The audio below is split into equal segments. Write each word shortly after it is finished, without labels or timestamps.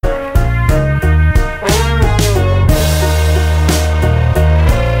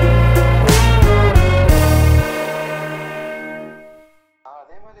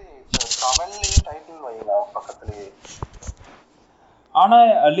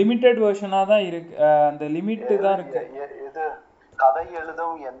ஆனா லிமிட்டெட் வெர்ஷனா தான் இருக்கு. அந்த லிமிட் தான் இருக்கு. இது கதை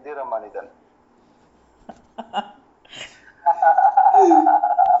எழுதும் எந்திர மனிதன்.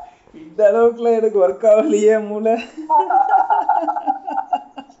 இந்த அளவுக்குலாம் எனக்கு ஒர்க் ஆகலையே மூளை.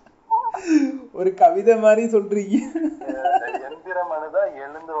 ஒரு கவிதை மாதிரி சொல்றீங்க. எந்திர மனிதா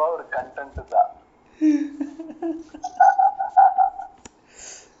எழுந்துவா ஒரு கண்டென்ட் தான்.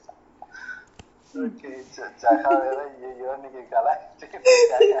 ஓகே ஜகாவேதா யோனிக்கு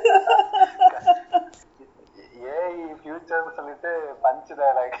ஏஐ ஃபியூச்சர் சொல்லிட்டு பஞ்ச்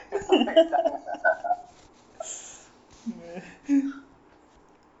டயலாக்.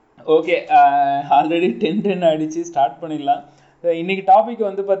 ஓகே, ஆல்ரெடி 10 ஆயிடுச்சு, ஸ்டார்ட் பண்ணிடலாம். இன்னைக்கு டாபிக்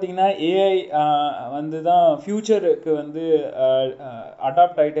வந்து பார்த்தீங்கன்னா ஏஐ வந்து தான் ஃப்யூச்சருக்கு வந்து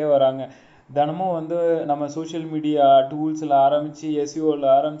அடாப்ட் ஆகிட்டே வராங்க. தினமும் வந்து நம்ம சோஷியல் மீடியா டூல்ஸில் ஆரம்பித்து எஸ்யூஓவில்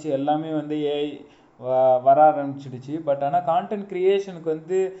ஆரம்பித்து எல்லாமே வந்து ஏஐ வர ஆரம்பிச்சிடுச்சு. பட் ஆனால் கான்டென்ட் க்ரியேஷனுக்கு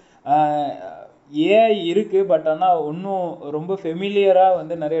வந்து ஏஐ இருக்குது, பட் ஆனால் இன்னும் ரொம்ப ஃபெமிலியராக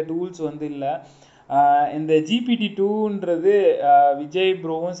வந்து நிறைய டூல்ஸ் வந்து இல்லை. இந்த GPT-2ன்றது விஜய்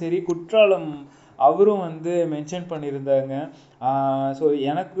ப்ரோவும் சரி, குற்றாலம் அவரும் வந்து மென்ஷன் பண்ணியிருந்தாங்க. ஸோ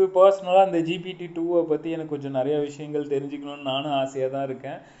எனக்கு பர்சனலாக இந்த GPT-2வை பற்றி எனக்கு கொஞ்சம் நிறைய விஷயங்கள் தெரிஞ்சுக்கணும்னு நானும் ஆசையாக தான்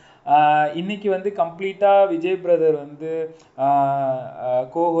இருக்கேன். இன்னைக்கு வந்து கம்ப்ளீட்டாக விஜய் பிரதர் வந்து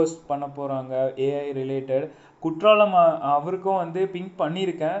கோஹோஸ்ட் பண்ண போகிறாங்க ஏஐ ரிலேட்டட். குற்றாலம் அவருக்கும் வந்து பிங்க்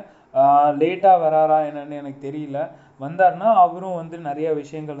பண்ணியிருக்கேன். லேட்டாக வராரா என்னன்னு எனக்கு தெரியல. வந்தார்னா அவரும் வந்து நிறைய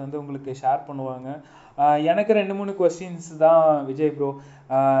விஷயங்கள் வந்து உங்களுக்கு ஷேர் பண்ணுவாங்க. எனக்கு 2-3 கொஸ்டின்ஸ் தான் விஜய் ப்ரோ.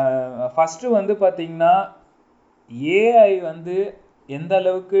 ஃபஸ்ட்டு வந்து பார்த்தீங்கன்னா ஏஐ வந்து எந்த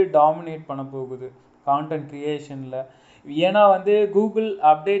அளவுக்கு டாமினேட் பண்ண போகுது கான்டென்ட் க்ரியேஷனில்? ஏன்னா வந்து கூகுள்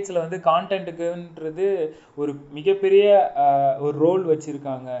அப்டேட்ஸில் வந்து கான்டென்ட்டுக்குன்றது ஒரு மிகப்பெரிய ஒரு ரோல்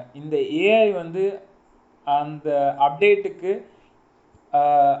வச்சுருக்காங்க. இந்த ஏஐ வந்து அந்த அப்டேட்டுக்கு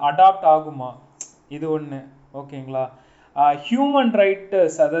அடாப்ட் ஆகுமா? இது ஒன்று. ஓகேங்களா? ஹியூமன்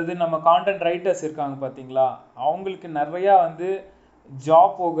ரைட்டர்ஸ், அதாவது நம்ம கான்டென்ட் ரைட்டர்ஸ் இருக்காங்க பார்த்தீங்களா, அவங்களுக்கு நிறையா வந்து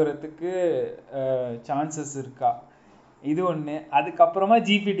ஜாப் போகிறதுக்கு சான்சஸ் இருக்கா? இது ஒன்று. அதுக்கப்புறமா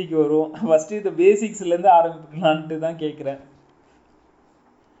ஜிபிடிக்கு வருவோம். ஃபஸ்ட்டு இந்த பேசிக்ஸ்லேருந்து ஆரம்பிக்கலான்ட்டு தான் கேட்குறேன்.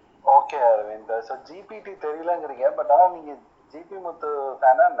 ஓகே அரவிந்த், ஸோ ஜிபிடி தெரியலங்கிறீங்க, பட் ஆனால் நீங்கள் ஜிபி முத்து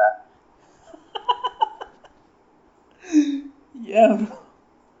ஃபேனா என்ன? ஏன்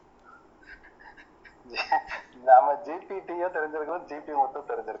நம்ம ஜிபிடியும் தெரிஞ்சிருக்கணும், ஜிபி முத்து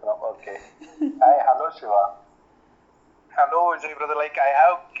தெரிஞ்சிருக்கணும். Okay. Hi, hello Shiva. Hello Vijay brother, like I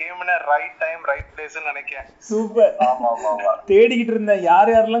have came in a right time right place ன்னு நினைக்கிறேன். சூப்பர். ஆமா ஆமா ஆமா, தேடிக்கிட்டு இருந்தேன்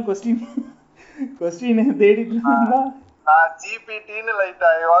யாரெல்லாம் கொஸ்டின் தேடிட்டு இருந்தா. ஜிபிடின்னு like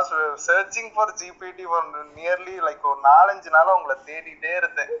I was searching for GPT for nearly like ஒரு 4-5 நாளா உங்களை தேடிட்டே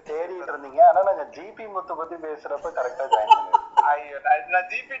இருந்தேன். தேடிட்டு இருந்தீங்க, ஆனா நாங்க ஜிபி முத்து பத்தி பேசுறப்ப கரெக்டா ஜாயின் பண்ணேன். நான்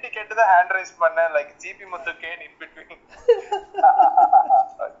ஜிபிடி கேட்டு தான் ஹேண்ட் ரைஸ் பண்ணேன், like GP Muthu came in between.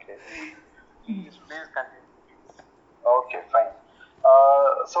 Okay, please continue. Okay fine.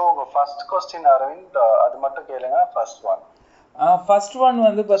 So உங்க ஃபர்ஸ்ட் கொஸ்டின் அரவிந்த், அது மட்டும் கேளுங்க. ஃபர்ஸ்ட் ஒன்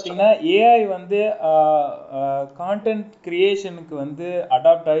வந்து பார்த்தீங்கன்னா ஏஐ வந்து கான்டென்ட் க்ரியேஷனுக்கு வந்து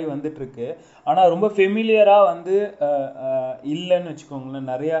அடாப்ட் ஆகி வந்துட்டுருக்கு. ஆனால் ரொம்ப ஃபெமிலியராக வந்து இல்லைன்னு வச்சுக்கோங்களேன்.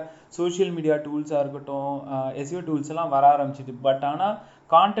 நிறையா சோஷியல் மீடியா டூல்ஸாக இருக்கட்டும், எஸ்இஓ டூல்ஸ் எல்லாம் வர ஆரம்பிச்சிட்டு, பட் ஆனால்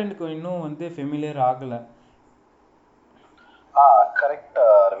கான்டென்ட்டுக்கு இன்னும் வந்து ஃபெமிலியர் ஆகலை. கரெக்ட்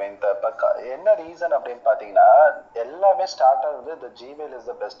அரவிந்த். இப்போ என்ன ரீசன் அப்படின்னு பார்த்தீங்கன்னா, எல்லாமே ஸ்டார்ட் ஆகுது இந்த Gmail is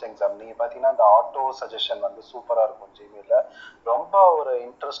the best example. நீங்கள் பார்த்தீங்கன்னா இந்த ஆட்டோ சஜஷன் வந்து சூப்பராக இருக்கும் ஜிமெயிலில், ரொம்ப ஒரு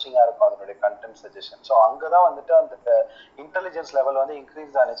இன்ட்ரெஸ்டிங்காக இருக்கும் அதனுடைய கண்டென்ட் சஜஷன். ஸோ அங்கே தான் வந்துட்டு அந்த இன்டெலிஜென்ஸ் லெவல் வந்து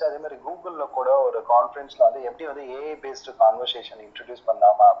இன்க்ரீஸ் ஆனிச்சு. அதே மாதிரி கூகுளில் கூட ஒரு கான்ஃபரன்ஸில் வந்து எப்படி வந்து ஏஐ பேஸ்டு கான்வர்சேஷன் இன்ட்ரடியூஸ்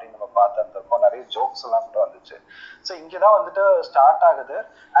பண்ணாமா அப்படின்னு நம்ம பார்த்துருந்தோம். நிறைய ஜோக்ஸ் எல்லாம் கூட வந்துச்சு. ஸோ இங்கே தான் வந்துட்டு ஸ்டார்ட் ஆகுது.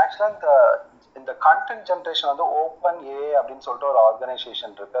 ஆக்சுவலாக இந்த கண்டென்ட் ஜென்ரேஷன் வந்து ஓப்பன் ஏஐ அப்படின்னு சொல்லிட்டு ஒரு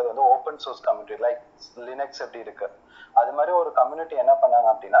ஆர்கனைசேஷன் இருக்கு. அது வந்து open source community, like Linux எப்படி இருக்கு அது மாதிரி ஒரு கம்யூனிட்டி என்ன பண்ணாங்க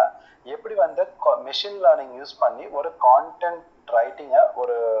அப்படின்னா, எப்படி வந்து மெஷின் லேர்னிங் யூஸ் பண்ணி ஒரு கான்டென்ட் ரைட்டிங்கை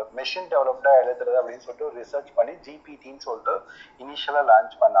ஒரு மெஷின் டெவலப்டா எழுதுறது அப்படின்னு சொல்லிட்டு ஒரு ரிசர்ச் பண்ணி ஜிபிடின்னு சொல்லிட்டு இனிஷியலா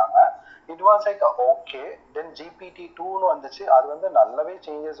லான்ச் பண்ணாங்க. It was like okay. Then GPT-2ன்னு வந்துச்சு. அது வந்து நல்லாவே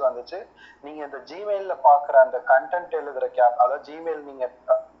சேஞ்சஸ் வந்துச்சு. நீங்க இந்த ஜிமெயில்ல பாக்குற அந்த கண்டென்ட் எழுதுற கேப், அதாவது ஜிமெயில் நீங்க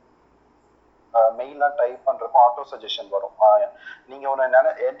மெயிலாம் டைப் பண்றப்போ ஆட்டோ சஜஷன் வரும். நீங்க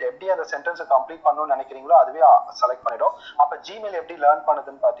எப்படி அந்த சென்டென்ஸை கம்ப்ளீட் பண்ணணும்னு நினைக்கிறீங்களோ அதுவே செலக்ட் பண்ணிடும். அப்ப ஜிமெயில் எப்படி லேர்ன்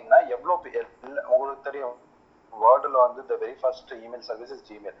பண்ணுதுன்னு பாத்தீங்கன்னா, உங்களுக்கு தெரியும் வேர்ல்டுல வந்து the very first email service is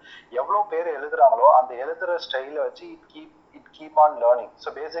Gmail. எவ்வளவு பேர் எழுதுறாங்களோ அந்த எழுதுற ஸ்டைல வச்சு it keep on learning. So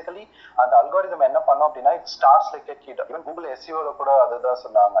basically அந்த அல்காரிதம் என்ன பண்ணோம் அப்படின்னா, it starts like a kid. Even Google எஸ்இஓல கூட அதுதான்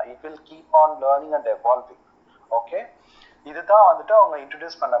சொன்னாங்க, it will keep on learning and evolving. Okay. இதுதான் வந்துட்டு அவங்க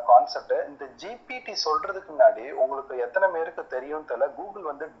இன்ட்ரடியூஸ் பண்ண கான்செப்ட். இந்த ஜிபிடி சொல்றதுக்கு முன்னாடி உங்களுக்கு எத்தனை பேருக்கு தெரியும் தெரியல, கூகுள்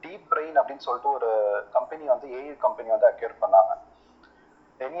வந்து டீப் பிரெயின் அப்படின்னு சொல்லிட்டு ஒரு கம்பெனி வந்து ஏஐ கம்பெனி வந்து அக்யூர் பண்ணாங்க.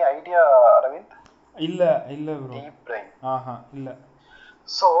 Any idea Aravind? இல்ல ப்ரோ. டீப் பிரெயின் இல்ல.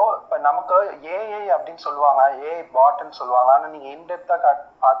 ஸோ இப்போ நமக்கு ஏஐ அப்படின்னு சொல்லுவாங்க, ஏஐ பாட்ன்னு சொல்லுவாங்க. ஆனால் நீங்கள் இன்டெப்த்தாக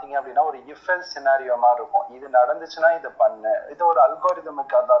பார்த்தீங்க அப்படின்னா ஒரு இஃபெல் சினாரியோ மாதிரி இருக்கும். இது நடந்துச்சுன்னா இது பண்ணு, இது ஒரு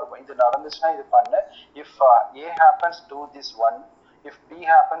அல்காரிதமுக்காக தான் இருக்கும். இது நடந்துச்சுன்னா இது பண்ணு, if A happens to this one, if B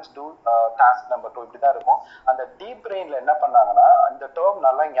happens to task number 2, இப்படி தான் இருக்கும். அந்த டீப் பிரெயின்ல என்ன பண்ணாங்கன்னா, அந்த டேர்ம்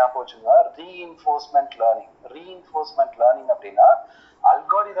நல்லா ஞாபகம் வச்சுங்க, ரீஇன்ஃபோர்ஸ்மெண்ட் லேர்னிங் அப்படின்னா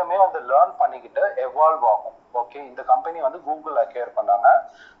அல்காரிதமே வந்து லேர்ன் பண்ணிக்கிட்டு எவால்வ் ஆகும். ஓகே, இந்த கம்பெனி வந்து கூகுள் அக்வயர் பண்ணாங்க.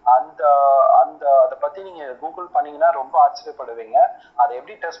 அந்த அந்த அதை பத்தி நீங்க கூகுள் பண்ணீங்கன்னா ரொம்ப ஆச்சரியப்படுவீங்க. அதை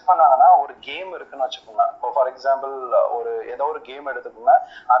எப்படி டெஸ்ட் பண்ணாங்கன்னா, ஒரு கேம் இருக்குன்னு வச்சுக்கோங்க. இப்போ ஃபார் எக்ஸாம்பிள் ஏதோ ஒரு கேம் எடுத்துக்கோங்க.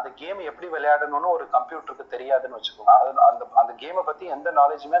 அந்த கேம் எப்படி விளையாடணும்னு ஒரு கம்ப்யூட்டருக்கு தெரியாதுன்னு வச்சுக்கோங்க. அந்த அந்த கேமை பத்தி எந்த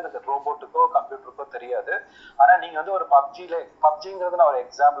நாலேஜுமே அந்த ரோபோட்டுக்கோ கம்ப்யூட்டருக்கோ தெரியாது. ஆனா நீங்க வந்து ஒரு பப்ஜிங்கிறது நான் ஒரு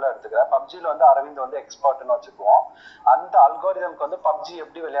எக்ஸாம்பிளா எடுத்துக்கிறேன். பப்ஜில வந்து அரவிந்த் வந்து எக்ஸ்பர்ட்னு வச்சுக்குவோம். அந்த அல்காரிதம்க்கு வந்து பப்ஜி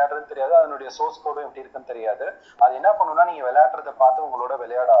எப்படி விளையாடுறதுன்னு தெரியாது, அதனுடைய சோர்ஸ் கோடும் எப்படி இருக்குன்னு தெரியாது. அது என்ன பண்ணுன்னா, நீங்க விளையாடுறத பார்த்து உங்களோட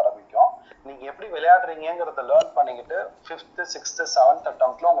விளையாட ஆரம்பிக்கும். நீங்க எப்படி விளையாடுறீங்கிறத லேர்ன் பண்ணிக்கிட்டு 5th 6th 7th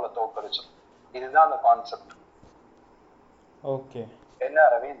அட்டம்ப்ட்ல உங்களை தோக்கடிச்சு. இதுதான் அந்த கான்செப்ட். ஓகே, என்ன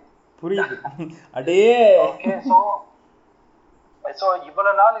அரவிந்த் புரியுது. அடே ஓகே. சோ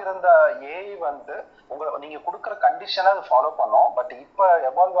இவ்வளவு நாள் இருந்த ஏஐ வந்து நீங்க கொடுக்குற கண்டிஷனை அது ஃபாலோ பண்ணும். பட் இப்ப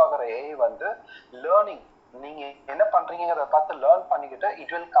எவால்வ் ஆகிற ஏஐ வந்து லேர்னிங், நீங்க என்ன பண்றீங்கிறத பார்த்து லேர்ன் பண்ணிக்கிட்டு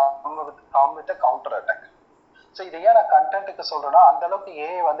it will come with counter attack. So இதை ஏன் நான் கண்டென்ட்டுக்கு சொல்றேன்னா, அந்த அளவுக்கு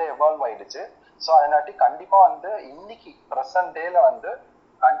ஏஐ வந்து எவால்வ் ஆயிடுச்சு. ஸோ அதனாட்டி கண்டிப்பா வந்து இன்னைக்கு ப்ரெசன்ட் டேல வந்து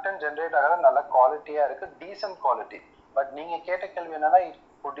கண்டென்ட் ஜென்ரேட் ஆகிறது நல்ல குவாலிட்டியா இருக்கு, டீசன்ட் குவாலிட்டி. பட் நீங்க கேட்ட கேள்வி என்னன்னா,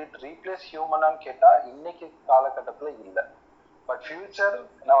 குட் இட் ரீப்ளேஸ் ஹியூமனான்னு கேட்டா இன்னைக்கு காலகட்டத்துல இல்லை. பட் ஃபியூச்சர்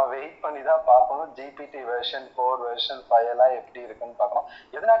நம்ம வெயிட் பண்ணி தான் பார்க்கணும். ஜிபிடி வெர்ஷன் 4 வெர்ஷன் 5 எல்லாம் எப்படி இருக்குன்னு பார்க்கணும்.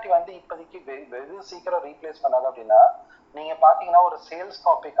 எதனாட்டி வந்து இப்போதைக்கு வெகு சீக்கிரம் ரீப்ளேஸ் பண்ணாது அப்படின்னா, நீங்க பாத்தீங்கன்னா ஒரு சேல்ஸ்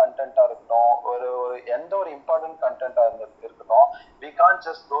காப்பி கண்டென்ட்டா இருக்கட்டும், ஒரு எந்த ஒரு இம்பார்ட்டன்ட் கண்டென்ட்டா இருக்கட்டும், we can't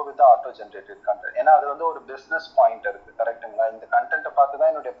just go with auto generated content. ஏன்னா அது வந்து ஒரு பிசினஸ் பாயிண்ட் இருக்கு, கரெக்டுங்களா? இந்த கண்டென்ட்டை பார்த்து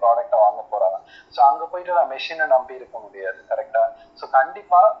தான் என்னுடைய ப்ராடக்ட்டை வாங்க போறாங்க. ஸோ அங்க போயிட்டு நான் மெஷினை நம்பி இருக்க முடியாது, கரெக்டா? ஸோ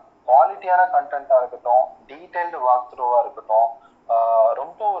கண்டிப்பா குவாலிட்டியான கண்டென்ட்டா இருக்கட்டும், டீடைல்டு வாக் த்ரூவா இருக்கட்டும்,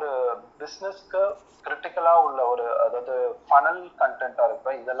 ரொம்ப ஒரு பிஸ்னஸ்க்கு கிரிட்டிக்கலா உள்ள ஒரு, அதாவது ஃபனல் கண்டென்ட்டா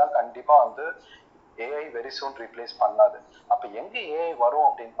இருக்கட்டும், இதெல்லாம் கண்டிப்பா வந்து ஏஐ வெரி சூன் ரீப்ளேஸ் பண்ணாது. அப்ப எங்க ஏஐ வரும்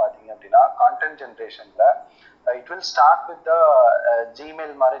அப்படின்னு பாத்தீங்க அப்படின்னா, கான்டென்ட் ஜென்ரேஷன்ல it will start with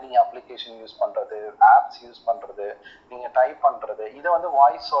Gmail மாதிரி நீங்க அப்ளிகேஷன் யூஸ் பண்றது, ஆப்ஸ் யூஸ் பண்றது, நீங்க டைப் பண்றது, இதை வந்து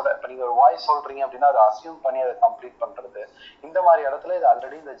வாய்ஸோட, இப்ப நீங்க ஒரு வாய்ஸ் சொல்றீங்க அப்படின்னா அதை அசியூம் பண்ணி அதை கம்ப்ளீட் பண்றது, இந்த மாதிரி இடத்துல இது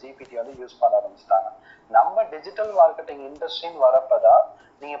ஆல்ரெடி இந்த ஜிபிடி வந்து யூஸ் பண்ண ஆரம்பிச்சிட்டாங்க. நம்ம டிஜிட்டல் மார்க்கெட்டிங் இண்டஸ்ட்ரின்னு வரப்பதான்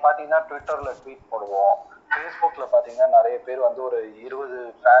நீங்க பாத்தீங்கன்னா ட்விட்டர்ல ட்வீட் போடுவோம், ஃபேஸ்புக்ல பாத்தீங்கன்னா நிறைய பேர் வந்து ஒரு 20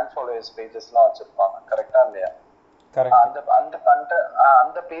 ஃபேன் ஃபாலோவர்ஸ் பேஜஸ்லாம் வச்சிருப்பாங்க, கரெக்டா இல்லையா?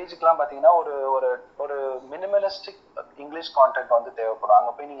 அந்த பேஜுக்குலாம் பாத்தீங்கன்னா ஒரு ஒரு மினிமலிஸ்டிக் இங்கிலீஷ் கான்டென்ட் வந்து தேவைப்படும்.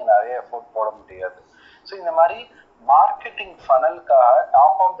 அங்க போய் நீங்க நிறைய எஃபோர்ட் போட முடியாது. ஸோ இந்த மாதிரி மார்க்கெட்டிங் ஃபனலுக்காக,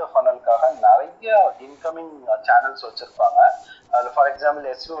 டாப் ஆஃப் த ஃபனலுக்காக நிறைய இன்கமிங் சேனல்ஸ் வச்சிருப்பாங்க. அதில் ஃபார் எக்ஸாம்பிள்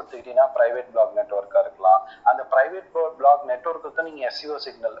எஸ்இஓ எடுத்துக்கிட்டீங்கன்னா பிரைவேட் பிளாக் நெட்ஒர்க்கா இருக்கலாம். அந்த பிரைவேட் பிளாக் நெட்ஒர்க்கு நீங்க எஸ்இஓ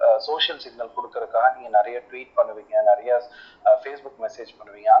சிக்னல், சோஷியல் சிக்னல் கொடுக்கறதுக்காக நீங்க நிறைய ட்வீட் பண்ணுவீங்க, நிறைய ஃபேஸ்புக் மெசேஜ்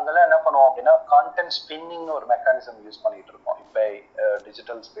பண்ணுவீங்க. அங்கெல்லாம் என்ன பண்ணுவோம் அப்படின்னா கான்டென்ட் ஸ்பின்னிங் ஒரு மெக்கானிசம் யூஸ் பண்ணிட்டு இருக்கோம் இப்போ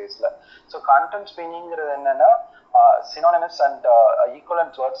டிஜிட்டல் ஸ்பேஸ்ல. ஸோ கான்டென்ட் ஸ்பின்னிங்கிறது என்னன்னா, சினோனிமஸ் அண்ட்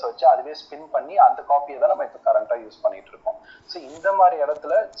ஈக்குவலன்ட் வேர்ட்ஸ் வச்சு அதுவே ஸ்பின் பண்ணி அந்த காப்பியை தான் நம்ம இப்போ கரண்டா யூஸ் பண்ணிட்டு இருக்கோம். ஸோ இந்த மாதிரி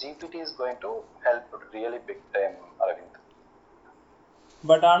இடத்துல GPT is going to help really big time Aravind.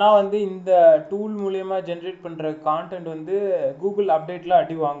 But ஆனா வந்து இந்த டூல் மூலமா ஜென்ரேட் பண்ற கான்டென்ட் வந்து கூகுள் அப்டேட்ல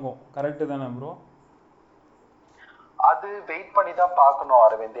அடி வாங்கும், கரெக்ட் தானே ப்ரோ? அது வெயிட் பண்ணி தான் பார்க்கணும்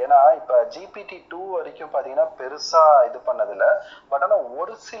அரவிந்த். ஏன்னா இப்ப ஜிபிடி 2 வரைக்கும் பாத்தீங்கன்னா பெருசா இது பண்ணதில்ல. பட் ஆனா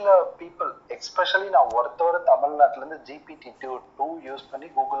ஒரு சில பீப்புள், எஸ்பெஷலி நான் ஒருத்தவர் தமிழ்நாட்டுல இருந்து ஜிபிடி 2 யூஸ் பண்ணி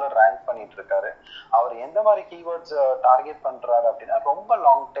கூகுள்ல ரேங்க் பண்ணிட்டு இருக்காரு. அவர் எந்த மாதிரி கீவேர்ட்ஸ் டார்கெட் பண்றாரு அப்படின்னா, ரொம்ப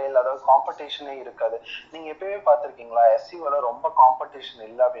லாங் டெய்ல், அதாவது காம்படிஷனே இருக்காது. நீங்க எப்பவே பார்த்திருக்கீங்களா, எஸ்இஓல ரொம்ப காம்படிஷன்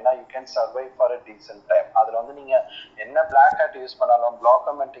இல்லை அப்படின்னா you can survive for a decent time. அதுல வந்து நீங்க என்ன பிளாக் ஹேட் யூஸ் பண்ணாலும், பிளாக்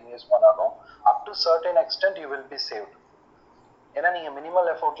கமெண்டிங் யூஸ் பண்ணாலும் அப் to certain extend you will be saved. ஏன்னா நீங்க மினிமல்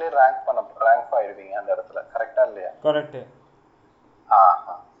எஃபோர்ட்லயே ரேங்க் ஆயிடுவீங்க அந்த இடத்துல, கரெக்டா இல்லையா? Correct.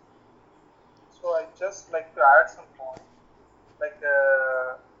 So I just like to add some points. Like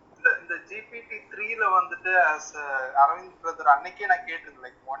இந்த ஜிபிடி 3ல வந்துட்டு as அரவிந்த் பிரதர் அன்னைக்கே நான் கேட்டிருந்தேன்,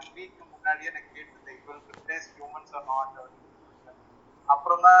 லைக் 1 week முன்னாடியே நான் கேட்டிருந்தேன், it will replace humans or not.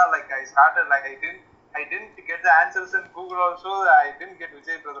 அப்புறம் தான் like I started like I didn't I didn't get the answers in Google also. I didn't get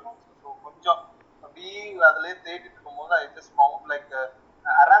Vijay brother also. So கொஞ்சம் அப்படியே அதிலே தேடிட்டு இருக்கும்போது I just found like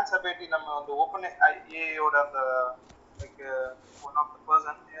Aran Sabeti நம்ம அந்த open ஏஐயோட அந்த like one of the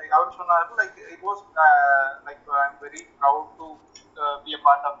person அவர் சொன்னாரு like it was like I'm very proud to be a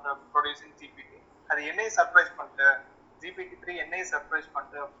part of the producing GPT. அது என்னையும் சர்ப்ரைஸ் பண்ணிட்டு GPT-3 என்னையும் சர்ப்ரைஸ்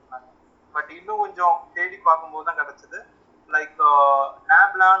பண்ணிட்டு அப்படின்னாங்க. பட் இன்னும் கொஞ்சம் தேடி பார்க்கும்போது தான் கிடைச்சது லைக்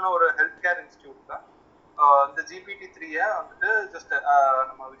நாப்லான்னு ஒரு ஹெல்த் கேர் இன்ஸ்டியூட் தான் இந்த GPT-3 வந்துட்டு ஜஸ்ட்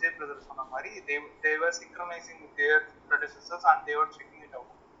நம்ம விஜய் பிரதர் சொன்ன மாதிரி தேவர் synchronising with their ப்ரெடிசஸர்ஸ் and Thevar checking it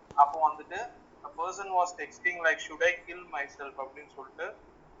out. அப்போ வந்துட்டு a person was texting like should I kill myself அப்படின்னு சொல்லிட்டு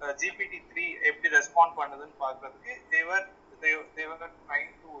GPT-3 எப்படி ரெஸ்பாண்ட் பண்ணுதுன்னு பார்க்கறதுக்கு தேவர்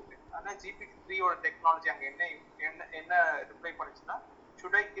ட்ரைங் டு. ஆனால் GPT-3 ஓட டெக்னாலஜி அங்கே என்ன ரிப்ளை பண்ணிச்சுன்னா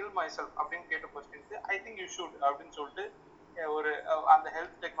should I kill myself அப்படின்னு கேட்ட கொஸ்டினுக்கு I think you should அப்படின்னு சொல்லிட்டு ஒரு அந்த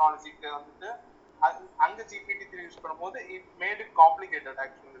ஹெல்த் டெக்னாலஜிக்கு வந்துட்டு அங்கே GPT-3 யூஸ் பண்ணும்போது it made it complicated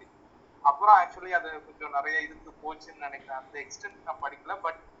actually. அப்புறம் ஆக்சுவலி அது கொஞ்சம் நிறைய இதுக்கு போச்சுன்னு நினைக்கிறேன். அந்த எக்ஸ்டென்ட் நான் படிக்கல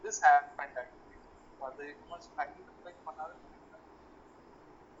பட் திஸ் ஹேப்பன்ட் ஆக்சுவலி. அது ஹியூமன்ஸ் தண்ணி ரிப்ளை பண்ணாதுன்னு நினைக்கிறேன்.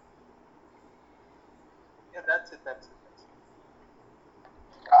 Yeah, that's it.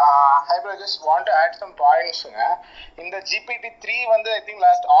 Hi bro, just want to add some points. இந்த GPT-3 வந்து I think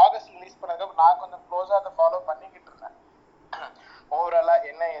last August release பண்ணது. நான் கொஞ்சம் க்ளோஸா அதை ஃபாலோ பண்ணிக்கிட்டு இருந்தேன் ஓவராலா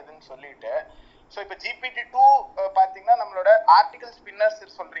என்ன ஏதுன்னு சொல்லிட்டு. ஸோ இப்போ GPT-2 பார்த்தீங்கன்னா நம்மளோட ஆர்டிகல்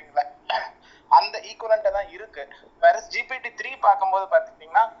ஸ்பின்னர்ஸ் சொல்றீங்களா அந்த ஈக்குவலண்ட்டாக தான் இருக்கு. வேற GPT-3 பார்க்கும்போது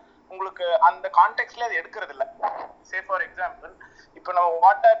பார்த்தீங்கன்னா உங்களுக்கு அந்த கான்டெக்ட்ல அது எடுக்கிறது இல்லை. சே ஃபார் எக்ஸாம்பிள் இப்போ நம்ம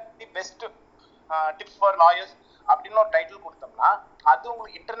what are the best tips for lawyers அப்படின்னு ஒரு டைட்டில் கொடுத்தோம்னா அது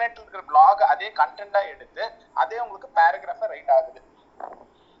உங்களுக்கு இன்டர்நெட்ல இருக்கிற பிளாக் அதே கண்டென்ட்டா எடுத்து அதே உங்களுக்கு பேராகிராஃபா ரைட் ஆகுது.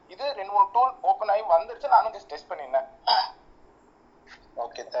 இது 2-3 டூல் ஓப்பன் ஆகி வந்துருச்சு. நானும் ஜஸ்ட் டெஸ்ட் பண்ணிருந்தேன்.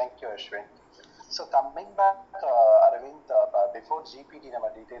 Okay, thank you Ashwin. So coming back Aravind, before GPT நம்ம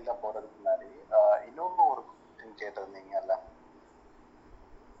டீட்டெயிலாக போகிறதுக்கு முன்னாடி இன்னொன்று ஒரு கொஸ்டின் கேட்டிருந்தீங்கல்ல.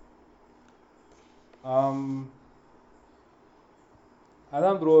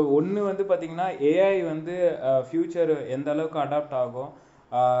 அதான் ப்ரோ, ஒன்று வந்து பார்த்தீங்கன்னா ஏஐ வந்து ஃப்யூச்சர் எந்த அளவுக்கு அடாப்ட் ஆகும்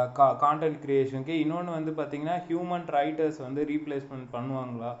கான்டென்ட் க்ரியேஷனுக்கு. இன்னொன்று வந்து பார்த்தீங்கன்னா ஹியூமன் ரைட்டர்ஸ் வந்து ரீப்ளேஸ்மெண்ட்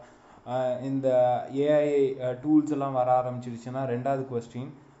பண்ணுவாங்களா இந்த ஏஐ டூல்ஸ் எல்லாம் வர ஆரம்பிச்சிருச்சுன்னா, ரெண்டாவது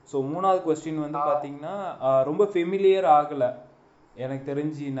கொஸ்டின். ஸோ மூணாவது கொஸ்டின் வந்து பார்த்தீங்கன்னா ரொம்ப ஃபெமிலியர் ஆகலை எனக்கு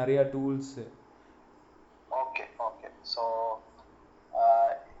தெரிஞ்சு நிறையா டூல்ஸு. ஓகே ஓகே ஸோ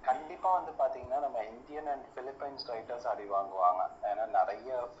கண்டிப்பாக வந்து பார்த்தீங்கன்னா நம்ம இந்தியன் அண்ட் பிலிப்பைன்ஸ் ரைட்டர்ஸ் அடி வாங்குவாங்க. ஏன்னா நிறைய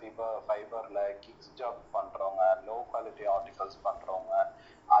ஃபைபரில் கிக்ஸ் ஜாப் பண்ணுறவங்க, லோ குவாலிட்டி ஆர்டிகல்ஸ் பண்ணுறவங்க,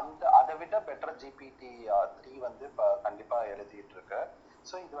 அதை விட பெட்டர் GPT-3 வந்து இப்போ கண்டிப்பாக எழுதிட்டு இருக்கு.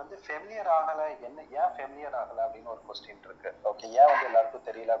 ஸோ இது வந்து ஃபெமிலியர் ஆகலை. ஏன் ஃபெமிலியர் ஆகலை அப்படின்னு ஒரு கொஸ்டின் இருக்கு. ஓகே, ஏன் வந்து எல்லாருக்கும்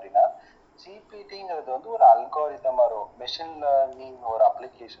தெரியல அப்படின்னா, ஜிபிடிங்கிறது வந்து ஒரு அல்காரிதம், ஒரு மெஷின் லேர்னிங் ஒரு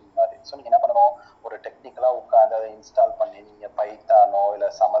அப்ளிகேஷன் மாதிரி. ஸோ நீங்கள் என்ன பண்ணணும், ஒரு டெக்னிக்கலாக உட்காந்து அதை இன்ஸ்டால் பண்ணி நீங்கள் பைத்தானோ இல்லை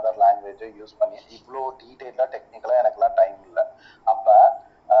சம் அதர் லாங்குவேஜோ யூஸ் பண்ணி இவ்வளோ டீட்டெயிலாக டெக்னிக்கலாக எனக்குலாம் டைம் இல்லை. அப்போ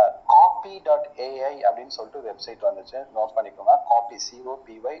copy.ai அப்படின்னு சொல்லிட்டு வெப்சைட் வந்துச்சு, நோட் பண்ணிக்கோங்க.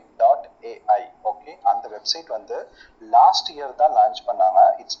 copy.ai. ஓகே, அந்த வெப்சைட் வந்து லாஸ்ட் இயர் தான் லான்ச் பண்ணாங்க.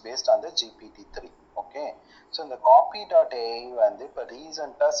 It's based on the GPT-3. Okay, so இந்த copy.ai வந்து இப்போ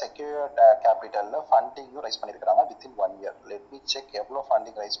ரீசெண்டாக செக்யூர் கேபிட்டலில் ஃபண்டிங்கும் ரைஸ் பண்ணியிருக்காங்க within 1 year. Let me check எவ்வளோ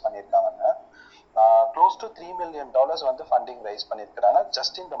ஃபண்டிங் ரைஸ் பண்ணியிருக்காங்கன்னு. க்ளோஸ் டு $3 million வந்து ஃபண்டிங் ரைஸ் பண்ணியிருக்கிறாங்க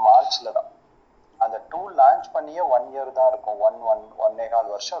ஜஸ்ட் இந்த மார்ச்ல தான். அந்த டூல் லான்ச் பண்ணியே 1 year தான் இருக்கும், 1.25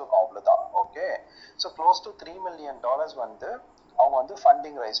 வருஷம் இருக்கும், அவ்வளோதான். Okay, so close to $3 million வந்து அவங்க வந்து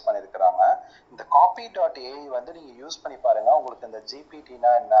ஃபண்டிங் ரைஸ் பண்ணியிருக்கிறாங்க. இந்த copy.ai வந்து நீங்கள் யூஸ் பண்ணி பாருங்க. உங்களுக்கு இந்த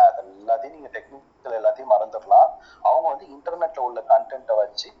ஜிபிடினா என்ன அது எல்லாத்தையும் நீங்கள் டெக்னிக்கல் எல்லாத்தையும் மறந்துடலாம். அவங்க வந்து இன்டர்நெட்டில் உள்ள கண்டென்ட்டை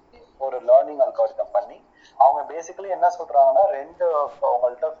வச்சு ஒரு லேர்னிங் அல்காரிதம் பண்ணி அவங்க பேசிக்கலி என்ன சொல்கிறாங்கன்னா, 2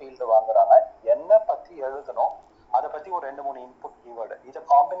 அவங்கள்ட்ட ஃபீல்டு வாங்குறாங்க. என்ன பற்றி எழுதணும், அதை பற்றி ஒரு 2-3 இன்புட் கீவேர்டு, இதை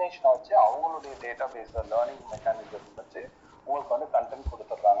காம்பினேஷனை வச்சு அவங்களுடைய டேட்டா பேஸில் லேர்னிங் மெக்கானிசம் வச்சு உங்களுக்கு வந்து கண்டென்ட்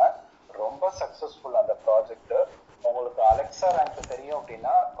கொடுத்துட்றாங்க. ரொம்ப சக்ஸஸ்ஃபுல் அந்த ப்ராஜெக்ட். உங்களுக்கு அலெக்சா ரேங்க் தெரியும்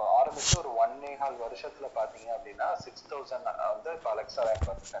அப்படின்னா, ஆரம்பிச்சு ஒரு 1.25 வருஷத்துல பார்த்தீங்க அப்படின்னா 6000 வந்து இப்போ அலெக்சா ரேங்க்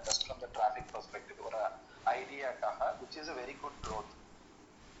வந்துட்டேன். Just from the traffic perspective ஒரு ஐடியாக்காக, which is a very good growth.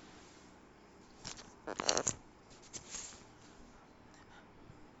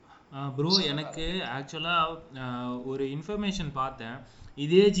 Bro, எனக்கு ஆக்சுவலாக ஒரு இன்ஃபர்மேஷன் பார்த்தேன்.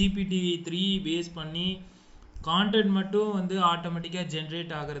 இதே GPT-3 பேஸ் பண்ணி கான்டென்ட் மட்டும் வந்து ஆட்டோமேட்டிக்காக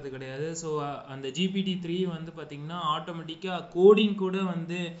ஜென்ரேட் ஆகிறது கிடையாது. ஸோ அந்த GPT-3 வந்து பார்த்திங்கன்னா ஆட்டோமேட்டிக்காக கோடிங் கூட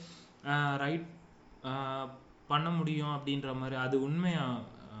வந்து ரைட் பண்ண முடியும் அப்படின்ற மாதிரி, அது உண்மையா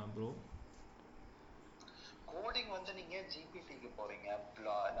ப்ரோ? கோடிங் வந்து நீங்கள் ஜிபிடிக்கு போகிறீங்க,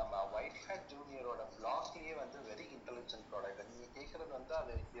 நம்ம ஒயிட் ஹேட் ஜூனியரோட பிளாக்லயே வந்து வெரி இன்டெலிஜென்ட் ப்ராடக்ட். நீங்க கேட்கறது வந்து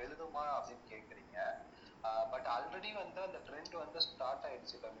அது எழுதுமா அப்படின்னு கேட்குறீங்க. பட் ஆல்ரெடி வந்து அந்த ட்ரெண்ட் வந்து ஸ்டார்ட்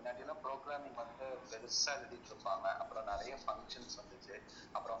ஆயிடுச்சு. இப்போ முன்னாடியெல்லாம் ப்ரோக்ராமிங் வந்து பெருசாக எழுதிட்டு இருப்பாங்க, அப்புறம் நிறைய ஃபங்க்ஷன்ஸ் வந்துச்சு,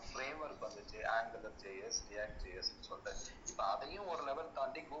 அப்புறம் ஃப்ரேம் ஒர்க் வந்துச்சு, ஆங்குலர் ஜேஎஸ், ரியாக்ட் ஜேஎஸ்ன்னு சொல்லிட்டு. இப்போ அதையும் ஒரு லெவல்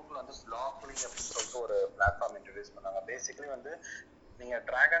தாண்டி கூகுள் வந்து பிளாக்லி அப்படின்னு சொல்லிட்டு ஒரு பிளாட்ஃபார்ம் இன்ட்ரடியூஸ் பண்ணாங்க. பேசிக்கலி வந்து நீங்க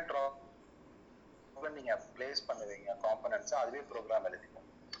ட்ராக் அண்ட் ட்ராப் நீங்க பிளேஸ் பண்ணுவீங்க காம்பனன்ட்ஸ், அதுவே program எழுதிக்கும்.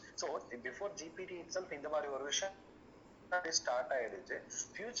 So before GPT itself இந்த மாதிரி ஒரு விஷயம் ஸ்டார்ட் ஆயிடுச்சு.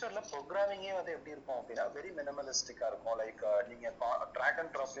 ஃபியூச்சர்ல ப்ரோக்ராமிங்கே வந்து எப்படி இருக்கும் அப்படின்னா வெரி மினிமலிஸ்டிக்கா இருக்கும். லைக் நீங்க ட்ராக்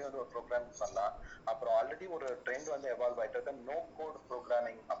அண்ட் ட்ராப்லயே வந்து ஒரு ப்ரோக்ராமிங் பண்ணலாம். அப்புறம் ஆல்ரெடி ஒரு ட்ரெண்ட் வந்து எவால்வ் ஆயிட்டு இருக்கு, நோ கோட்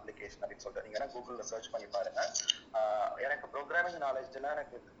ப்ரோக்ராமிங் அப்ளிகேஷன் அப்படின்னு சொல்லிட்டு. நீங்க கூகுள்ல சர்ச் பண்ணி பாருங்க. எனக்கு ப்ரோக்ராமிங் நாலேஜ்லாம்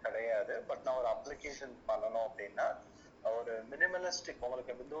எனக்கு கிடையாது, பட் நான் ஒரு அப்ளிகேஷன் பண்ணணும் அப்படின்னா ஒரு மினிமலிஸ்டிக்,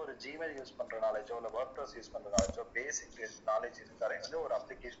 உங்களுக்கு வந்து ஒரு ஜிமெயில் யூஸ் பண்ற நாலேஜோ இல்லை வேர்ட்ப்ரெஸ் யூஸ் பண்ற நாலேஜோ பேசிக் நாலேஜ் இருந்தாலே வந்து ஒரு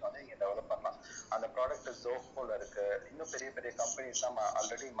அப்ளிகேஷன் வந்து நீங்க டெவலப் பண்ணலாம். அந்த ப்ராடக்ட் ஜோஹோல இருக்கு, இன்னும் பெரிய பெரிய கம்பெனிஸ் தான்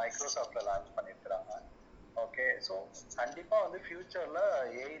ஆல்ரெடி மைக்ரோசாஃப்ட்ல லான்ச் பண்ணிருக்காங்க. ஓகே, ஸோ கண்டிப்பா வந்து ஃபியூச்சர்ல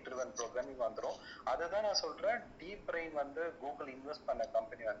ஏஐ ட்ரிவன் ப்ரோக்ராமிங் வந்துடும். அதை தான் நான் சொல்றேன், டீப் பிரெயின் வந்து கூகுள் இன்வெஸ்ட் பண்ண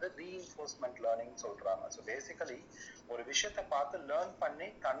கம்பெனி வந்து ரீஇன்ஃபோர்ஸ்மெண்ட் லேர்னிங் சொல்றாங்க. ஸோ பேசிக்கலி ஒரு விஷயத்தை பார்த்து லேர்ன் பண்ணி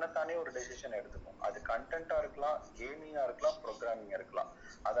தன்னைத்தானே ஒரு டெசிஷன் எடுத்துக்கும். அது கண்டென்ட்டா இருக்கலாம், கேமிங்கா இருக்கலாம், ப்ரோக்ராமிங்கா இருக்கலாம்.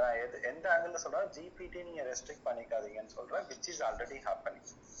 அதை நான் எந்த ஆங்கிள் சொல்றேன், ஜிபிடி நீங்க ரெஸ்ட்ரிக்ட் பண்ணிக்காதீங்கன்னு சொல்றேன், which is already happening.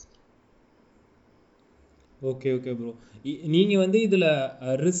 Okay okay bro. நீங்கள் வந்து இதில்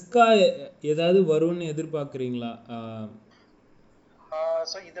ரிஸ்க்காக ஏதாவது வரும்னு எதிர்பார்க்குறீங்களா?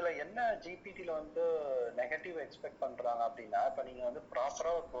 ஸோ இதில் என்ன ஜிபிடியில் வந்து நெகட்டிவ் எக்ஸ்பெக்ட் பண்ணுறாங்க அப்படின்னா, இப்போ நீங்கள் வந்து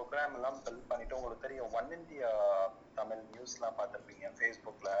ப்ராப்பராக ஒரு ப்ரோக்ராம் எல்லாம் பில்ட் பண்ணிவிட்டு, உங்களுக்கு தெரியும் ஒன் இந்தியா தமிழ் நியூஸ்லாம் பார்த்துருப்பீங்க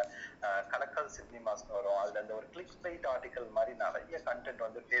ஃபேஸ்புக்கில், கலக்கல் சினிமாஸ்னு வரும். அதில் அந்த ஒரு கிளிக் பைட் ஆர்டிக்கல் மாதிரி நிறைய கண்டென்ட்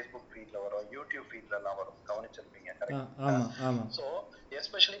வந்து ஃபேஸ்புக் ஃபீடில் வரும், யூடியூப் ஃபீட்லலாம் வரும், கவனிச்சிருப்பீங்க கரெக்டாக? ஸோ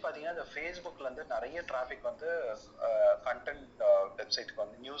எஸ்பெஷலி பார்த்தீங்கன்னா இந்த ஃபேஸ்புக்கில் வந்து நிறைய டிராஃபிக் வந்து கண்டென்ட் வெப்சைட்டுக்கு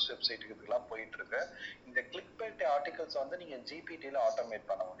வந்து நியூஸ் வெப்சைட்டுக்கு இதுக்கெல்லாம் போயிட்டு இருக்கு. இந்த கிளிக் பைட் ஆர்டிகல்ஸ் வந்து நீங்கள் ஜிபிடியில் ஆட்டோமேட்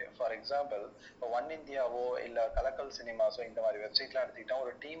பண்ண முடியும். ஃபார் எக்ஸாம்பிள் இப்போ ஒன் இந்தியாவோ இல்லை கலக்கல் சினிமாஸோ இந்த மாதிரி வெப்சைட்லாம் எடுத்துக்கிட்டா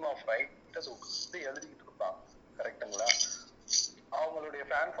ஒரு டீம் ஆஃப் ரைட்டர்ஸ் எழுதிக்கிட்டு இருப்பாங்க, கரெக்டுங்களா? அவங்களுடைய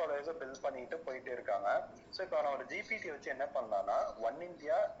ஃபேன் ஃபாலோவர்ஸை பில்ட் பண்ணிட்டு போயிட்டே இருக்காங்க. ஸோ இப்போ நான் ஒரு ஜிபிடி வச்சு என்ன பண்ணலாம்னா, one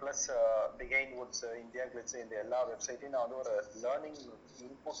India plus பிகைன் Woods, India glitz, இந்த எல்லா வெப்சைட்டையும் நான் வந்து ஒரு லேர்னிங்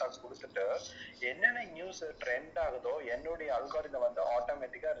இன்புட்டாக கொடுத்துட்டு என்னென்ன நியூஸ் ட்ரெண்ட் ஆகுதோ என்னுடைய அல்காரிதம் வந்து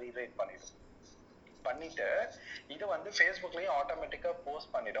ஆட்டோமேட்டிக்காக ரீரைட் பண்ணிட்டு இது வந்து ஃபேஸ்புக்லயும் ஆட்டோமேட்டிக்கா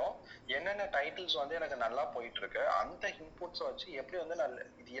போஸ்ட் பண்ணிடும். என்னென்ன டைட்டில்ஸ் வந்து எனக்கு நல்லா போயிட்டு இருக்கு அந்த இன்புட்ஸ் வச்சு எப்படி வந்து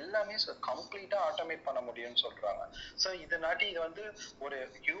இது எல்லாமே கம்ப்ளீட்டா ஆட்டோமேட் பண்ண முடியும்னு சொல்றாங்க. ஸோ இதனாட்டி இது வந்து ஒரு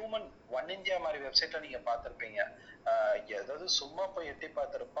ஹியூமன் ஒன் இந்தியா மாதிரி வெப்சைட்ல நீங்க பார்த்திருப்பீங்க, ஏதாவது சும்மா போய் எட்டி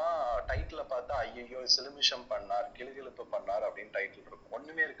பார்த்திருப்பான், டைட்டில பார்த்தா ஐயோ சிலுமிஷம் பண்ணார், கிளுகிழுப்பு பண்ணார் அப்படின்னு டைட்டில் இருக்கும்,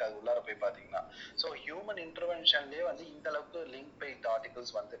 ஒண்ணுமே இருக்காது உள்ளார போய் பாத்தீங்கன்னா. ஸோ ஹியூமன் இன்டர்வென்ஷன்லயே வந்து இந்த அளவுக்கு லிங்க் பெய்ட்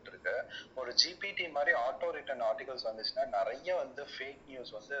ஆர்டிகல்ஸ் வந்துட்டு இருக்கு. ஒரு ஜிபிடி மாதிரி ஆட்டோ ரிட்டன் ஆர்டிகல்ஸ் வந்துச்சுன்னா நிறைய வந்து ஃபேக்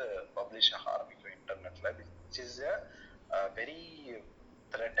நியூஸ் வந்து பப்ளிஷ் ஆக ஆரம்பிக்கும் இன்டர்நெட்ல, which is a very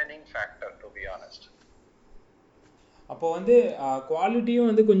threatening factor to be honest. அப்போ வந்து குவாலிட்டியும்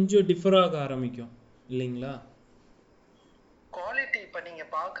வந்து கொஞ்சம் டிஃபர் ஆக ஆரம்பிக்கும் இல்லைங்களா? குவாலிட்டி இப்போ நீங்க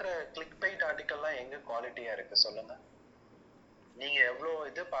பாக்குற கிளிக் பைட் ஆர்டிகல்லாம் எங்க குவாலிட்டியா இருக்கு சொல்லுங்க? நீங்க எவ்வளவு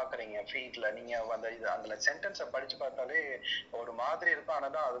இது பாக்குறீங்க ஃபீட்ல, நீங்க அந்த சென்டென்ஸை படிச்சு பார்த்தாலே ஒரு மாதிரி இருக்கும்,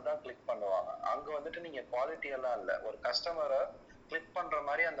 ஆனா அதுதான் கிளிக் பண்ணுவாங்க. அங்க வந்துட்டு நீங்க குவாலிட்டி எல்லாம் இல்ல, ஒரு கஸ்டமரை கிளிக் பண்ற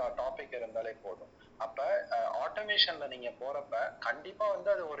மாதிரி அந்த டாபிக் இருந்தாலே போதும். அப்ப ஆட்டோமேஷன்ல நீங்க போறப்ப கண்டிப்பா வந்து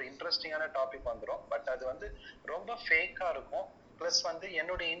அது ஒரு இன்ட்ரெஸ்டிங்கான டாபிக் வந்துடும், பட் அது வந்து ரொம்ப ஃபேக்கா இருக்கும். பிளஸ் வந்து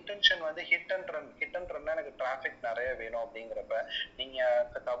என்னுடைய இன்டென்ஷன் வந்து ஹிட் அண்ட் ரன் எனக்கு டிராஃபிக் நிறைய வேணும் அப்படிங்கிறப்ப நீங்க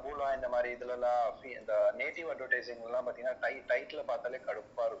தபூலா இந்த மாதிரி இதுலலாம் இந்த நேட்டிவ் அட்வர்டைசிங் எல்லாம் பாத்தீங்கன்னா டைட்டில் பார்த்தாலே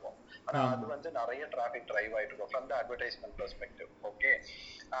கடுப்பா இருக்கும், ஆனா அது வந்து நிறைய டிராஃபிக் டிரைவ் ஆயிட்டு இருக்கும் from the advertisement perspective. Okay,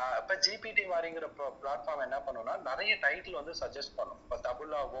 இப்ப ஜிபிடி மாதிரிங்கிற பிளாட்ஃபார்ம் என்ன பண்ணும்னா நிறைய டைட்டில் வந்து சஜஸ்ட் பண்ணும். இப்போ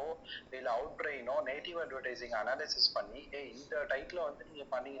தபுலாவோ இல்ல அவுட் பிரெயினோ நேட்டிவ் அட்வர்டைசிங் அனாலிசிஸ் பண்ணி இந்த டைட்டில் வந்து நீங்க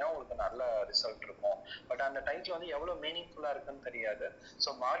பண்ணீங்கன்னா உங்களுக்கு நல்ல ரிசல்ட் இருக்கும், பட் அந்த டைட்டில் வந்து எவ்வளவு மீனிங்ஃபுல்லா இருக்குன்னு தெரியாது. So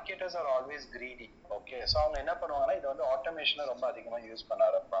marketers are always greedy. Okay, so அவங்க என்ன பண்ணுவாங்கன்னா இது வந்து ஆட்டோமேஷனை ரொம்ப அதிகமா யூஸ் பண்ண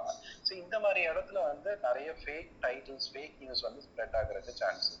ஆரம்பிப்பாங்க. ஸோ இந்த மாதிரி இடத்துல வந்து நிறைய ஃபேக் டைட்டில்ஸ், ஃபேக் நியூஸ் வந்து ஸ்ப்ரெட் ஆகிறதுக்கு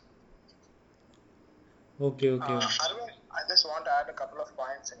chance. Okay okay. Aravind, I just want to add a couple of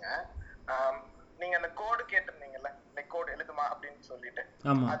pointsங்க. நீங்க அந்த கோடு கேட்டிருந்தீங்கல்ல, இந்த கோடு எழுதுமா அப்படின்னு சொல்லிட்டு,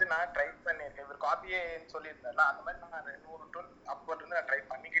 அது நான் ட்ரை பண்ணியிருக்கேன். இவர் காப்பியேன்னு சொல்லியிருந்தேன்ல, அந்த மாதிரி நான் 2 டூல் அப்போ இருந்து நான் ட்ரை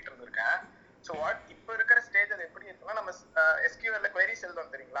பண்ணிக்கிட்டு இருந்திருக்கேன். ஸோ இப்போ இருக்கிற ஸ்டேஜ் அது எப்படி இருக்குன்னா, நம்ம SQL queries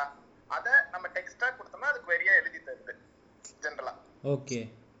எழுதோம் தெரியுங்களா, அதை நம்ம டெக்ஸ்டா கொடுத்தோம்னா அது query-ஆ எழுதி தருது ஜென்ரலா. ஓகே,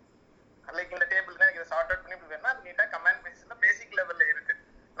 லைக் இந்த டேபிள் தான் எனக்கு சார்ட் அவுட் பண்ணி இப்படி வேணும்னா அது நீட்டா கமாண்ட் பேசிஸ்ல பேசிக் லெவல்ல இருக்கு.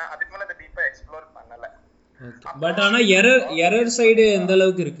 நான் அதுக்கு மேல அதை டீப்பா எக்ஸ்ப்ளோர் பண்ணல. ஓகே பட் ஆனா எரர் சைடு எந்த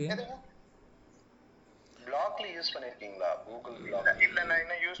அளவுக்கு இருக்கு? பிளாக்லி யூஸ் பண்ணிருக்கீங்களா? கூகுள் பிளாக் இல்ல நான்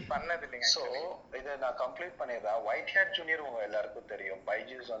இன்னும் யூஸ் பண்ணது இல்லைங்க. சோ இத நான் கம்ப்ளீட் பண்ணிடுறேன். ஒயிட் ஹேட் ஜூனியர் உங்க எல்லாருக்கும் தெரியும்,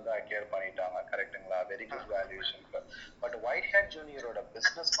 பைஜூஸ் வந்து அக்வயர் பண்ணிட்டாங்க, கரெக்ட்டுங்களா? Very good வேல்யூவேஷனுக்கு. But white had ஜூனியரோட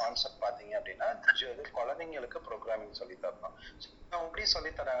business concept பாத்தீங்க அப்படின்னா குழந்தைங்களுக்கு ப்ரோக்ராமிங் சொல்லி தரணும். எப்படி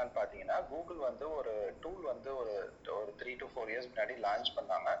சொல்லி தராங்கன்னு பாத்தீங்கன்னா, கூகுள் வந்து ஒரு டூல் வந்து ஒரு 3 to 4 years முன்னாடி லான்ச்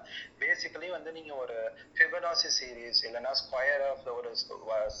பண்ணாங்க. பேசிக்கலி வந்து நீங்க ஒரு ஃபிபனாசி சீரிஸ் இல்லைன்னா ஸ்கொயர் ஆஃப் ஒரு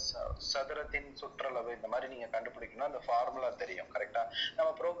சதுரத்தின் சுற்றளவு இந்த மாதிரி நீங்க கண்டுபிடிக்கணும், அந்த ஃபார்முலா தெரியும், கரெக்டா? நம்ம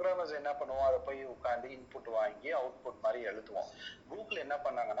ப்ரோக்ராமர்ஸ் என்ன பண்ணுவோம், அதை போய் உட்காந்து இன்புட் வாங்கி அவுட்புட் மாதிரி எழுதுவோம். கூகுள் என்ன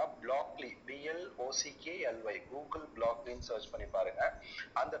பண்ணாங்கன்னா பிளாக்லி, BLOCKLY, கூகுள் பிளாக்லின்னு சர்ச் பண்ணி பாருங்க.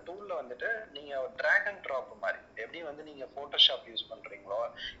 அந்த டூல்ல வந்துட்டு நீங்க டிராக் அண்ட் டிராப் மாதிரி, எப்படி வந்து நீங்க போட்டோஷாப் யூஸ் பண்றீங்களோ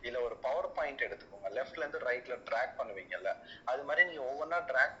இல்ல ஒரு பவர் பாயிண்ட் எடுத்துக்கோங்க, லெஃப்ட்ல இருந்து ரைட்ல டிராக் பண்ணுவீங்கல்ல, அது மாதிரி நீங்க ஒவ்வொன்றா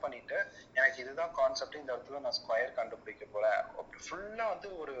டிராக் பண்ணிட்டு எனக்கு இதுதான் கான்செப்ட், இந்த இடத்துல நான் ஸ்கொயர் கண்டுபிடிக்க போறேன், ஃபுல்லா வந்து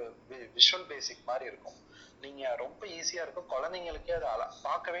ஒரு விஷுவல் பேசிக் மாதிரி இருக்கும். நீங்க ரொம்ப ஈஸியா இருக்கும், குழந்தைங்களுக்கே அது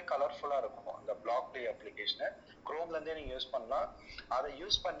பார்க்கவே கலர்ஃபுல்லா இருக்கும். அந்த பிளாக்லி அப்ளிகேஷனை குரோம்ல இருந்தே நீங்க யூஸ் பண்ணலாம். அதை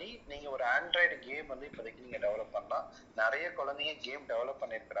யூஸ் பண்ணி நீங்க ஒரு ஆண்ட்ராய்டு கேம் வந்து இப்போதைக்கு நீங்க டெவலப் பண்ணலாம். நிறைய குழந்தைங்க கேம் டெவலப்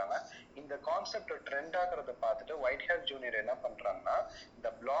பண்ணிருக்கிறாங்க. இந்த கான்செப்ட் ட்ரெண்ட் ஆகிறத பார்த்துட்டு ஒயிட் ஹேட் ஜூனியர் என்ன பண்றாங்கன்னா,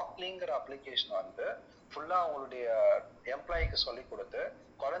 இந்த பிளாக்லிங்கிற அப்ளிகேஷன் வந்து ஃபுல்லா அவங்களுடைய எம்ப்ளாய்க்கு சொல்லி கொடுத்து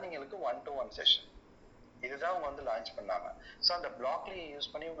குழந்தைங்களுக்கு 1-to-1 செஷன் இதுதான் அவங்க வந்து லான்ச் பண்ணாங்க. ஸோ அந்த பிளாக்லி யூஸ்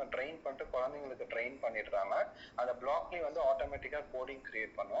பண்ணி இவங்க ட்ரெயின் பண்ணிட்டு குழந்தைங்களுக்கு ட்ரெயின் பண்ணிடுறாங்க. அந்த பிளாக்லி வந்து ஆட்டோமேட்டிக்காக கோடிங்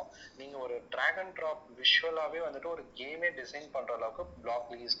கிரியேட் பண்ணும். நீங்க ஒரு டிராக் அண்ட் ட்ராப் விஷுவலாவே வந்துட்டு ஒரு கேமே டிசைன் பண்ற அளவுக்கு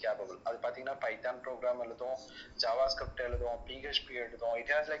பிளாக்லி இஸ் கேப்பபிள். அது பார்த்தீங்கன்னா பைத்தான் ப்ரோக்ராம் எழுதும், ஜாவா ஸ்கிரிப்ட் எழுதும், PHP எழுதும்.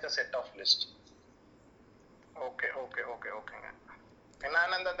 It has like a set of list. Okay okay okay ஓகேங்க.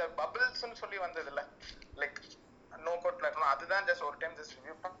 நான் அந்த பபிள்ஸ்னு சொல்லி வந்ததுல லைக் நோ கோட் பிளாட்ஃபார்ம், அதுதான் ஜஸ்ட் ஒரு டைம் ஜஸ்ட்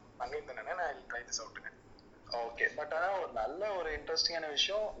ரிவ்யூ பண்ணியிருந்தேன். நான் I try this அவுட்ங்க. Okay but ஆனால் ஒரு நல்ல ஒரு இன்ட்ரெஸ்டிங்கான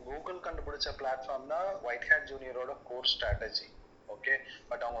விஷயம், கூகுள் கண்டுபிடிச்ச பிளாட்ஃபார்ம் தான் white had ஜூனியரோட core strategy. Okay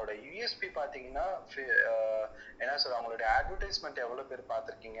but அவங்களோட யூஎஸ்பி பார்த்தீங்கன்னா என்ன சொல்ற, அவங்களுடைய அட்வர்டைஸ்மெண்ட் எவ்வளோ பேர்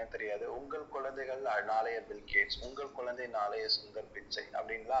பார்த்துருக்கீங்கன்னு தெரியாது. உங்கள் குழந்தைகள் நாளைய பில் கேட்ஸ், உங்கள் குழந்தை நாளைய சுந்தர் பிச்சை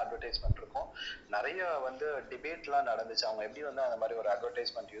அப்படின்லாம் அட்வர்டைஸ்மெண்ட் இருக்கும். நிறைய வந்து டிபேட்லாம் நடந்துச்சு, அவங்க எப்படி வந்து அந்த மாதிரி ஒரு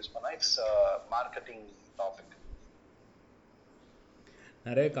அட்வர்டைஸ்மெண்ட் யூஸ் பண்ணால் இட்ஸ் மார்க்கெட்டிங் டாபிக்.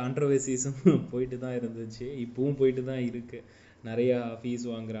 நிறைய கான்ட்ரவர்சிஸும் போயிட்டு தான் இருந்துச்சு, இப்பவும் போயிட்டு தான் இருக்கு. நிறையா ஃபீஸ்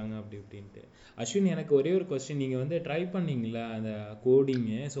வாங்குறாங்க அப்படி இப்படின்ட்டு. அஸ்வின், எனக்கு ஒரே ஒரு கொஸ்டின், நீங்கள் வந்து ட்ரை பண்ணீங்களா அந்த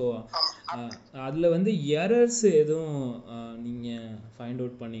கோடிங்கு? ஸோ அதில் வந்து எரர்ஸ் எதுவும் நீங்கள் ஃபைண்ட்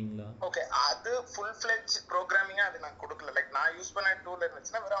அவுட் பண்ணீங்களா? ஓகே, அது ஃபுல் ஃப்ளெட்ஜ் ப்ரோக்ராமிங்காக அது நான் கொடுக்கல. லைக் நான் யூஸ் பண்ண டூல்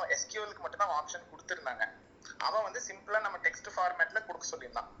இருந்துச்சுன்னா வெறும் SQLக்கு மட்டும் தான் ஆப்ஷன் கொடுத்துருந்தாங்க. அவன் வந்து சிம்பிளாக நம்ம டெக்ஸ்ட் ஃபார்மேட்டில் கொடுக்க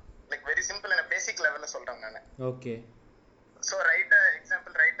சொல்லியிருந்தான். லைக் வெரி சிம்பிள், என்ன பேசிக் லெவலில் சொல்கிறேன் நான். Okay. So right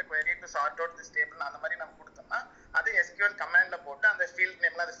example, right query to sort out this table அந்த மாதிரி நம்ம கொடுத்தோம்னா அது SQL கமாண்ட்ல போட்டு அந்த ஃபீல்ட்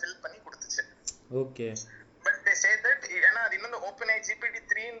நேம்ல அதை ஃபில் பண்ணி கொடுத்துச்சு. Okay. But they say that ஏன்னா அது இன்னும் OpenAI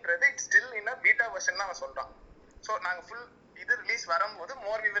GPT-3ன்றது it still in beta version தான் அவன் சொல்றான். ஸோ நாங்கள் ஃபுல் இது ரிலீஸ் வரும்போது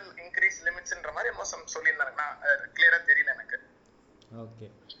மோர் வி வில் இன்க்ரீஸ் லிமிட்ஸ்ன்ற மாதிரி மோசம் சொல்லியிருந்தாங்க. நான் கிளியரா தெரியல எனக்கு. ஓகே.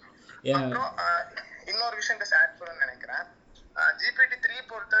 அப்புறம் இன்னொரு விஷயம் ஜஸ்ட் ஆட் பண்ணணும்னு நினைக்கிறேன். GPT-3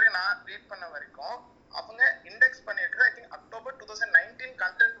 பொறுத்தவரை நான் ரீட் பண்ண வரைக்கும் அவங்க index பண்ணிருக்கிறது I think October 2019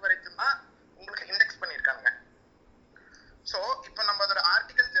 content வரைக்கும் தான் உங்களுக்கு இண்டெக்ஸ் பண்ணிருக்காங்க. ஸோ இப்போ நம்ம அதோட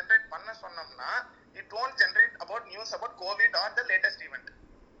ஆர்டிகல் ஜென்ரேட் பண்ண சொன்னோம்னா it won't generate about news about Covid R the latest event.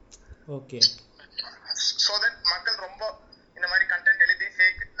 Okay. So that மக்கள் ரொம்ப இந்த மாதிரி கண்டென்ட் எழுதி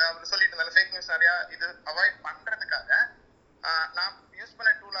ஃபேக் சொல்லிட்டு இருந்தாலும் ஃபேக் நியூஸ் நிறையா இது அவாய்ட் பண்றதுக்காக நான் யூஸ் பண்ண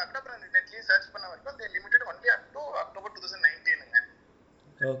டூலாக கூட அப்புறம் நெட்லயே சர்ச் பண்ண வரைக்கும் they limited only up to October 2019ங்க.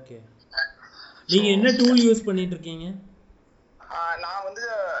 Okay. நீங்க என்ன டூல் யூஸ் பண்ணிட்டு இருக்கீங்க? நான் வந்து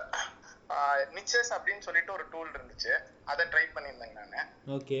நிச்சஸ் அப்படின்னு சொல்லிட்டு ஒரு டூல் இருந்துச்சு, அதை ட்ரை பண்ணியிருந்தேங்க நான்.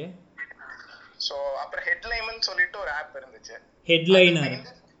 ஓகே. ஸோ அப்புறம் ஹெட்லைம்னு சொல்லிட்டு ஒரு ஆப் இருந்துச்சு. ஹெட்லைனர்.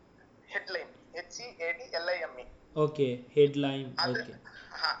 ஹெட்லைம் HEADLIME. Okay, headline. Okay,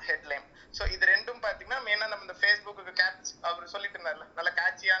 ஹெட்லைம். So இது ரெண்டும் பார்த்தீங்கன்னா மெயினாக நம்ம இந்த ஃபேஸ்புக்கு கேட்ச் அவர் சொல்லிட்டு இருந்தார்ல, நல்ல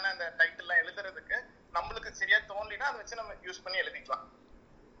கேட்சியான அந்த டைட்டில்லாம் எழுதுறதுக்கு நம்மளுக்கு சரியா தோணலினா அதை வச்சு நம்ம யூஸ் பண்ணி எழுதிக்கலாம்.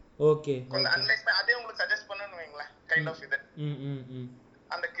 ஓகே. கொஞ்சம் அனலைஸ் பண்ணி அதே உங்களுக்கு சஜஸ்ட் பண்ணனும்னு வைங்களேன், கைண்ட் ஆஃப் இது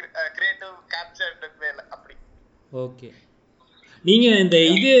அந்த கிரியேட்டிவ் கேப்சர்ட் வேல அப்படி. ஓகே. நீங்க இந்த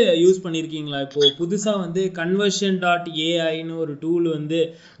இது யூஸ் பண்ணிருக்கீங்களா? இப்போ புதுசா வந்து conversion.ai-ன்னு ஒரு டூல் வந்து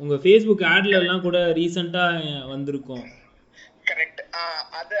உங்க Facebook ஆட்ல எல்லாம் கூட ரீசன்ட்டா வந்திருக்கும். கரெக்ட்.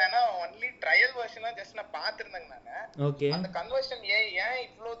 அது ஆனா ஒன்லி ட்ரையல் வெர்ஷனா ஜஸ்ட் நான் பாத்துருந்தேங்க நானு. ஓகே அந்த கன்வர்ஷன் ஏன்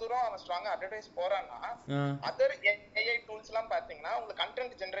இவ்வளவு தூரம் அவன் ஸ்ட்ராங்கா அட்வர்டைஸ் போறான்னா, அதர் ஏஐ டூல்ஸ் எல்லாம் பாத்தீங்கன்னா உங்களுக்கு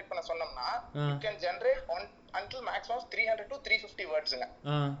கண்டென்ட் ஜெனரேட் பண்ண சொன்னோம்னா you can generate until maximum 300 to 350 வேர்ட்ஸ்ங்க.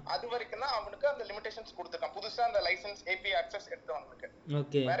 அது வரைக்கும் தான் அவனுக்கு அந்த லிமிடேஷன்ஸ் கொடுத்துருக்கான் புதுசா அந்த லைசன்ஸ் ஏபிஐ அக்சஸ் எடுத்தவங்களுக்கு.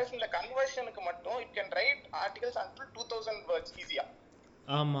 ஓகே வேற இந்த கன்வர்ஷனுக்கு மட்டும் it can write articles until 2000 words ஈஸியா.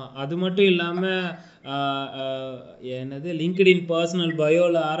 ஆமாம், அது மட்டும் இல்லாமல் என்னது லிங்க்டின் பர்சனல்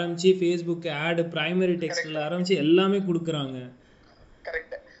பயோவில் ஆரம்பித்து ஃபேஸ்புக் ஆடு பிரைமரி டெக்ஸ்டில் ஆரம்பித்து எல்லாமே கொடுக்குறாங்க.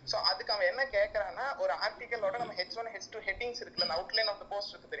 கரெக்ட். ஸோ அதுக்கு அவன் என்ன கேட்கறான்னா, ஒரு ஆர்டிகலோட நம்ம H1 H2 ஹெட்டிங்ஸ் இருக்குல்ல, அந்த அவுட்லைன் ஆஃப் த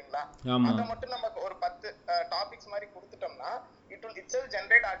போஸ்ட் இருக்கு தெரியுங்களா, அதை மட்டும் நமக்கு ஒரு 10 டாபிக்ஸ் மாதிரி கொடுத்துட்டோம்னா it will itself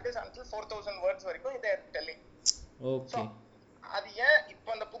generate articles until 4000 words வரைக்கும் they are telling. ஓகே, அது ஏன் இப்போ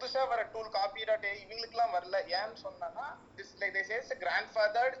அந்த புதுசா வர டூல் copy.ai இவங்களுக்குலாம் வரல ஏன்னு சொன்னா, this like they chase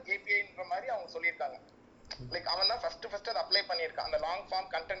grandfathered API-ன்ற மாதிரி அவங்க சொல்லியிருக்காங்க. லைக் அவன் தான் ஃபர்ஸ்ட் அதை அப்ளை பண்ணியிருக்கான் அந்த லாங்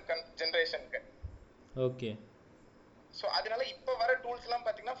ஃபார்ம் கண்டென்ட் ஜெனரேஷனுக்கு. ஓகே. ஸோ அதனால இப்போ வர டூல்ஸ் எல்லாம்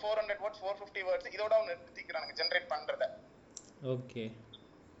பார்த்தீங்கன்னா 400 words 450 words இதோட அவங்க நிறுத்திக்கிறாங்க ஜெனரேட் பண்றத. ஓகே.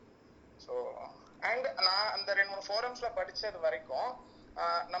 ஸோ அண்ட் நான் அந்த 2-3 ஃபோரம்ஸ்ல படிச்சது வரைக்கும்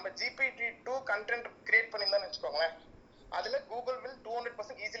நம்ம GPT-2 கண்டென்ட் கிரியேட் பண்ணியிருந்தான்னு வச்சுக்கோங்களேன், அதுல கூகுள் வில்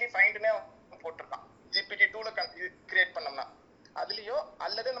 200% ஈஸிலி ஃபைண்ட்னே போட்டிருக்கான். GPT-2ல கிரியேட் பண்ணோம்னா அதுலயோ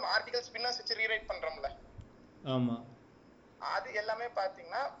அல்லது நம்ம ஆர்டிகல் ஸ்பின்னர்ஸ் வச்சு ரீரைட் பண்றோம்ல, ஆமா, அது எல்லாமே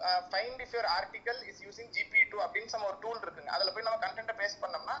பாத்தீங்கன்னா find if your article is using GPT-2 அப்படின்னு ஒரு டூல் இருக்குங்க. அதுல போய் நம்ம கண்டென்ட்டை பேஸ்ட்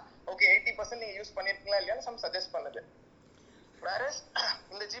பண்ணோம்னா ஓகே 80% நீங்க யூஸ் பண்ணிருக்கீங்களா இல்லையான்னு சம் சஜஸ்ட் பண்ணுது. வேற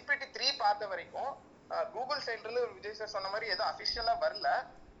இந்த GPT-3 பார்த்த வரைக்கும் கூகுள் சைட்ல இருந்து விஜய் சார் சொன்ன மாதிரி ஏதோ அஃபிஷியலா வரல,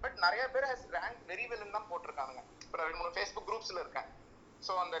 பட் நிறைய பேர் ஹஸ் ரேங்க் வெரி வெல்னு தான் போட்டிருக்காங்க. இப்போ 2-3 ஃபேஸ்புக் குரூப்ஸ்ல இருக்கேன்.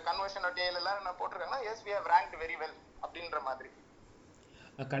 ஸோ அந்த கன்வர்ஷன்.ai எல்லாரும் என்ன போட்டிருக்காங்கன்னா S we have ranked very well அப்படின்ற மாதிரி.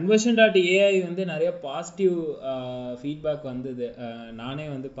 conversion.ai வந்து நிறைய பாசிட்டிவ் ஃபீட்பேக் வந்தது. நானே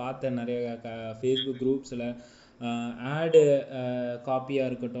வந்து பார்த்தேன் நிறைய ஃபேஸ்புக் குரூப்ஸில் ஆடு காப்பியாக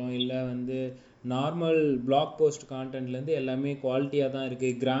இருக்கட்டும், இல்லை வந்து நார்மல் பிளாக் போஸ்ட் கான்டென்ட்லேருந்து எல்லாமே குவாலிட்டியாக தான்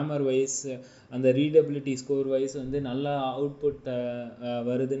இருக்குது. கிராமர் வைஸ் அந்த ரீடபிலிட்டி ஸ்கோர் வைஸ் வந்து நல்லா அவுட்புட்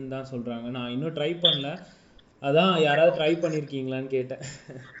வருதுன்னு தான் சொல்கிறாங்க. நான் இன்னும் ட்ரை பண்ணல, அதான் யாராவது ட்ரை பண்ணியிருக்கீங்களான்னு கேட்டேன்.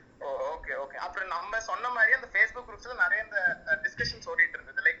 Okay okay. அப்புறம் நம்ம சொன்ன மாதிரி அந்த ஃபேஸ்புக் குரூப்ஸ்ல நிறைய இந்த டிஸ்கஷன்ஸ் ஓடிட்டு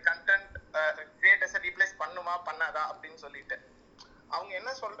இருந்தது, லைக் கண்டென்ட் கிரியேட்டர்ஸை ரீப்ளேஸ் பண்ணுமா பண்ணாதா அப்படின்னு சொல்லிட்டு. அவங்க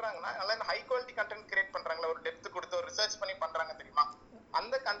என்ன சொல்றாங்கன்னா, நல்லா இந்த ஹை குவாலிட்டி கண்டென்ட் கிரியேட் பண்றாங்களா, ஒரு டெப்த் கொடுத்து ஒரு ரிசர்ச் பண்ணி பண்றாங்க தெரியுமா,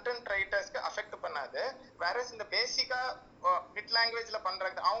 அந்த கண்டென்ட் ரைட்டர்ஸ்க்கு அஃபெக்ட் பண்ணாது. வேற இந்த பேசிக்கா மிட் லாங்குவேஜ்ல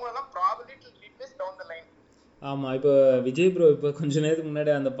பண்றாங்க அவங்களெல்லாம் probably it will replace down the line. ஆமாம், இப்போ விஜய் ப்ரோ இப்போ கொஞ்ச நேரத்துக்கு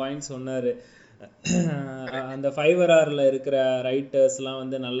முன்னாடி அந்த பாயிண்ட் சொன்னார். அந்த ஃபைவராரில் இருக்கிற ரைட்டர்ஸ்லாம்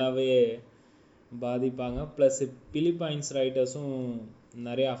வந்து நல்லாவே பாதிப்பாங்க, ப்ளஸ் பிலிப்பைன்ஸ் ரைட்டர்ஸும்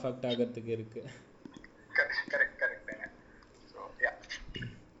நிறைய அஃபெக்ட் ஆகிறதுக்கு இருக்கு.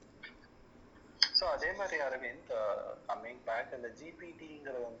 ஸோ அதே மாதிரி அரவிந்த், கம்மிங் பேக், இந்த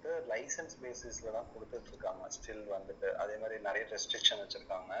ஜிபிடிங்கிறது வந்து லைசன்ஸ் பேசிஸ்ல தான் கொடுத்துட்டு இருக்காங்க ஸ்டில் வந்துட்டு. அதே மாதிரி நிறைய ரெஸ்ட்ரிக்ஷன்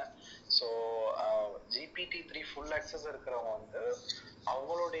வச்சிருக்காங்க. ஸோ GPT-3 ஃபுல் ஆக்சஸ் இருக்கிறவங்க வந்து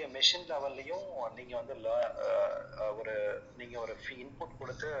அவங்களுடைய மெஷின் லெவல்லையும் நீங்க வந்து ஒரு இன்புட்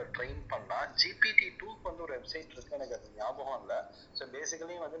கொடுத்து ட்ரெயின் பண்ணா, GPT-2க்கு வந்து ஒரு வெப்சைட் இருக்கு, எனக்கு அது ஞாபகம் இல்லை. ஸோ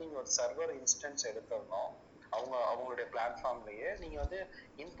பேசிக்கலி வந்து நீங்க ஒரு சர்வர் இன்ஸ்டன்ஸ் எடுத்துடணும் அவங்களுடைய பிளாட்ஃபார்ம்லயே. நீங்க வந்து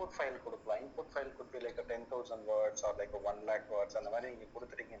இன்புட் ஃபைல் கொடுக்கலாம். Input file could be like a 10,000 words or like a 1 lakh words. அந்த மாதிரி நீங்க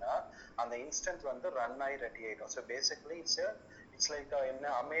கொடுத்துட்டீங்கன்னா அந்த இன்ஸ்டன்ட் வந்து ரன் ஆகி ரெடி ஆயிடும். ஸோ பேசிக்கலி இட்ஸ் லைக் என்ன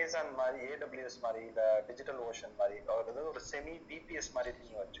அமேசான் மாதிரி, AWS மாதிரி, இந்த டிஜிட்டல் ஓஷன் மாதிரி, அதாவது ஒரு செமி பிபிஎஸ் மாதிரி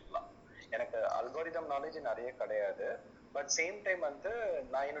நீங்க வச்சுக்கலாம். எனக்கு அல்காரிதம் நாலேஜ் நிறைய கிடையாது, பட் சேம் டைம் வந்து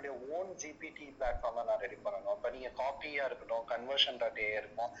நான் என்னுடைய ஓன் ஜிபிடி பிளாட்ஃபார்மை நான் ரெடி பண்ணணும். இப்போ நீங்கள் காப்பியாக இருக்கட்டும், conversion.ai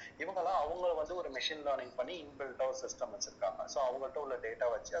இருக்கும், இவங்கெல்லாம் அவங்க வந்து ஒரு மெஷின் லேர்னிங் பண்ணி இன்பில்ட்டாக சிஸ்டம் வச்சுருக்காங்க. ஸோ அவங்கள்ட்ட உள்ள டேட்டா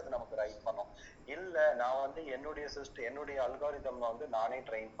வச்சு அது நமக்கு ரைட் பண்ணும். இல்லை நான் வந்து என்னுடைய அல்காரிதம் வந்து நானே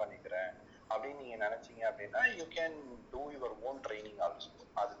ட்ரெயின் பண்ணிக்கிறேன் அப்படின்னு நீங்கள் நினச்சிங்க அப்படின்னா you can do your own training also.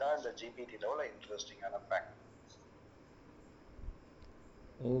 அதுதான் இந்த ஜிபிடியில் உள்ள இன்ட்ரெஸ்டிங்கான fact.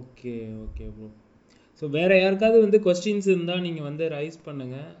 Okay okay bro. So வேறு யாருக்காவது வந்து கொஸ்டின்ஸ் இருந்தால் நீங்கள் வந்து ரைஸ்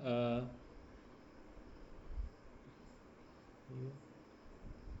பண்ணுங்கள்.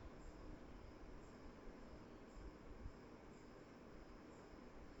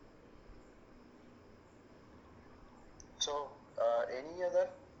 ஸோ எனி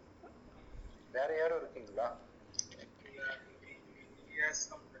அதர் வேறு யாரும் இருக்கீங்களா?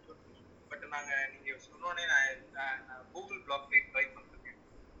 பட் நீங்கள் சொன்னோடனே நான் கூகுள் பிளாக் ட்ரை பண்ணுறேன்.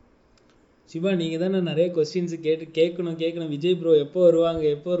 சிவா, நீங்கள் தானே நிறைய கொஸ்டின்ஸ் கேட்கணும் விஜய் ப்ரோ எப்போ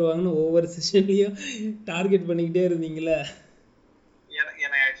வருவாங்கன்னு ஒவ்வொரு செஷன்லையும் டார்கெட் பண்ணிக்கிட்டே இருந்தீங்களே. எனக்கு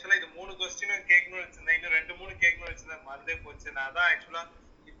ஆக்சுவலாக இது 3 கொஸ்டினும் கேட்கணும்னு வச்சிருந்தேன், இன்னும் 2 3 கேட்கணும்னு வச்சிருந்தேன், மறந்தே போச்சு. நான் தான் ஆக்சுவலா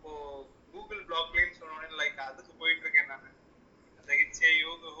இப்போ கூகுள் பிளாக்லேன்னு சொன்னோன்னே லைக் அதுக்கு போயிட்டு இருக்கேன் நான். அந்த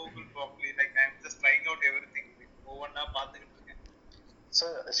HAU Google பிளாக்லி like I am just trying out everything, ஒவ்வொன்றா பார்த்துக்கிட்டு இருக்கேன். ஸோ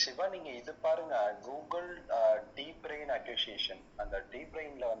சிவா நீங்க இது பாருங்க, கூகுள் டீப் பிரெயின் அக்யூசியேஷன், அந்த டீப்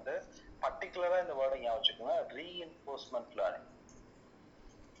பிரெயின்ல வந்து பர்டிகுலரா இந்த வேர்டை ஞாபகம் வச்சுக்கோங்க, reinforcement learning.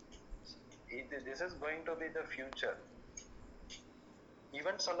 This is going to be the future.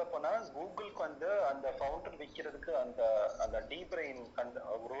 Even சொல்ல போனா கூகுளுக்கு வந்து அந்த ஃபவுண்டர் விற்கிறதுக்கு அந்த அந்த டீப் பிரெயின்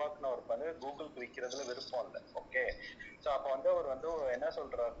உருவாக்குனவருக்கு வந்து கூகுளுக்கு விற்கிறதுல விருப்பம் இல்லை. ஓகே, ஸோ அப்போ வந்து அவர் வந்து என்ன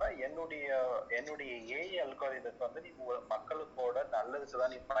சொல்றாருன்னா, என்னுடைய ஏஐ அல்காரிதத்தை வந்து நீ மக்களுக்கோட நல்லதுக்கு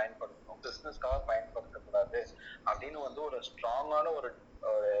தான் நீ பயன்படுத்தணும், பிசினஸ்க்காக பயன்படுத்தக்கூடாது அப்படின்னு வந்து ஒரு ஸ்ட்ராங்கான ஒரு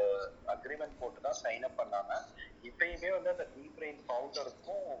அக்ரிமெண்ட் போட்டு தான் சைன் அப் பண்ணாங்க. இப்பயுமே வந்து அந்த டீப் பிரெயின்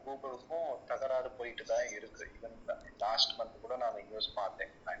ஃபவுண்டருக்கும் கூகுளுக்கும் தகராறு போயிட்டு தான் இருக்கு. ஈவன் லாஸ்ட் மந்த் கூட நான் நியூஸ்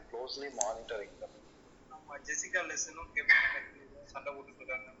பார்த்தேன். I am closely monitoring them. ஆமா, ஜெசிகா லெசனும் கெவின் மெக்கர்டியும் சண்டை போட்டுட்டு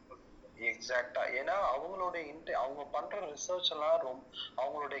இருக்காங்க. எக்ஸாக்டா. ஏன்னா அவங்க பண்ற ரிசர்ச் எல்லாம்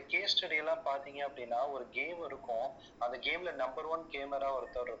அவங்களுடைய கேஸ் ஸ்டடி எல்லாம் பாத்தீங்க அப்படின்னா, ஒரு கேம் இருக்கும், அந்த கேம்ல நம்பர் 1 கேமரா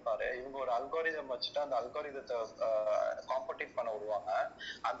ஒருத்தர் இருப்பாரு. இவங்க ஒரு அல்காரிதம் வச்சுட்டு அந்த அல்காரிதத்தை காம்படிட் பண்ண விடுவாங்க.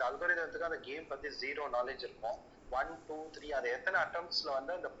 அந்த அல்காரிதத்துக்கு அந்த கேம் பத்தி 0 நாலேஜ் இருக்கும். 1 2 3 அது எத்தனை அட்டம்ப்ட்ஸ்ல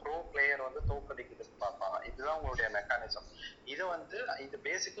வந்து அந்த ப்ரோ பிளேயர் வந்து தோக்கடிக்கிறதுக்கு பார்ப்பாங்க. இதுதான் உங்களுடைய மெக்கானிசம். இது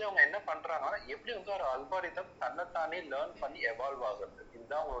பேசிக்கலி அவங்க என்ன பண்றாங்கன்னா, எப்படி வந்து ஒரு அல்காரிதம் தன்னைத்தானே லேர்ன் பண்ணி எவால்வ் ஆகுறது,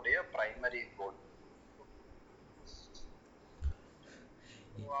 இதுதான் உங்களுடைய பிரைமரி கோல்.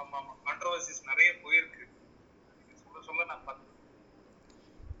 ஆமா ஆமா, கான்ட்ரோவர்சிஸ் நிறைய போயிருக்கு, சொல்ல நான் பார்த்தேன்.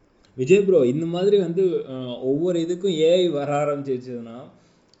 விஜய் ப்ரோ, இந்த மாதிரி வந்து ஒவ்வொரு இதுக்கும் ஏஐ வர ஆரம்பிச்சிருச்சுன்னா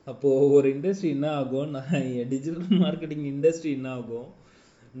அப்போது ஒரு இண்டஸ்ட்ரி என்ன ஆகும், டிஜிட்டல் மார்க்கெட்டிங் இண்டஸ்ட்ரி என்ன ஆகும்,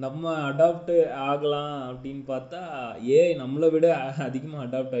 நம்ம அடாப்ட் ஆகலாம் அப்படின்னு பார்த்தா ஏஐ நம்மளை விட அதிகமாக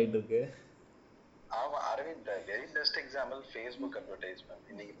அடாப்ட் ஆகிட்டு இருக்கு. ஆமா Aravind, very best example Facebook advertisement.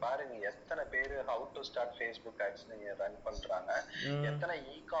 இன்னைக்கு பாருங்க எத்தனை பேர் how to start Facebook ads run பண்றாங்க. எத்தனை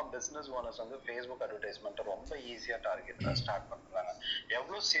இகாம் பிசினஸ் ஓனர்ஸ் வந்து ஃபேஸ்புக் அட்வர்டைஸ்மெண்ட் ரொம்ப ஈஸியா டார்கெட் ஸ்டார்ட் பண்றாங்க.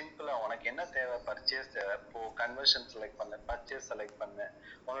 எவ்வளவு சிம்பிளா, உனக்கு என்ன தேவை, பர்ச்சேஸ் தேவை, இப்போ கன்வர்ஷன் செலக்ட் பண்ணு, பர்ச்சேஸ் செலக்ட் பண்ணு,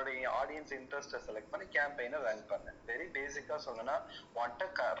 உன்னுடைய ஆடியன்ஸ் இன்ட்ரெஸ்ட்டை செலக்ட் பண்ணி கேம்பெயினை ரன் பண்ணு. வெரி பேசிக்கா சொல்லணும்னா,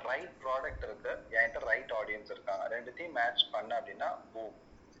 உன்கிட்ட ரைட் ப்ராடக்ட் இருக்கு, என்கிட்ட ரைட் ஆடியன்ஸ் இருக்காங்க, ரெண்டுத்தையும் மேட்ச் பண்ண அப்படின்னா பூம்,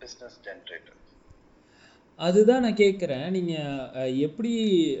 பிசினஸ் ஜென்ரேட்டர். அதுதான் நான் கேட்குறேன், நீங்கள் எப்படி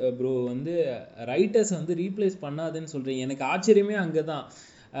ப்ரோ வந்து ரைட்டர்ஸ் வந்து ரீப்ளேஸ் பண்ணாதுன்னு சொல்கிறீங்க? எனக்கு ஆச்சரியமே அங்கே தான்.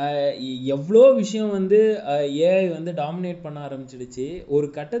 எவ்வளோ விஷயம் வந்து ஏஐ வந்து டாமினேட் பண்ண ஆரம்பிச்சிடுச்சு. ஒரு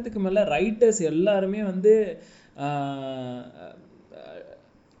கட்டத்துக்கு மேலே ரைட்டர்ஸ் எல்லாருமே வந்து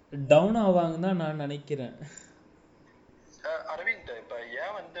டவுன் ஆவாங்கன்னு தான் நான் நினைக்கிறேன். அரவிந்த், இப்போ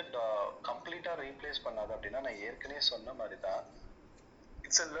ஏன் வந்து கம்ப்ளீட்டாக ரீப்ளேஸ் பண்ணாது அப்படின்னா, நான் ஏற்கனவே சொன்ன மாதிரி தான்,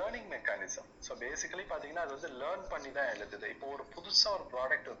 it's a learning mechanism. So basically பார்த்தீங்கன்னா அது வந்து லேர்ன் பண்ணி தான் எழுதுது. இப்போ ஒரு புதுசாக ஒரு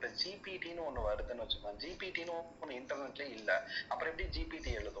ப்ராடக்ட் இப்போ ஜிபிடின்னு ஒன்று வருதுன்னு வச்சுக்கோங்க. ஜிபிடின்னு ஒன்று இன்டர்நெட்லேயே இல்லை, அப்புறம் எப்படி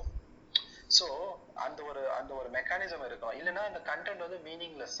ஜிபிடி எழுதும்? ஸோ அந்த ஒரு மெக்கானிசம் இருக்கும், இல்லைன்னா அந்த கண்டென்ட் வந்து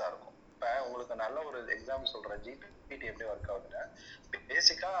மீனிங்லெஸ்ஸாக இருக்கும். இப்போ உங்களுக்கு நல்ல ஒரு எக்ஸாம்பிள் சொல்கிறேன், ஜிபிடி எப்படி ஒர்க் ஆகுதுன்னு.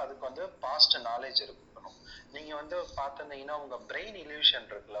 பேசிக்காக அதுக்கு வந்து பாஸ்ட் நாலேஜ் இருக்கணும். நீங்கள் வந்து பார்த்துருந்தீங்கன்னா உங்கள் பிரெயின் இல்யூஷன்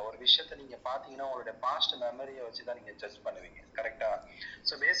இருக்குல்ல, ஒரு விஷயத்தை நீங்கள் பார்த்தீங்கன்னா உங்களுடைய பாஸ்ட் மெமரியை வச்சு தான் நீங்கள் ஜட்ஜ் பண்ணுவீங்க, கரெக்டாக?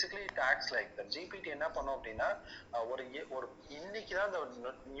 So basically it acts like that. GPT என்ன பண்ணும் அப்படின்னா, ஒரு இன்னைக்கு தான்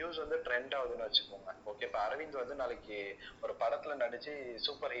இந்த நியூஸ் வந்து ட்ரெண்ட் ஆகுதுன்னு வச்சுக்கோங்க. ஓகே, இப்போ அரவிந்த் வந்து நாளைக்கு ஒரு படத்தில் நடிச்சு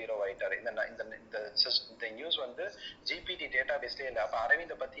சூப்பர் ஹீரோ ஆயிட்டாரு. இந்த நியூஸ் வந்து ஜிபிடி டேட்டா பேஸ்லேயே இல்லை. அப்போ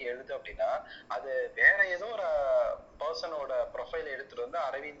அரவிந்தை பற்றி எழுது அப்படின்னா அது வேற ஏதோ ஒரு பர்சனோட ப்ரொஃபைல் எடுத்துட்டு வந்து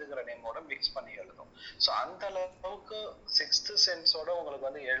அரவிந்துங்கிற நேமோட மிக்ஸ் பண்ணி எழுதும். ஸோ அந்த அளவுக்கு சிக்ஸ்த் சென்ஸோட உங்களுக்கு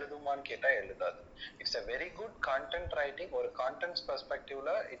வந்து எழுதுமான்னு கேட்டால் எழுதாது. It's a very good content writing. ஒரு content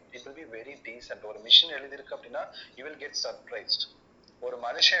பெர்ஸ்பெக்டிவ்ல it will be very decent. ஒரு மிஷின் எழுதிருக்கு அப்படின்னா யூ வில் கெட் சர்ப்ரைஸ்ட். ஒரு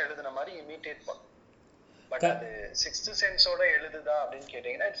மனுஷன் எழுதுன மாதிரி இமிட்டேட் பண்ணும். பட் அது சிக்ஸ்த் சென்ஸோட எழுதுதா அப்படின்னு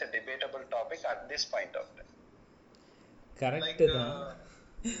கேட்டீங்கன்னா it's a debatable topic at this point of time. Correct தான்.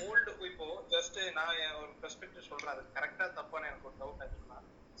 ஓல்டு இப்போ ஜஸ்ட் நான் ஒரு பெர்ஸ்பெக்டிவ் சொல்றேன், அது கரெக்டா தப்பான்னு எனக்கு ஒரு டவுட் ஆக்சுவலா.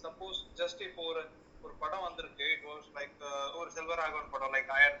 சப்போஸ் ஜஸ்ட் இப்போ ஒரு படம் வந்திருக்கு, இட் வாஸ் லைக் ஒரு செல்வராகவன் படம்,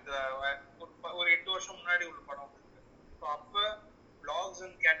 லைக் ஒரு 8 வருஷம் முன்னாடி உள்ள படம் வந்திருக்கு. ஸோ அப்போ பிளாக்ஸ்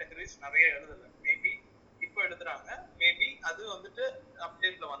அண்ட் கேட்டகரிஸ் நிறைய எழுதலை, மேபி இப்போ எழுதுறாங்க. மேபி அது வந்துட்டு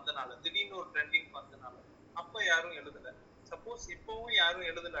அப்டேட்ல வந்தனால, திடீர்னு ஒரு ட்ரெண்டிங் வந்தனால அப்போ யாரும் எழுதலை. சப்போஸ் இப்போவும் யாரும்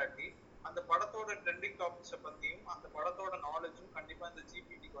எழுதலாட்டி அந்த படத்தோட ட்ரெண்டிங் டாபிக்ஸை பத்தியும் அந்த படத்தோட நாலேஜும் கண்டிப்பா இந்த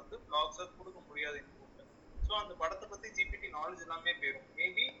ஜிபிடிக்கு வந்து பிளாக்ஸை கொடுக்க முடியாது இன்புட். ஸோ அந்த படத்தை பத்தி ஜிபிடி நாலேஜ் எல்லாமே போயிடும்.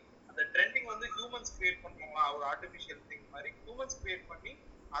 மேபி அந்த ட்ரெண்டிங் வந்து ஹியூமன்ஸ் கிரியேட் பண்றாங்களா, ஒரு ஆர்டிஃபிஷியல் திங் மாதிரி ஹியூமன்ஸ் கிரியேட் பண்ணி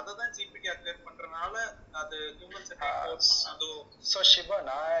அதை தான் ஜிபிடி அக்வேர் பண்றதுனால அது ஹியூமன்ஸ் அது. ஸோ சிவா,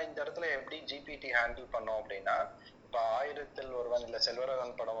 நான் இந்த இடத்துல எப்படி ஜிபிடி ஹேண்டில் பண்ணோம் அப்படின்னா, இப்போ 1000ல் ஒருவன் இல்ல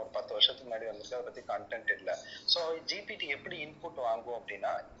செல்வராகவன் படம் ஒரு 10 வருஷத்துக்கு முன்னாடி வந்துச்சு, அதை பத்தி கண்டென்ட் இல்லை. ஸோ ஜிபிடி எப்படி இன்புட் வாங்கும்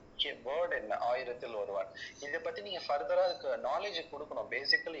அப்படின்னா, வேர்ட் என்ன 1000ல் ஒருவன், இதை பத்தி நீங்க ஃபர்தரா அதுக்கு நாலேஜ் கொடுக்கணும்.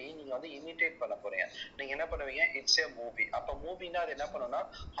 பேசிக்கலி நீங்க வந்து இமிட்டேட் பண்ண போறீங்க. நீங்க என்ன பண்ணுவீங்க, இட்ஸ் ஏ மூவி. அப்ப மூவினா அது என்ன பண்ணுன்னா,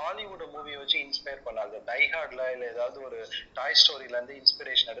 ஹாலிவுட் மூவியை வச்சு இன்ஸ்பயர் பண்ணாது. டைஹார்ட்ல இல்ல ஏதாவது ஒரு டாய் ஸ்டோரியில இருந்து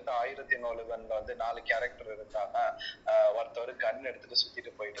இன்ஸ்பிரேஷன் எடுத்து 1001 வந்து 4 கேரக்டர் இருந்தாங்க, ஒருத்தர் கன் எடுத்துட்டு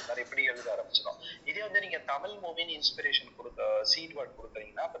சுத்திட்டு போயிட்டு இருந்தாரு, இப்படி எழுத ஆரம்பிச்சிடும். இதே வந்து நீங்க தமிழ் மூவின்னு இன்ஸ்பிரேஷன் கொடுத்த சீட் வேர்ட்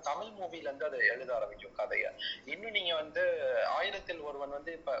கொடுக்குறீங்கன்னா, அப்ப தமிழ் மூவில இருந்து அதை எழுத ஆரம்பிக்கும் கதையை. இன்னும் நீங்க வந்து 1000ல் ஒருவன்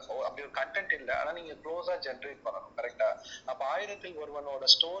வந்து இப்ப அப்படி ஒரு கண்டென்ட் இல்லை, ஆனா நீங்க க்ளோஸா ஜென்ரேட் பண்ணணும். கரெக்டா? அப்ப 1000ல் ஒருவனோட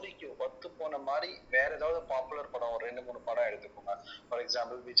ஸ்டோரிக்கு ஒத்து போன மாதிரி வேற ஏதாவது பாப்புலர் படம் ஒரு 2-3 படம் எடுத்துக்கோங்க. ஃபார்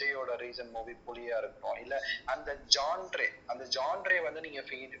எக்ஸாம்பிள் விஜயோட ரீசன்ட் மூவி புலியா இருக்கும். இல்ல அந்த ஜான்ரே வந்து நீங்க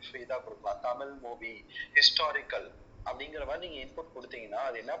ஃபீடா கொடுக்கலாம். தமிழ் மூவி, ஹிஸ்டாரிக்கல் அப்படிங்கிற மாதிரி நீங்க இன்புட் கொடுத்தீங்கன்னா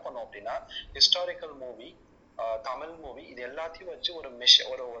அது என்ன பண்ணும் அப்படின்னா, ஹிஸ்டாரிக்கல் மூவி, தமிழ் மூவி, இது எல்லாத்தையும் வச்சு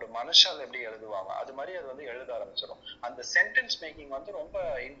ஒரு மனுஷால் எப்படி எழுதுவாங்க அது மாதிரி அது வந்து எழுத ஆரம்பிச்சிடும். அந்த சென்டென்ஸ் மேக்கிங் வந்து ரொம்ப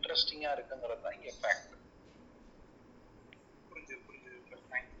இன்ட்ரெஸ்டிங்கா இருக்குங்கிறது தான் இங்க ஃபேக்ட்.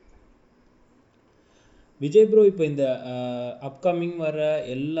 விஜய் ப்ரோ, இப்போ இந்த அப்கமிங் வர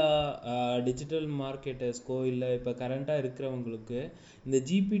எல்லா டிஜிட்டல் மார்க்கெட்டர்ஸ்க்கோ இல்லை இப்போ கரண்ட்டாக இருக்கிறவங்களுக்கு இந்த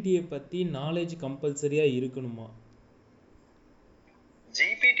ஜிபிடியை பற்றி நாலேஜ் கம்பல்சரியாக இருக்கணுமா?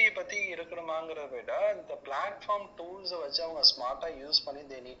 ஜிபிடியை பத்தி இருக்கணுமாங்கிறத விட இந்த பிளாட்ஃபார்ம் டூல்ஸை வச்சு அவங்க ஸ்மார்ட்டா யூஸ் பண்ணி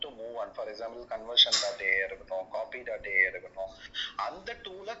they need to move on. For example conversion.ai இருக்கட்டும், copy.ai இருக்கட்டும், அந்த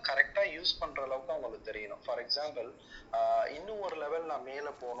டூலை கரெக்டா யூஸ் பண்ற அளவுக்கு அவங்களுக்கு தெரியணும். ஃபார் எக்ஸாம்பிள் இன்னும் ஒரு லெவல் நான் மேல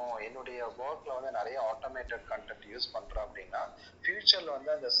போகணும், என்னுடைய ஒர்க்ல வந்து நிறைய ஆட்டோமேட்டட் கண்டென்ட் யூஸ் பண்றேன் அப்படின்னா, ஃபியூச்சர்ல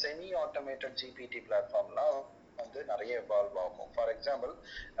வந்து அந்த செமி ஆட்டோமேட்டட் ஜிபிடி பிளாட்ஃபார்ம்லாம் வந்து நிறைய எவால்வ் ஆகும். ஃபார் எக்ஸாம்பிள்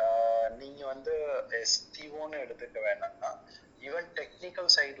நீங்க வந்து எஸ்டிஓன்னு எடுத்துக்க வேணாம்னா, ஈவன் டெக்னிக்கல்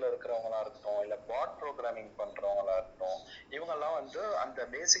சைட்ல இருக்கிறவங்களா இருக்கட்டும், இல்ல பாட் ப்ரோக்ராமிங் பண்றவங்களா இருக்கட்டும், இவங்கெல்லாம் வந்து அந்த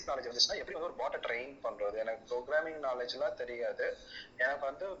பேசிக் நாலேஜ் வந்துச்சுன்னா எப்படி வந்து ஒரு பாட்டை ட்ரெயின் பண்றது. எனக்கு ப்ரோக்ராமிங் நாலேஜ் எல்லாம் தெரியாது, எனக்கு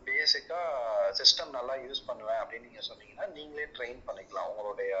வந்து பேசிக்கா சிஸ்டம் நல்லா யூஸ் பண்ணுவேன் அப்படின்னு நீங்க சொன்னீங்கன்னா நீங்களே ட்ரெயின் பண்ணிக்கலாம்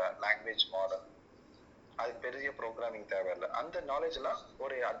உங்களுடைய லாங்குவேஜ் மாடல். அதுக்கு பெரிய ப்ரோக்ராமிங் தேவையில்லை. அந்த நாலேஜ் எல்லாம்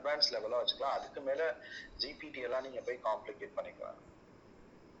ஒரு அட்வான்ஸ் லெவலா வச்சுக்கலாம். அதுக்கு மேல ஜிபிடி எல்லாம் நீங்க போய் காம்ப்ளிகேட் பண்ணிக்கலாம்.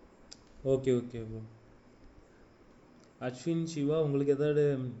 Okay okay bro. Ashwin, Shiva, உங்களுக்கு ஏதாவது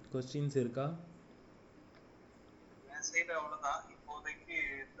கொஸ்டின்ஸ் இருக்கா? என் சைடு அவ்வளவுதான். இப்போதைக்கு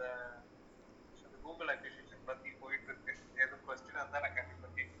இந்த கூகுள் அக்விசிஷன் பத்தி போயிட்டு இருக்கு. எதுவும் கொஸ்டின் வந்தா நான் கண்டிப்பா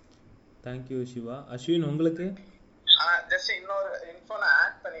கேட்கிறேன். தேங்க்யூ சிவா. அஸ்வின், உங்களுக்கு? ஜஸ்ட் இன்னொரு இன்ஃபோ நான்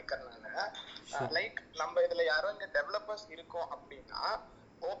ஆட் பண்ணிக்கிறேன். நான் லைக் நம்ம இதுல யாரும் இங்க டெவலப்பர்ஸ் இருக்கோம் அப்படின்னா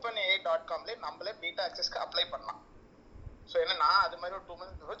openai.comல நம்மளே பீட்டா ஆக்சஸ்க்கு அப்ளை பண்ணலாம். ஸோ ஏன்னா நான் அது மாதிரி ஒரு 2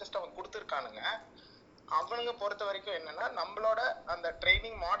 months ஜஸ்ட் அவங்க கொடுத்துருக்கானுங்க. அவனுங்க பொறுத்த வரைக்கும் என்னன்னா, நம்மளோட அந்த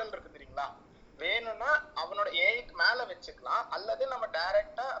ட்ரைனிங் மாடல் இருக்கு தெரியுங்களா, வேணும்னா அவனோட ஏஐக்கு மேல வச்சுக்கலாம், அல்லது நம்ம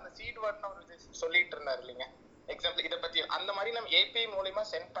டைரக்டா அந்த சீட் வேர்ட்னு அவர் சொல்லிட்டு இருந்தாரு இல்லைங்க எக்ஸாம்பிள், இதை பத்தி அந்த மாதிரி நம்ம ஏபிஐ மூலமா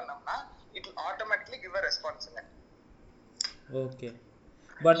சென்ட் பண்ணோம்னா it will automatically give a ரெஸ்பான்ஸ்ங்க. ஓகே.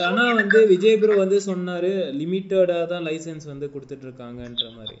 பட் ஆனா வந்து விஜய் ப்ரோ வந்து சொன்னாரு லிமிட்டடா தான் லைசென்ஸ் வந்து கொடுத்துட்டு இருக்காங்கன்ற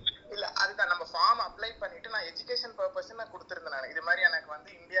மாதிரி. இல்ல, அதுதான் நம்ம ஃபார்ம் அப்ளை பண்ணிட்டு நான் எஜுகேஷன் பர்பஸ் நான் கொடுத்துருந்தேன். நான் இது மாதிரி எனக்கு வந்து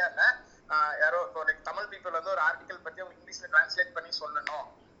இந்தியால யாரோ லைக் தமிழ் பீப்புள் வந்து ஒரு ஆர்டிகல் பத்தி அவங்க இங்கிலீஷ்ல டிரான்ஸ்லேட் பண்ணி சொல்லணும்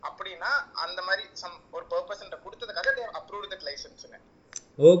அப்படின்னா அந்த மாதிரி ஒரு பர்பஸ் கொடுத்ததுக்காக தே அப்ரூவ்ட் தட் லைசென்ஸ்ங்க.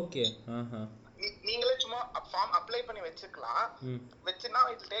 ஓகே. நீங்களே சும்மா ஃபார்ம் அப்ளை பண்ணி வச்சுக்கலாம். வச்சுனா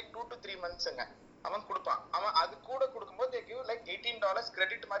இட் வில் டேக் 2 to 3 monthsங்க. அவன் கொடுப்பான். அவன் அது கூட கொடுக்கும்போது they give like $18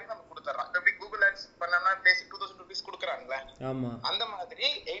 கிரெடிட் மாதிரி நம்ம கொடுத்துறான். எப்படி கூகுள் ஆட்ஸ் பண்ணனா பேசிக் 2000 rupees கொடுக்குறாங்களே, ஆமா, அந்த மாதிரி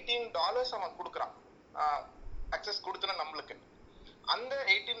 $18 அவன் கொடுக்குறான் அக்சஸ் கொடுத்தன நம்மளுக்கு. அந்த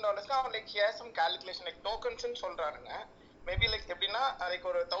 $18 அவன் like here some calculation like tokens சொல்றானுங்க. மேபி லைக் எப்படின்னா லைக்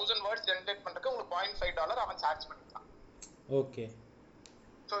ஒரு 1000 வேர்ட்ஸ் ஜெனரேட் பண்றதுக்கு உங்களுக்கு $0.5 அவன் சார்ஜ் பண்ணிக்கலாம். Okay.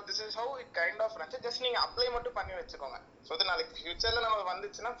 So this is how it kind of runs. Just நீங்க அப்ளை மட்டும் பண்ணி வச்சுக்கோங்க. ஸோ அது நாளைக்கு ஃபியூச்சர்ல நம்ம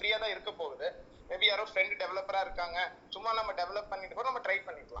வந்துச்சுன்னா ஃப்ரீயா தான் இருக்க போகுது. மேபி யாரோ ஃப்ரெண்ட் டெவலப்பரா இருக்காங்க, சும்மா நம்ம டெவலப் பண்ணிட்டு கூட நம்ம ட்ரை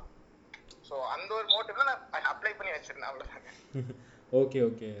பண்ணிக்கலாம். ஸோ அந்த ஒரு மோட்டிவ்ல நான் அப்ளை பண்ணி வச்சிருந்தேன், அவ்வளவுதாங்க. Okay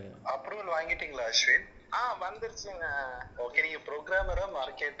okay. அப்ரூவல் வாங்கிட்டீங்களா அஸ்வின்? வந்துருச்சுங்க. ஓகே. நீங்க ப்ரோகிராமரா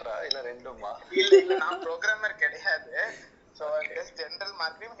மார்க்கெட்டரா இல்ல ரெண்டுமா? இல்ல நான் ப்ரோகிராமர் கிடையாது. So just general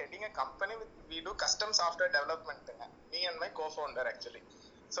marketing, heading a company with we do custom software development. Me and my co-founder actually.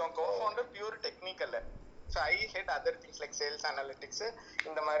 So co-founder pure technical. So I head other things like sales, analytics,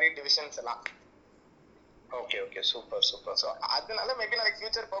 இந்த மாதிரி divisions எல்லாம். Okay okay, super super. So அதனால maybe நாளைக்கு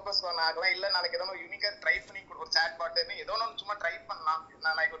future purpose ஒன்று ஆகலாம், இல்லை நாளைக்கு ஏதோ ஒரு யூனிக்காக ட்ரை பண்ணி ஒரு சாட் பாட்டுன்னு ஏதோ ஒன்று சும்மா ட்ரை பண்ணலாம்.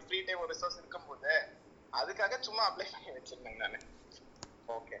 நான் நாளைக்கு ஒரு ஃப்ரீ டைம் ஒரு ரிசோர்ஸ் இருக்கும்போது அதுக்காக சும்மா அப்ளை பண்ணி வச்சிருந்தேன் நான்.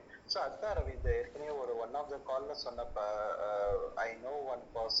 ஓகே. ஸோ அதுதான் ரவி, இந்த ஏற்கனவே ஒரு ஒன் ஆஃப் த கால்ல சொன்னப்ப ஐ நோ ஒன்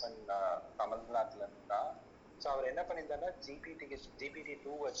பர்சன் தமிழ்நாட்டுல இருந்தா. ஸோ அவர் என்ன பண்ணியிருந்தாருன்னா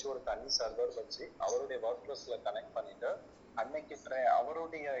GPT-2 வச்சு ஒரு தனி சர்வர் வச்சு அவருடைய ஒர்க் ப்ளஸ்ல கனெக்ட் பண்ணிட்டு அன்னைக்கு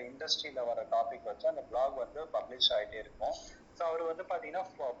அவருடைய இண்டஸ்ட்ரியில வர டாபிக் வச்சு அந்த பிளாக் வந்து பப்ளிஷ் ஆகிட்டே இருக்கும். ஸோ அவர் வந்து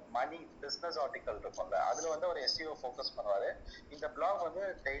பார்த்தீங்கன்னா மணி பிஸ்னஸ் ஆர்டிக்கல் இருக்கும்ல, அதில் வந்து அவர் SEO ஃபோக்கஸ் பண்ணுவார். இந்த பிளாக் வந்து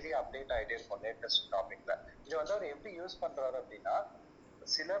டெய்லி அப்டேட் ஆகிட்டே இருக்கும் லேட்டஸ்ட் டாபிக்ல. இது வந்து அவர் எப்படி யூஸ் பண்ணுறாரு அப்படின்னா,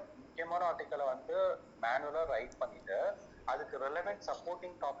 சில முக்கியமான ஆர்டிக்கலை வந்து மேனுவலாக ரைட் பண்ணிட்டு அதுக்கு ரெலவெண்ட்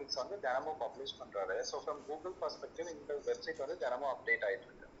சப்போர்ட்டிங் டாபிக்ஸ் வந்து தினமும் பப்ளிஷ் பண்றாரு. ஸோ ஃப்ரம் கூகுள் பர்ஸ்பெக்டிவ் இந்த வெப்சைட் வந்து தினமும் அப்டேட் ஆயிட்டு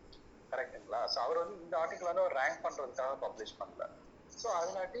இருக்கு. கரெக்டுங்களா? ஸோ அவர் வந்து இந்த ஆர்டிக்கல் வந்து அவர் ரேங்க் பண்றதுக்காக பப்ளிஷ் பண்ணல. ஸோ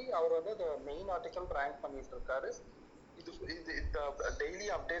அதனாட்டி அவர் வந்து இந்த மெயின் ஆர்டிக்கல் ரேங்க் பண்ணிட்டு இருக்காரு. இது இந்த டெய்லி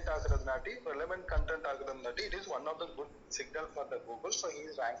அப்டேட் ஆகுறதுனாட்டி ரெலவெண்ட் கண்டென்ட் ஆகுறதுனாட்டி it is one of the good signal for the Google. So he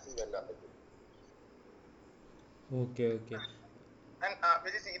is ranking well அந்த Google. Okay okay. And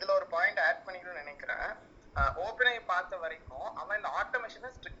Vijay இதுல ஒரு பாயிண்ட் ஆட் பண்ணிக்கணும்னு நினைக்கிறேன். ஓப்பனை பார்த்த வரைக்கும் அவன் இந்த ஆட்டோமேஷனை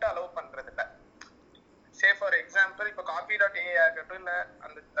ஸ்ட்ரிக்டா அலோவ் பண்றது இல்லை. சே ஃபார் எக்ஸாம்பிள் இப்போ காபி.ஏஐ ஆகட்டும், இல்லை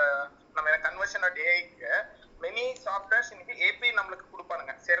அந்த நம்ம கன்வர்ஷன்.ஏஐக்கு மெனி சாஃப்ட்வேர்ஸ் இன்னைக்கு ஏபி நம்மளுக்கு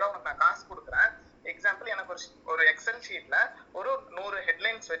கொடுப்பானுங்க. சரி, உனக்கு நான் காசு கொடுக்குறேன். எக்ஸாம்பிள், எனக்கு ஒரு எக்ஸல் ஷீட்ல ஒரு 100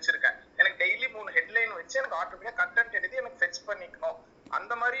 ஹெட்லைன்ஸ் வச்சிருக்கேன். எனக்கு டெய்லி 3 ஹெட்லைன் வச்சு எனக்கு ஆட்டோமேட்டிக்கா கண்டென்ட் எழுதி எனக்கு ஃபெச் பண்ணிக்கணும்.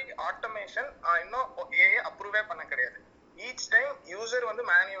 அந்த மாதிரி ஆட்டோமேஷன் இன்னும் ஏஐ அப்ரூவே பண்ண கிடையாது. ஈச் டைம் யூசர் வந்து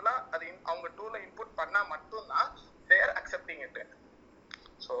மேனுவலா அது அவங்க டூல இன்புட் பண்ணா மட்டும்தான் they are accepting it.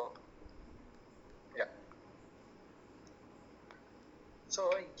 So so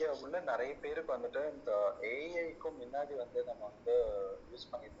இங்கே உள்ள நிறைய பேருக்கு வந்துட்டு இந்த ஏஐக்கும் முன்னாடி வந்து நம்ம வந்து யூஸ்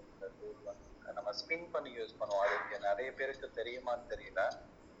பண்ணிட்டு இருந்த டூல் வந்து நம்ம ஸ்பின் பண்ணி யூஸ் பண்ணுவோம். அது இங்கே நிறைய பேருக்கு தெரியுமான்னு தெரியல.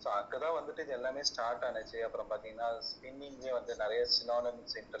 ஸோ அங்கதான் வந்துட்டு இது எல்லாமே ஸ்டார்ட் ஆனிச்சு. அப்புறம் பார்த்தீங்கன்னா ஸ்பின்னிங்லேயே வந்து நிறைய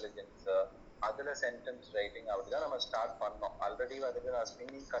சினானிம்ஸ் இன்டெலிஜென்ஸ், அதில் சென்டென்ஸ் ரைட்டிங் அப்படிதான் நம்ம ஸ்டார்ட் பண்ணோம். ஆல்ரெடி வந்துட்டு நான்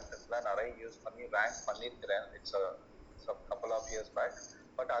ஸ்பின்னிங் கண்டென்ட்லாம் நிறைய யூஸ் பண்ணி ரேங்க் பண்ணியிருக்கிறேன். It's couple of years back.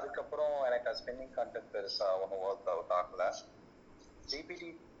 But அதுக்கப்புறம் எனக்கு ஸ்பின்னிங் கண்டென்ட் பெருசாக ஒன்றும் ஒர்க் அவுட் ஆகல.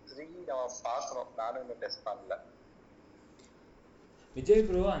 GPT-3 நம்ம பார்க்கணும், நானும் இன்னும் டெஸ்ட் பண்ணல. விஜய்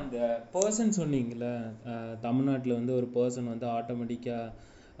ப்ரோ, அந்த பர்சன் சொன்னீங்கல்ல, தமிழ்நாட்டில் வந்து ஒரு பர்சன் வந்து ஆட்டோமேட்டிக்காக,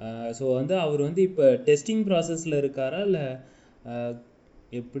 ஸோ வந்து அவர் வந்து இப்போ டெஸ்டிங் ப்ராசஸில் இருக்காரா இல்லை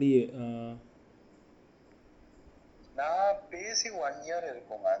எப்படி? நான் பேசி 1 year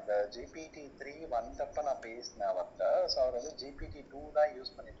இருக்குங்க. அந்த GPT-3 வந்தப்ப நான் பேசினேன் அவர்கிட்ட. ஸோ அவர் வந்து GPT-2 தான்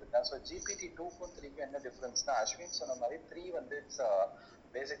யூஸ் பண்ணிட்டு இருக்கேன். ஸோ GPT-2க்கும் 3க்கும் என்ன டிஃபரன்ஸ்னா, அஸ்வின் சொன்ன மாதிரி 3 வந்து இட்ஸ்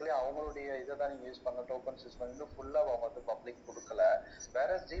பேசிக்கலி அவங்களுடைய இதை தான் நீங்கள் யூஸ் பண்ண, டோக்கன்ஸ் யூஸ் பண்ணி ஃபுல்லாக அவங்க வந்து பப்ளிக் கொடுக்கல.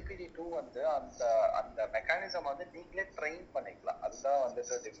 வேற GPT-2 வந்து அந்த அந்த மெக்கானிசம் வந்து நீங்களே ட்ரெயின் பண்ணிக்கலாம். அதுதான்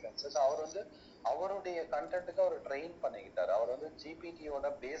வந்துட்டு டிஃபரன்ஸஸ். அவர் வந்து அவருடைய கண்டென்ட்டுக்கு அவர் ட்ரெயின் பண்ணிக்கிட்டார். அவர் வந்து ஜிபிடியோட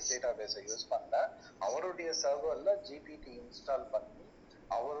பேஸ் டேட்டா பேஸை யூஸ் பண்ண அவருடைய சர்வர்ல ஜிபிடி இன்ஸ்டால் பண்ணி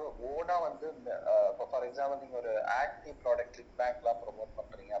அவர் ஓனா வந்து இப்போ ஃபார் எக்ஸாம்பிள் நீங்க ஒரு ஆக்டிவ் ப்ராடக்ட் கிளிக் பேங்க்லாம் ப்ரொமோட்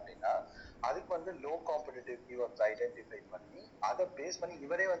பண்றீங்க அப்படின்னா அதுக்கு வந்து லோ காம்படிட்டிவ் கீவர்ட்ஸ் ஐடென்டிஃபை பண்ணி அதை பேஸ் பண்ணி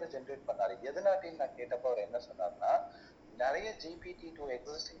இவரே வந்து ஜென்ரேட் பண்ணாரு. எதனாட்டின்னு நான் கேட்டப்போ அவர் என்ன சொன்னார்னா, நிறைய GPT-2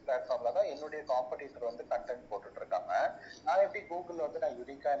 எக்ஸிஸ்டிங் பிளாட்ஃபார்ம்ல தான் என்னுடைய காம்படிட்டர் வந்து கண்டென்ட் போட்டுட்டு இருக்காங்க. நான் எப்படி கூகுள் வந்து நான்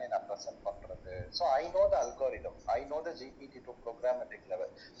யுனிக்கா நான் ப்ரெசென்ட் பண்றது? So I know the algorithm, I know the GPT-2 programmatic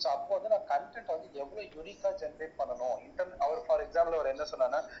level. So அப்போ வந்து நான் கண்டென்ட் வந்து எவ்வளவு யூனிக்கா ஜென்ரேட் பண்ணணும். அவர் ஃபார் எக்ஸாம்பிள் அவர் என்ன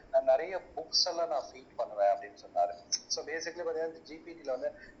சொன்னான்னா, நான் நிறைய புக்ஸ் எல்லாம் நான் ஃபீட் பண்ணுவேன் அப்படின்னு சொன்னாரு. ஸோ பேசிக்கலி பார்த்தீங்கன்னா ஜிபிடியில்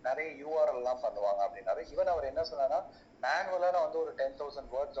வந்து நிறைய யூஆர்எல் எல்லாம் பண்ணுவாங்க அப்படின்னாரு. ஈவன் அவர் என்ன சொன்னான்னா, மேனுவலா நான் வந்து ஒரு 10,000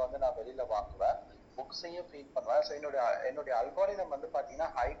 வேர்ட்ஸ் வந்து நான் வெளியில வாங்குவேன், புக்ஸையும் ஃபீட் பண்ணுவேன். ஸோ என்னுடைய அல்காரிதம் வந்து பார்த்தீங்கன்னா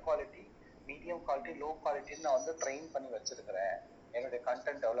high quality, medium quality, low குவாலிட்டின்னு நான் வந்து ட்ரெயின் பண்ணி வச்சிருக்கிறேன் என்னுடைய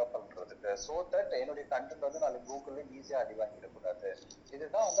கண்டென்ட் டெவலப் பண்றதுக்கு. ஸோ தட் என்னுடைய கண்டென்ட் வந்து நாளைக்கு கூகுள்ல ஈஸியா அடி வாங்கிடக்கூடாது.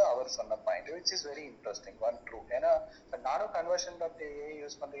 இதுதான் வந்து அவர் சொன்ன point, which is very interesting, one true. ஏன்னா நானும் conversion.ai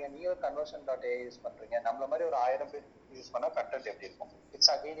யூஸ் பண்றீங்க, நீங்களும் conversion.ai யூஸ் பண்றீங்க. நம்மள மாதிரி ஒரு 1000 பேர் யூஸ் பண்ணா கண்டென்ட் எப்படி இருக்கும்?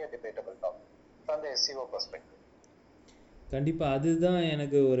 It's again a debatable topic from the SEO perspective. கண்டிப்பாக அதுதான்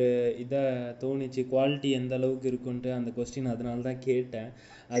எனக்கு ஒரு இதாக தோணுச்சு, குவாலிட்டி எந்த அளவுக்கு இருக்குன்ட்டு அந்த கொஸ்டின், அதனால தான் கேட்டேன்.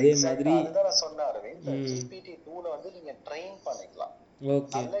 அதே மாதிரி அதுதான் நான் சொன்னேன் அரவிந்த், GPT-2ல வந்து நீங்க ட்ரெயின் பண்ணிக்கலாம்.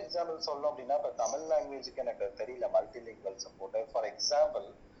 நல்ல எக்ஸாம்பிள் சொல்லணும் அப்படின்னா, இப்போ தமிழ் லாங்குவேஜுக்கு எனக்கு தெரியல மல்டிலிங்குவல் சப்போர்ட். ஃபார் எக்ஸாம்பிள்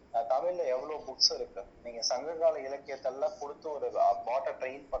தமிழ்ல எவ்வளவு புக்ஸ் இருக்கு, நீங்க சங்ககால இலக்கியத்தெல்லாம் கொடுத்து ஒரு பாட்டை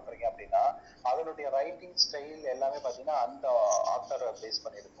ட்ரெயின் பண்றீங்க அப்படின்னா அதனுடைய ரைட்டிங் ஸ்டைல் எல்லாமே பாத்தீங்கன்னா அந்த ஆத்தரை பேஸ்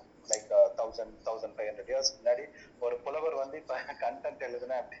பண்ணிருக்கும். லைக் 1500 இயர்ஸ் முன்னாடி ஒரு புலவர் வந்து இப்ப கண்டென்ட்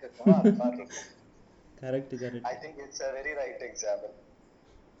எழுதுனா எப்படி இருக்குமோ அது மாதிரி இருக்கும். Correct. I think it's a very right example.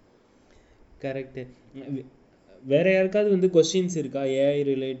 Correct. வேற யாருக்காவது வந்து கொஸ்டின்ஸ் இருக்கா AI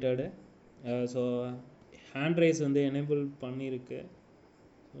related? So hand rice வந்து எனேபிள் பண்ணியிருக்கு,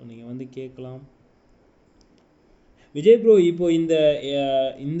 ஸோ நீங்கள் வந்து கேட்கலாம். விஜய் ப்ரோ, இப்போ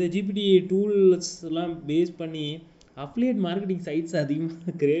இந்த ஜிபிடி டூல்ஸ்லாம் பேஸ் பண்ணி அஃபிலியேட் மார்க்கெட்டிங் சைட்ஸ்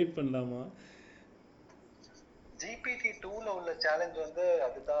அதிகமாக கிரியேட் பண்ணலாமா? ஜிபிடி 2ல உள்ள சேலஞ்ச் வந்து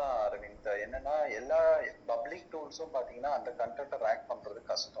அதுதான் அரவிந்த். என்னன்னா எல்லா பப்ளிக் டூல்ஸும் பாத்தீங்கன்னா அந்த கண்டென்ட்டை ரேங்க் பண்றது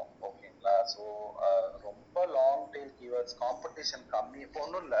கஷ்டம். ஓகேங்களா? ஸோ ரொம்ப லாங் டெயில் கீவேர்ட்ஸ், காம்படிஷன் கம்மி. இப்போ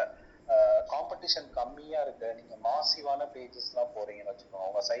ஒன்றும் இல்லை, காம்படிஷன் கம்மியா இருக்கு. நீங்க மாசிவான பேஜஸ்லாம் போறீங்கன்னு வச்சுக்கோங்க,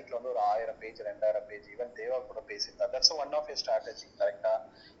 உங்க சைட்ல வந்து ஒரு 1000 பேஜ் 2000 பேஜ் ஈவன் தேவா கூட பேசியிருந்தா that's one of your strategy. கரெக்டா?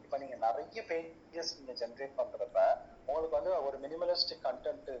 இப்போ நீங்க நிறைய பேஜஸ் நீங்க ஜென்ரேட் பண்றப்ப உங்களுக்கு வந்து ஒரு மினிமலிஸ்டிக்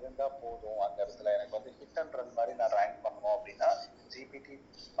கண்டென்ட் இருந்தா போதும். அந்த இடத்துல எனக்கு வந்து ஹிட் அண்ட் ரன் மாதிரி நான் ரேங்க் பண்ணணும் அப்படின்னா GPT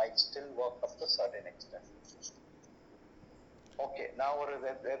might still work up to certain extent. Okay, நான் ஒரு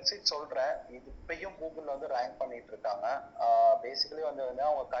வெப்சைட் சொல்றேன். இது இப்பயும் கூகுள்ல வந்து ரேங்க் பண்ணிட்டு இருக்காங்க. பேசிக்கலி வந்து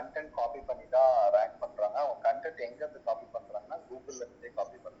அவங்க கண்டென்ட் காப்பி பண்ணி தான் ரேங்க் பண்றாங்க. அவங்க கண்டென்ட் எங்க இருந்து காப்பி பண்றாங்கன்னா கூகுள்ல இருந்தே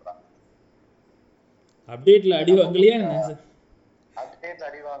காப்பி பண்றாங்க. அப்டேட்ல அடி வாங்கலையா என்ன சார்? அப்டேட்ல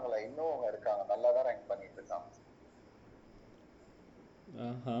அடி வாங்கல, இன்னும் அவங்க இருக்காங்க, நல்லா தான் ரேங்க் பண்ணிட்டு இருக்காங்க.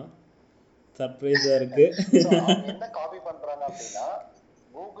 ஆஹா, சர்ப்ரைஸா இருக்கு. அவங்க என்ன காப்பி பண்றாங்க அப்படின்னா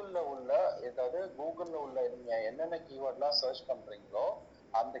கூகுள்ல உள்ள நீங்க என்னென்ன கீவேர்ட்லாம் சர்ச் பண்றீங்களோ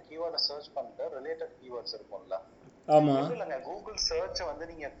அந்த கீவேர்டை சர்ச் பண்ணிட்டு ரிலேட்டட் கீவேர்ட்ஸ் இருக்கும்ல. ஆமா. ஒன்றும் இல்லைங்க, கூகுள் சர்ச்சை வந்து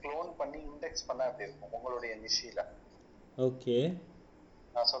நீங்க க்ளோன் பண்ணி இண்டெக்ஸ் பண்ண அப்படி இருக்கும் உங்களுடைய நிஷில. ஓகே,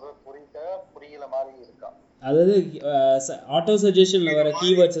 நான் சொல்றது புரியல மாதிரி இருக்கா? அதாவது ஆட்டோ சஜஷன்ல வர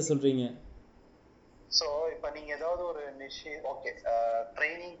கீவேர்ட்ஸ் சொல்றீங்க. ஸோ இப்போ நீங்கள் ஏதாவது ஒரு நிஷி, ஓகே,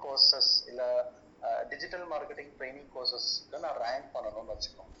 ட்ரைனிங் கோர்சஸ் இல்லை டிஜிட்டல் மார்க்கெட்டிங் ட்ரைனிங் கோர்சஸ்க்கு நான் ரேங்க் பண்ணணும்னு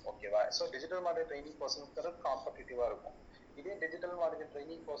வச்சுக்கோங்க. ஓகேவா? ஸோ டிஜிட்டல் மார்க்கெட்டிங் ட்ரைனிங் கோர்சஸ்ங்கிறது காம்படிட்டிவாக இருக்கும். இதே டிஜிட்டல் மார்க்கெட்டிங்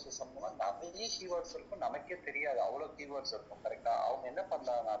ட்ரைனிங் கோர்சஸ் அப்படின்னா நிறைய கீவேர்ட்ஸ் இருக்கும், நமக்கே தெரியாது அவ்வளோ கீவேர்ட்ஸ் இருக்கும். கரெக்டாக? அவங்க என்ன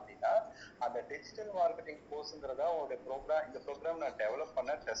பண்ணாங்க அப்படின்னா அந்த டிஜிட்டல் மார்க்கெட்டிங் கோர்ஸுங்கிறத அவங்களுடைய ப்ரோக்ராம், இந்த ப்ரோக்ராம் நான் டெவலப்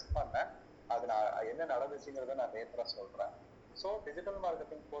பண்ண டெஸ்ட் பண்ணேன், அது நான் என்ன நடந்துச்சுங்கிறத நான் லேட்டராக சொல்கிறேன். ஸோ டிஜிட்டல்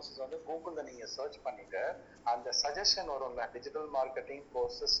மார்க்கெட்டிங் கோர்சஸ் வந்து கூகுளில் நீங்கள் சர்ச் பண்ணிட்டு அந்த சஜஷன் வரும்ல, digital marketing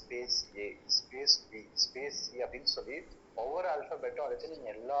courses space A space B space C அப்படின்னு சொல்லி ஒவ்வொரு ஆல்ஃபபெட்டும் அடிச்சு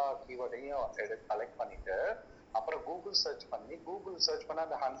நீங்கள் எல்லா கீவேர்டையும் கலெக்ட் பண்ணிட்டு அப்புறம் கூகுள் சர்ச் பண்ண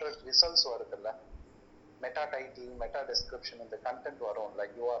அந்த 100 ரிசல்ட்ஸ் வருதுல்ல, மெட்டா டைட்டில், மெட்டா டிஸ்கிரிப்ஷன், இந்த கண்டென்ட் வரும்ல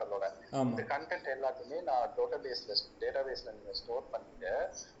யூஆர்எலோட, இந்த கண்டென்ட் எல்லாத்தையுமே நான் டேட்டாபேஸ்ல நீங்க ஸ்டோர் பண்ணிட்டு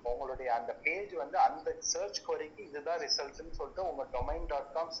உங்களுடைய அந்த பேஜ் வந்து அந்த சர்ச் கொரிக்கு இதுதான் ரிசல்ட்னு சொல்லிட்டு உங்க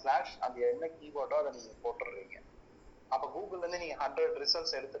domain.com/ அந்த என்ன கீவேர்டோ அதை நீங்க போட்டுடுறீங்க. அப்ப கூகுள்ல இருந்து நீங்க 100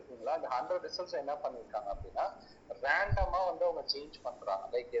 ரிசல்ட்ஸ் எடுத்துருக்கீங்களா, அந்த 100 ரிசல்ட்ஸ் என்ன பண்ணிருக்காங்க அப்படின்னா ரேண்டமா வந்து அவங்க சேஞ்ச் பண்றாங்க.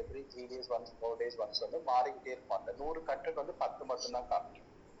 Like every 3 days once 4 days once வந்து மாறிக்கிட்டே இருக்கும். அந்த 100 கண்டென்ட் வந்து 10 மட்டும்தான் காமிக்கும்.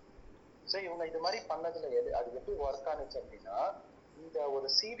 ஸோ இவங்க இது மாதிரி பண்ணதுல அது எப்படி ஒர்க் ஆனிச்சு அப்படின்னா இந்த ஒரு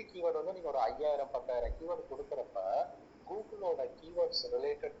சீடு கீவேர்டு வந்து நீங்க ஒரு 5000-10,000 கீவேர்டு கொடுக்குறப்ப கூகுளோட கீவேர்ட்ஸ்,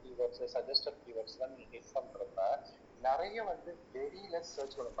 ரிலேட்டட் கீவேர்ட்ஸ், சஜஸ்டட் கீவேர்ட்ஸ்லாம் நீங்க ஹிட் பண்றப்ப நிறைய வந்து வெரி லெஸ்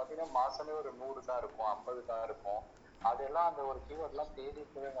சர்ச் வரும். பார்த்தீங்கன்னா மாசமே ஒரு 100 தான் இருக்கும், 50 தான் இருக்கும். அதெல்லாம் அந்த ஒரு கீவேர்ட்லாம் தேடி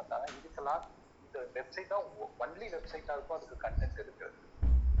இருக்கவே மாட்டாங்க. இதுக்கெல்லாம் இந்த வெப்சைட் தான் ஒன்லி வெப்சைட்டா இருக்கும், அதுக்கு கண்டென்ட் இருக்கு.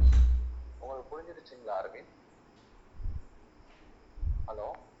 உங்களுக்கு புரிஞ்சிருச்சுங்களா அரவிந்த்? ஹலோ,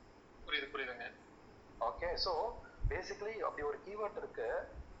 புரியுதுங்க. ஓகே, ஸோ பேசிக்கலி அப்படி ஒரு கீவேர்ட் இருக்கு.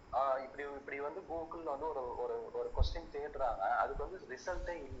 இப்படி வந்து கூகுள் வந்து ஒரு கொஸ்டின் தேடுறாங்க, அதுக்கு வந்து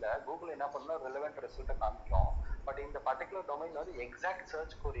ரிசல்ட்டே இல்லை. கூகுள் என்ன பண்ணா ரிலவெண்ட் ரிசல்ட்டை காமிக்கும். பட் இந்த பர்டிகுலர் டொமைன்ல வந்து எக்ஸாக்ட்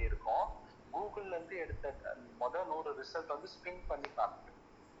சர்ச் கொரி இருக்கும். கூகுள்ல இருந்து எடுத்த முதல் 100 ரிசல்ட் வந்து ஸ்பின் பண்ணி காமிக்கும்.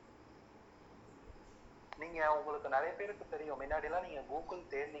 நீங்க உங்களுக்கு நிறைய பேருக்கு தெரியும், முன்னாடிலாம் நீங்க கூகுள்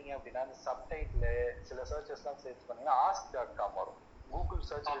தேடினீங்க அப்படின்னா அந்த சப்டைட்டில் சில சர்ச்சஸ்லாம் சர்ச் பண்ணீங்கன்னா ask.com வரும். கூகுள்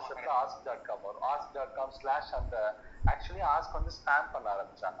சர்ச் ரிசல்ட்ல ask.com வரும். ask.com/ அந்த ஆக்சுவலி ஆஸ்க் வந்து ஸ்பேம் பண்ண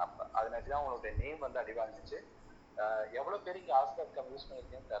ஆரம்பிச்சாங்க. அப்ப அதனால தான் உங்களுடைய நேம் வந்து அடி வாங்கிச்சு. எவ்வளவு பேர் இங்க ask.com யூஸ்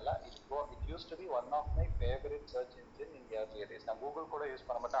பண்ணிருக்கீங்கன்னு தெரியல. It use to be one of my favourite search engine in earlier days. நான் கூகுள் கூட யூஸ்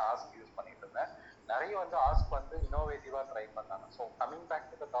பண்ண மாட்டேன், ஆஸ்க் யூஸ் பண்ணிட்டு இருந்தேன். நிறைய வந்து ஆஸ்க் வந்து இன்னோவேட்டிவா ட்ரை பண்ணாங்க. So coming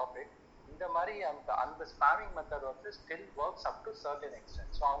back to the topic, இந்த மாதிரி அந்த ஸ்பாமிங் மெத்தட் வந்து still works up to certain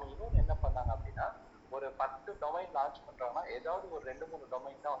extend. So அவங்க இன்னொன்று என்ன பண்ணாங்க அப்படின்னா ஒரு 10 டொமைன் லான்ச் பண்றாங்கன்னா ஏதாவது ஒரு 2-3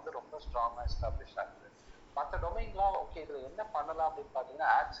 டொமைன் தான் வந்து ரொம்ப ஸ்ட்ராங்கா எஸ்டாப்ளிஷ் ஆகுது. மற்ற டொமைன்லாம் ஓகே, இதுல என்ன பண்ணலாம் அப்படின்னு பாத்தீங்கன்னா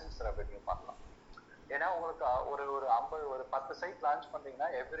ஆட்சன்ஸ் ரெவென்யூ பண்ணலாம். ஏன்னா உங்களுக்கு ஒரு 10 சைட் லான்ச் பண்றீங்கன்னா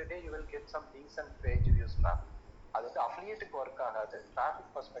everyday you will get some descent page views traffic. அது வந்து அஃபிலியேட்டுக்கு ஒர்க் ஆகாது,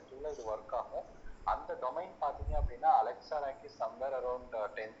 டிராஃபிக் பர்ஸ்பெக்டிவ்ல இது ஒர்க் ஆகும். அந்த டொமைன் பாத்தீங்க அப்படின்னா Alexa rank is somewhere around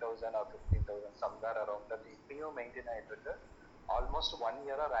 10,000 or 15,000 somewhere around that இப்பயும் மெயின்டைன் ஆயிட்டு இருக்கு. ஆல்மோஸ்ட் 1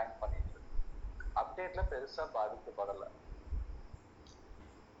 இயரா ரேங்க் பண்ணிட்டு இருக்கு. அப்டேட்ல பெருசா பாதிக்கப்படல.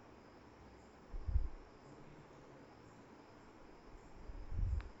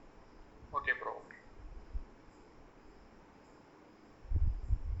 Okay bro.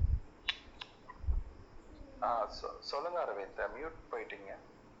 சொல்லுங்க அரவிந்த், மியூட் போயிட்டீங்க.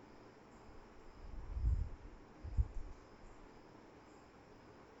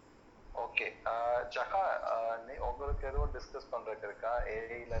 ஓகே, ஜஹா, உங்களுக்கு எதுவும் டிஸ்கஸ் பண்றதுக்கு இருக்கா?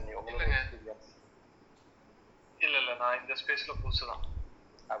 ஏஐல உங்களுக்கு எக்ஸ்பீரியன்ஸ்? இல்ல நான் இந்த ஸ்பேஸ்ல புதுசுதான்.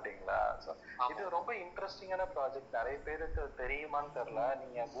 அப்படிங்களா? இது ரொம்ப இன்ட்ரெஸ்டிங்கான ப்ராஜெக்ட். நிறைய பேருக்கு தெரியுமான்னு தெரியல.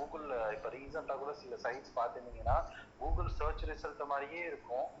 நீங்க கூகுள்ல இப்ப ரீசெண்டா கூட சில சைட்ஸ் பார்த்துருந்தீங்கன்னா கூகுள் சர்ச் ரிசல்ட் மாதிரியே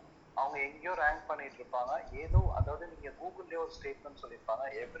இருக்கும். அவங்க எங்கேயோ ரேங்க் பண்ணிட்டு இருப்பாங்க ஏதோ. அதாவது நீங்க கூகுள்லயே ஒரு ஸ்டேட்மெண்ட் சொல்லியிருப்பாங்க,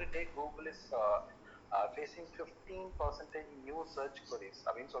 everyday Google is facing 15% new search queries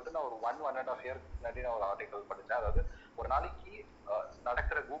அப்படின்னு சொல்லிட்டு நான் ஒரு 1.5 இயர் முன்னாடி நான் ஒரு ஆர்டிகல் படித்தேன். அதாவது ஒரு நாளைக்கு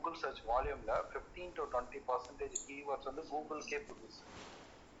நடக்கிற கூகுள் சர்ச் வால்யூம்ல 15 to 20% கீவேர்ட்ஸ் வந்து கூகுளுக்கே புதுசு.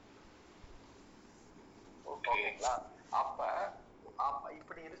 ஓகேங்களா? அப்ப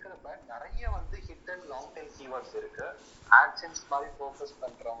இப்படி இருக்கிறப்ப நிறைய வந்து hit and long tail keywords இருக்கு. ஆட்சன்ஸ் மாதிரி ஃபோக்கஸ்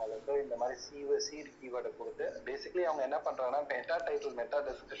பண்றவங்களுக்கு இந்த மாதிரி சீட் கீவேர்டை கொடுத்து பேசிக்கலி அவங்க என்ன பண்றாங்கன்னா மெட்டா டைட்டில் மெட்டா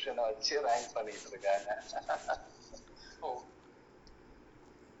டிஸ்கிரிப்ஷனை வச்சு ரேங்க் பண்ணிட்டு இருக்காங்க.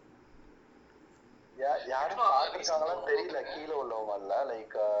 யாரும் பார்த்துருக்காங்களான்னு தெரியல கீழே உள்ளவங்கல்ல.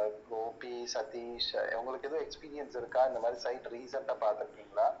 லைக் கோபி, சதீஷ், உங்களுக்கு எதுவும் எக்ஸ்பீரியன்ஸ் இருக்கா? இந்த மாதிரி சைட் ரீசெண்டா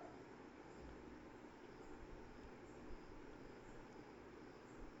பார்த்துருக்கீங்களா?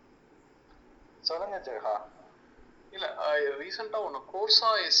 சொல்லுங்க ஜெகா. இல்ல ரீசெண்டா ஒன்னு கோர்சா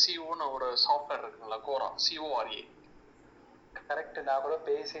எஸ்சிஓன்னு ஒரு சாஃப்ட்வேர் இருக்குங்களா, கோரா CORA. கரெக்ட், நான் கூட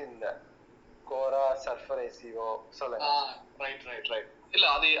பேசியிருந்தேன். Cora Surfer SEO. சொல்லுங்க. ரைட். இல்ல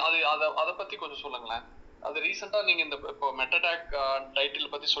அதை பத்தி கொஞ்சம் சொல்லுங்களேன். அது ரீசெண்டா நீங்க இந்த இப்போ மெட்டாடாக்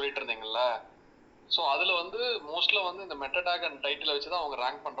டைட்டில் பத்தி சொல்லிட்டு இருந்தீங்கல்ல, ஸோ அதுல வந்து மோஸ்ட்ல வந்து இந்த மெட்டாடாக் அண்ட் டைட்டில் வச்சுதான் அவங்க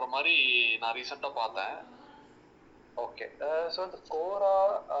ரேங்க் பண்ற மாதிரி நான் ரீசெண்டா பார்த்தேன். ஓகே, ஸோ இந்த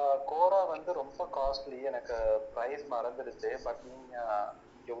கோரா வந்து ரொம்ப காஸ்ட்லி. எனக்கு ப்ரைஸ் மறந்துடுச்சு. பட் நீங்க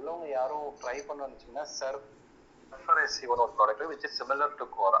எவ்வளவு யாரும் ட்ரை பண்ண நினைச்சீங்கன்னா சர்ஃபர் எஸ்சிஓன்னு ஒரு product which is similar to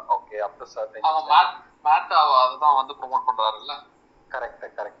Cora. Okay, up to certain made அதுதான் வந்து ப்ரோமோட் பண்றாருல்ல.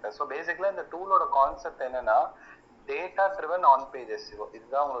 கரெக்ட். ஸோ பேசிக்கலா இந்த டூலோட கான்செப்ட் என்னன்னா data driven on page SEO.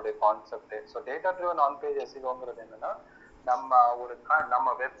 இதுதான் உங்களுடைய concept. So data driven on page எஸ்சிஓங்கிறது என்னன்னா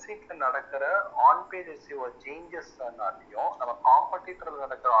நம்ம வெப்சைட்ல நடக்கிற ஆன் பேஜ் எஸ்சிஓ சேஞ்சஸ் நாட்டியும் நம்ம காம்படிட்டர்ல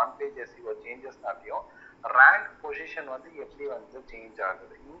நடக்கிற ஆன் பேஜ் எஸ்சிஓ சேஞ்சஸ் நாட்டியும் ரேங்க் பொசிஷன் வந்து எப்படி வந்து சேஞ்ச்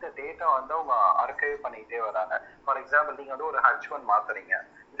ஆகுது, இந்த டேட்டா வந்து அவங்க ஆர்கைவ் பண்ணிக்கிட்டே வராங்க. ஃபார் எக்ஸாம்பிள் நீங்க வந்து ஒரு H1 மாத்துறீங்க,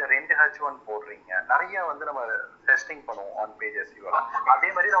 இல்ல 2 H1 போடுறீங்க, நிறைய வந்து நம்ம டெஸ்டிங் பண்ணுவோம் ஆன் பேஜ் எஸ்சிஓல. அதே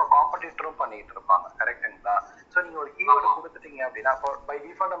மாதிரி நம்ம காம்படிட்டரும் பண்ணிட்டு இருப்பாங்க. கரெக்டுங்களா? ஸோ நீங்க ஒரு கீவேர்டு கொடுத்துட்டீங்க அப்படின்னா பை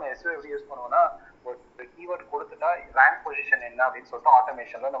டிஃபால்ட் நம்ம எஸ்சிஓ எப்படி யூஸ் பண்ணுவோம்னா ஒரு கீவேர்டு கொடுத்துட்டா ரேங்க் பொசிஷன் என்ன அப்படின்னு சொல்லிட்டு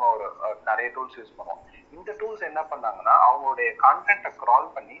ஆட்டோமேஷன்ல நம்ம ஒரு நிறைய டூல்ஸ் யூஸ் பண்ணுவோம். இந்த டூல்ஸ் என்ன பண்ணாங்கன்னா அவங்களுடைய கான்டென்ட்டை கிரால்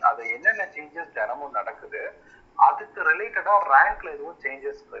பண்ணி அது என்னென்ன சேஞ்சஸ் தினமும் நடக்குது, அதுக்கு ரிலேட்டடா ரேங்க்ல எதுவும்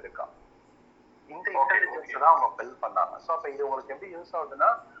சேஞ்சஸ் இருக்கா, இந்த இன்டெலிஜென்ஸ் தான் அவங்க பில்ட் பண்ணாங்க. ஸோ அப்ப இது உங்களுக்கு எப்படி யூஸ் ஆகுதுன்னா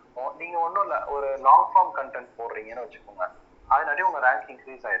நீங்க ஒன்றும் இல்லை, ஒரு லாங் ஃபார்ம் கண்டென்ட் போடுறீங்கன்னு வச்சுக்கோங்க, அதனாடி உங்க ரேங்க்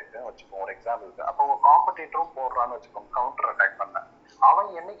இன்க்ரீஸ் ஆயிருக்குன்னு வச்சுக்கோங்க ஒரு எக்ஸாம்பிளுக்கு. அப்போ உங்க காம்படிட்டரும் போடுறான்னு வச்சுக்கோங்க, கவுண்டர் அட்டாக் பண்ண அவன்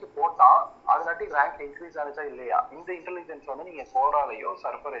என்னைக்கு போட்டான் அதனாட்டி ரேங்க் இன்க்ரீஸ் ஆனிச்சா இல்லையா, இந்த இன்டெலிஜென்ஸ் வந்து நீங்க கோராலையோ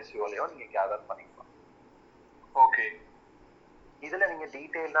சர்ஃபர் எஸ்சிஓலையோ நீங்க கேதர் பண்ணிக்கலாம். ஓகே, இதுல நீங்க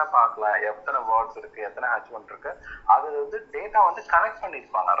டீடைல்டா பார்க்கலாம் எத்தனை வேர்ட்ஸ் இருக்கு, எத்தனை H1 இருக்கு. அது வந்து டேட்டா வந்து கனெக்ட்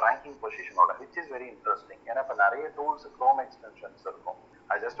பண்ணிருப்பாங்க ரேங்கிங் பொசிஷனோட, which is very interesting. ஏன்னா இப்ப நிறைய டூல்ஸ் குரோம் எக்ஸ்டென்ஷன்ஸ் இருக்கும்.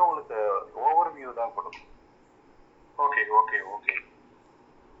 அது ஜஸ்ட் உங்களுக்கு ஓவர் வியூ தான் கொடுக்கும். ஓகே.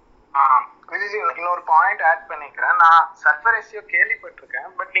 இன்னொரு பாயிண்ட் ஆட் பண்ணிக்கிறேன். நான் சர்ஃபர் எஸ்சிஓ கேள்விப்பட்டிருக்கேன்.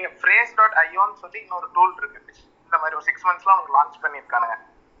 பட் நீங்க phrase.ioன்னு சொல்லி இன்னொரு டூல் இருக்கு, இந்த மாதிரி ஒரு 6 monthsல அவங்க லான்ச் பண்ணிருக்கானுங்க.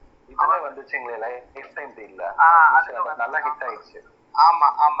 இதுல வந்துச்சுங்களே லைஃப் டைம் டீல்ல நல்லா ஹிட் ஆயிடுச்சு.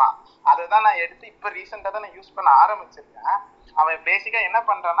 ஆமா, அதுதான் நான் எடுத்து இப்ப ரீசெண்டா தான் நான் யூஸ் பண்ண ஆரம்பிச்சிருக்கேன். அவன் பேசிக்கா என்ன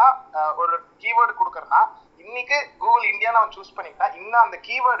பண்றான்னா ஒரு கீவேர்டு கொடுக்கறனா இன்னைக்கு கூகுள் இந்தியான்னு அவன் சூஸ் பண்ணிட்டா இன்னும் அந்த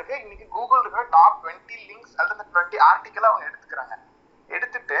கீவேர்டுக்கு இன்னைக்கு கூகுள் இருக்கிற டாப் 20 லிங்க்ஸ் அல்லது 20 ஆர்டிக்கல் அவங்க எடுத்துக்கிறாங்க.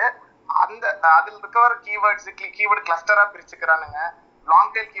 எடுத்துட்டு அந்த அதுல இருக்கிற கீவேர்டு கிளஸ்டரா பிரிச்சுக்கிறானுங்க,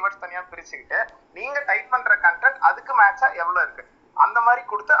 லாங் டெயில் கீவேர்ட்ஸ் தனியா பிரிச்சுக்கிட்டு நீங்க டைப் பண்ற கண்டென்ட் அதுக்கு மேட்சா எவ்வளவு இருக்கு அந்த மாதிரி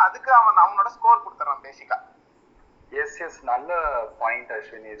கொடுத்து அதுக்கு அவனோட ஸ்கோர் கொடுத்துறான் பேசிக்கா. எஸ் நல்ல பாயிண்ட்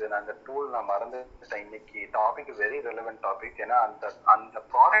அஸ்வின். இது அந்த டூல் நான் மறந்துட்டேன். இன்னைக்கு டாபிக் வெரி ரெலவென்ட் டாபிக். ஏன்னா அந்த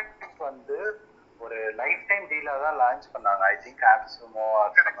ப்ராடக்ட் வந்து ஒரு லைஃப் டைம் டீலா தான் லான்ச் பண்ணாங்க. ஐ திங்க் ஆப்ஸ்மோ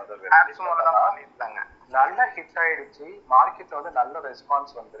நல்ல ஹிட் ஆயிடுச்சு. மார்க்கெட்ல வந்து நல்ல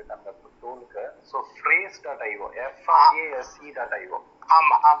ரெஸ்பான்ஸ் வந்திருக்கு அந்த டூலுக்கு. So phrase.io FRASE.io.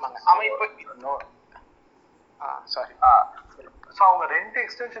 ஆமாங்க. அவன் இப்போ சாரி ஸோ அவங்க 2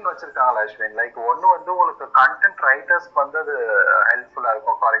 எக்ஸ்டென்ஷன் வச்சிருக்காங்களா அஸ்வின்? லைக் ஒன்று வந்து உங்களுக்கு கண்டென்ட் ரைட்டர்ஸ்க்கு வந்து அது ஹெல்ப்ஃபுல்லா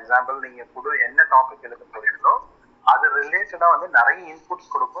இருக்கும். ஃபார் எக்ஸாம்பிள் நீங்க என்ன டாபிக் எழுத போறீங்களோ அது ரிலேட்டடா வந்து நிறைய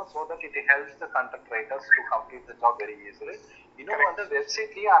இன்புட்ஸ் கொடுக்கும் so that it helps the content writers to complete the job very easily. இன்னும் வந்து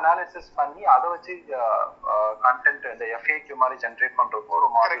வெப்சைட்லயே அனாலிசிஸ் பண்ணி அதை வச்சு கண்டென்ட் இந்த FAQ மாதிரி ஜெனரேட் பண்றதுக்கு ஒரு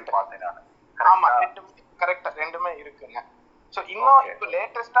மாடல் பார்த்தேன் நான். ஆமா, கரெக்ட், ரெண்டுமே இருக்குங்க. ஸோ இன்னும் இப்போ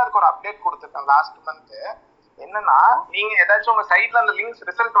லேட்டஸ்டா அதுக்கு ஒரு அப்டேட் கொடுத்துருக்கேன் லாஸ்ட் மந்த். என்னன்னா, நீங்க ஏதாச்சும் உங்க சைட்ல அந்த லிங்க்ஸ்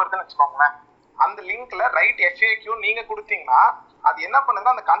ரிசல்ட் வருதுன்னு வச்சுக்கோங்களேன், அந்த லிங்க்ல ரைட் FAQ நீங்க கொடுத்தீங்கன்னா அது என்ன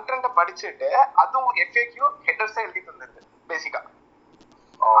பண்ணுதுன்னா அந்த கண்டென்ட்டை படிச்சுட்டு அது உங்களுக்கு FAQ ஹெட்டர்ஸா எழுதி தந்துருது பேசிக்கா.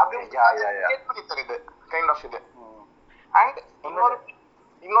 அது கிரியேட் பண்ணி தருது கைண்ட் ஆஃப் இது. அண்ட்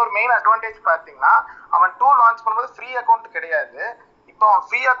இன்னொரு மெயின் அட்வான்டேஜ் பாத்தீங்கன்னா, அவன் டூல் லான்ச் பண்ணும்போது ஃப்ரீ அக்கௌண்ட் கிடையாது. இப்போ அவன்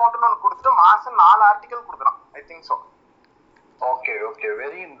ஃப்ரீ அக்கௌண்ட்னு ஒன்று கொடுத்துட்டு மாசம் 4 ஆர்டிகல் கொடுக்குறான், I think so. Okay okay,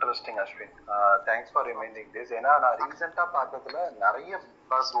 very interesting Ashwin, thanks for reminding this. ஏன்னா நான் ரீசெண்டா பார்த்ததுல நிறைய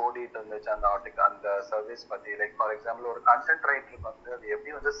பஸ் ஓடிட்டு இருந்துச்சு அந்த ஆர்டிகல், அந்த சர்வீஸ் பத்தி. லைக் ஃபார் எக்ஸாம்பிள் ஒரு கண்டென்ட் ரைட்டருக்கு வந்து அது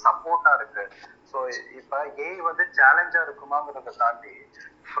எப்படி வந்து சப்போர்ட்டா இருக்கு. ஸோ இப்போ ஏஐ வந்து சேலஞ்சா இருக்குமாங்கிறத தாண்டி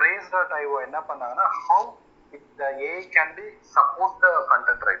phrase.io என்ன பண்ணாங்கன்னா, how the AI can be support the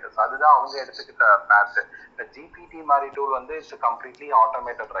content writers. அதுதான் அவங்க எடுத்துக்கிட்ட path. இந்த GPT மாதிரி டூல் வந்து இட்ஸ் கம்ப்ளீட்லி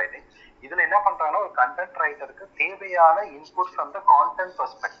ஆட்டோமேட்டட் ரைட்டிங். இதுல என்ன பண்றாங்கன்னா, ஒரு கண்டென்ட் ரைட்டருக்கு தேவையான input from the content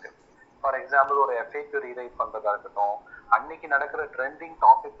perspective. For example ஒரு FAQ ரீரைட் பண்றதா இருக்கட்டும், அன்னைக்கு நடக்கிற ட்ரெண்டிங்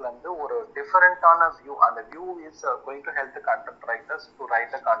டாபிக்ல இருந்து ஒரு டிஃபரெண்டான வியூ, அந்த view is going to help the content writers to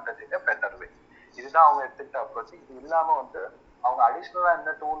right the content in a better way. இதுதான் அவங்க எடுத்துக்கிட்ட அப்ரோச். இது இல்லாம வந்து அவங்க அடிஷ்னலா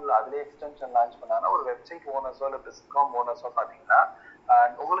என்ன டூல் அதுலேயே எக்ஸ்டென்ஷன் லான்ச் பண்ணாங்கன்னா, ஒரு வெப்சைட் ஓனர்ஸோ இல்லை பிஸ்காம் ஓனர்ஸோ பார்த்தீங்கன்னா,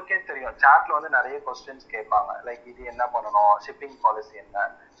 உங்களுக்கே தெரியும் சாட்ல வந்து நிறைய கொஸ்டின்ஸ் கேட்பாங்க. லைக் இது என்ன பண்ணணும், ஷிப்பிங் பாலிசி என்ன.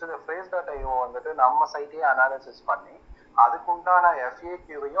 ஸோ இந்த phrase.io வந்துட்டு நம்ம சைட்டையே அனாலிசிஸ் பண்ணி அதுக்குண்டான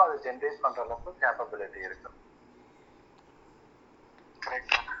FAQ-வையும் அதை ஜென்ரேட் பண்ற அளவுக்கு கேப்பபிலிட்டி இருக்கு.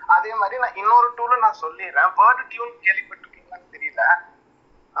 கரெக்ட். அதே மாதிரி நான் இன்னொரு டூலும் நான் சொல்லிடுறேன். வேர்ட் டியூன் கேள்விப்பட்டிருக்கீங்களான்னு தெரியல.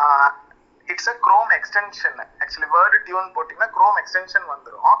 It's a Chrome extension. Actually word tune போட்டீங்கன்னா Chrome extension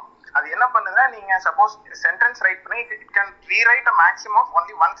வந்துடும். அது என்ன பண்ணுதுன்னா, நீங்க சப்போஸ் சென்டென்ஸ் ரைட் பண்ணி it can rewrite a maximum of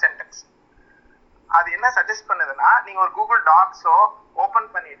only one sentence. அது என்ன சஜஸ்ட் பண்ணுதுன்னா, நீங்க ஒரு கூகுள் டாக்ஸோ ஓபன்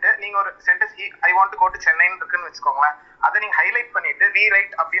பண்ணிட்டு நீங்க ஒரு sentence I want to go to சென்னைன்னு இருக்குன்னு வச்சுக்கோங்களேன், அதை நீங்க ஹைலைட் பண்ணிட்டு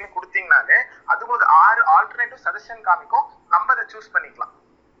ரீரைட் அப்படின்னு கொடுத்தீங்கனாலே அது உங்களுக்கு 6 ஆல்டர்னேட்டிவ் சஜஷன் காமிக்கும். நம்ம அதை சூஸ் பண்ணிக்கலாம்.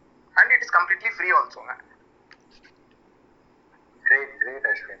 And it is completely free ஆல்சோங்க. Great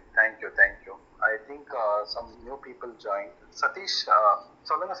Ashwin, thank you. I think some new people joined. Satish,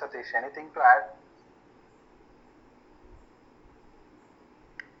 சொல்லுங்க Satish, anything to add?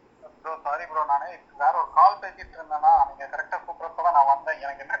 Bro sorry bro, நானே வேற ஒரு கால் பேசிட்டு இருந்தேன்னா நீங்க கரெக்டா கூப்பிட்றப்பதான் நான் வந்தேன்.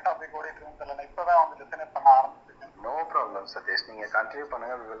 எனக்கு என்ன டாபிக் ஓடிட்டு இருக்குன்னு தெரியல, இப்பதான் வந்து லிசன் பண்ண ஆரம்பிச்சிருக்கேன். No problem Satish, நீங்க கண்டினியூ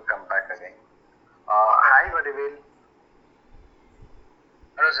பண்ணுங்க, we will come back again. Hi Vadivel.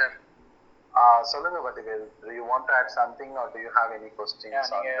 Hello sir. சொல்லுங்க Vadivel, do you want to add something or do you have any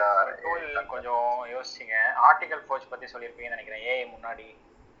questions on the tool? கொஞ்சம் யோசிச்சீங்க, ஆர்டிகல் ஃபோர்ஜ் பத்தி சொல்லிருப்பீங்கன்னு நினைக்கிறேன். AI முன்னாடி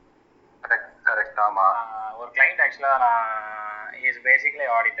correct. ஆமா, ஒரு client ஆக்சுவலா நான் இஸ் பேசிக்கலி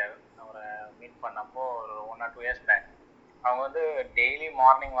ஆடிட்டர். அவரை மீட் பண்ணப்போ ஒரு 1 or 2 years பேக், அவங்க வந்து டெய்லி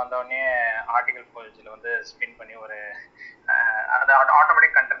மார்னிங் வந்தோடனே ஆர்டிகல் ஃபோர்ஜில் வந்து ஸ்பின் பண்ணி ஒரு அது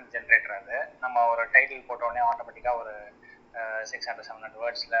ஆட்டோமேட்டிக் கண்டென்ட் ஜென்ரேட்டர். அது நம்ம ஒரு டைட்டில் போட்டோடனே ஆட்டோமேட்டிக்காக ஒரு 600-700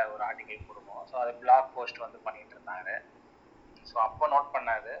 வேர்ட்ஸில் ஒரு ஆர்டிகல் கொடுப்போம். ஸோ அது பிளாக் போஸ்ட் வந்து பண்ணிட்டு இருந்தாங்க. ஸோ அப்போ நோட்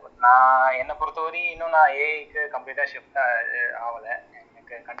பண்ணாது. பட் நான் என்னை பொறுத்தவரை இன்னும் நான் ஏஐக்கு கம்ப்ளீட்டாக ஷிஃப்ட் ஆகலை.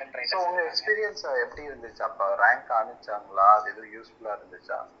 எனக்கு கண்டென்ட் ரைட்டர். ஸோ உங்கள் எக்ஸ்பீரியன்ஸ் எப்படி இருந்துச்சு? அப்போ ரேங்க் ஆனிச்சாங்களா? அது எதுவும் யூஸ்ஃபுல்லாக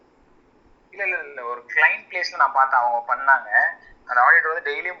இருந்துச்சா? இல்லை ஒரு கிளைண்ட் பிளேஸில் நான் பார்த்தேன், அவங்க பண்ணாங்க. அந்த ஆடிட்டர் வந்து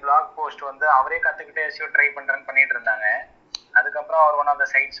டெய்லியும் பிளாக் போஸ்ட் வந்து அவரே கற்றுக்கிட்டு எஸ்யூ ட்ரை பண்ணுறேன்னு பண்ணிட்டு இருந்தாங்க. அதுக்கப்புறம் அவர் ஒன் ஆஃப் த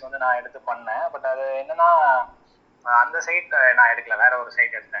சைட்ஸ் வந்து நான் எடுத்து பண்ணேன். பட் அது என்னன்னா, அந்த சைட் நான் எடுக்கல, வேற ஒரு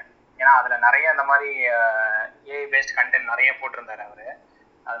சைட் எடுத்தேன். ஏன்னா அதில் நிறைய அந்த மாதிரி ஏஐ பேஸ்ட் கண்டென்ட் நிறைய போட்டிருந்தாரு அவரு.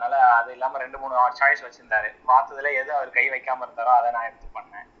 அதனால அது இல்லாமல் 2-3 சாய்ஸ் வச்சிருந்தாரு. பார்த்ததுல எது அவர் கை வைக்காம இருந்தாரோ அதை நான் எடுத்து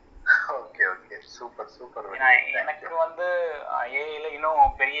பண்ணேன். Okay super. எனக்கு வந்து ஏஐல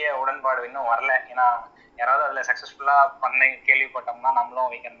இன்னும் பெரிய உடன்பாடு இன்னும் வரல. ஏன்னா யாராவது அதில் சக்ஸஸ்ஃபுல்லாக பண்ணி கேள்விப்பட்டோம்னா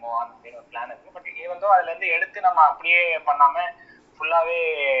நம்மளும் we can move on அப்படின்னு ஒரு பிளான் இருக்கு. பட் வந்து அதுலேருந்து எடுத்து நம்ம அப்படியே பண்ணாமல் ஃபுல்லாகவே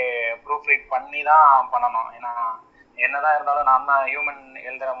ப்ரூஃப் ரீட் பண்ணி தான் பண்ணணும். ஏன்னா என்னதான் இருந்தாலும் நம்ம ஹியூமன்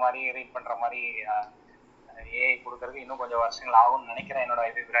எழுதுற மாதிரி ரீட் பண்ற மாதிரி ஏஐ கொடுக்கறதுக்கு இன்னும் கொஞ்சம் வருஷங்கள் ஆகும்னு நினைக்கிறேன், என்னோட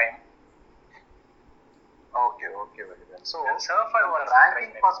அபிப்பிராயம். Okay very well. So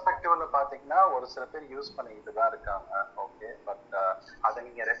ranking பர்ஸ்பெக்டிவ்ல பார்த்தீங்கன்னா ஒரு சில பேர் யூஸ் பண்ணிக்கிட்டு தான் இருக்காங்க. ஓகே, பட் அதை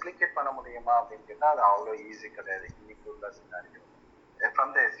நீங்கள் ரெப்ளிகேட் பண்ண முடியுமா அப்படின்னு கேட்டால் அது அவ்வளோ ஈஸி கிடையாது இன்னைக்கு உள்ள scenario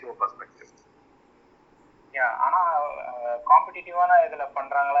from the SEO perspective. ஆனால் காம்படிட்டிவான இதில்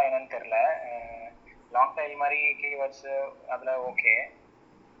பண்ணுறாங்களா என்னன்னு தெரியல. லாங் டைல் மாதிரி கீவேர்ட்ஸு அதில் ஓகே.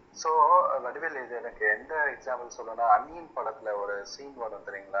 ஸோ வடிவேல் இது எனக்கு எந்த எக்ஸாம்பிள் சொல்லணும்னா அன்னியன் படத்துல ஒரு சீன் வரும்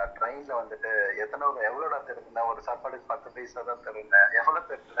தெரியுங்களா, ட்ரெயின்ல வந்துட்டு எவ்வளோடா திருந்தேன், ஒரு சாப்பாடுக்கு 10 பைசா தான் திருந்தேன், எவ்வளோ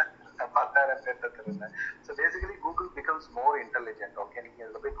திருந்தேன், 10,000 பேர்த்த திருந்தேன். So basically Google becomes more intelligent. Okay, நீங்க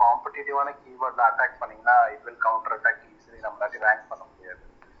இதுல போய் காம்படிட்டிவான கீவேர்ட்ல அட்டாக் பண்ணீங்கன்னா it will counter attack easily, நம்மளாட்டி rank பண்ண முடியாது.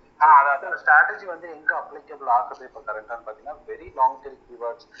 ஸ்ட்ராட்டஜி வந்து எங்க அப்ளிகபிள் ஆகுது இப்போ கரண்டான்னு பாத்தீங்கன்னா very long tail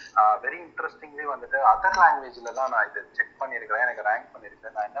keywords, very interestingly வந்துட்டு அதர் லாங்குவேஜ்ல எல்லாம் நான் இது செக் பண்ணியிருக்கிறேன், எனக்கு ரேங்க்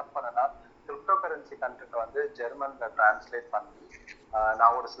பண்ணியிருக்கேன். நான் என்ன பண்ணேன்னா கிரிப்டோ கரன்சி கண்டென்ட் வந்து ஜெர்மன்ல டிரான்ஸ்லேட் பண்ணி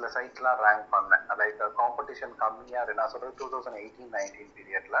நான் ஒரு சில சைட்லாம் ரேங்க் பண்ணேன். லைக் காம்படிஷன் கம்மியா இருக்கு, நான் சொல்றது 2018-19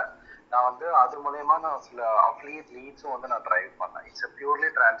 பீரியட்ல நான் வந்து அது மூலயமா நான் சில அஃபிலியேட் லீட்ஸும் வந்து நான் டிரைவ் பண்ணேன். It's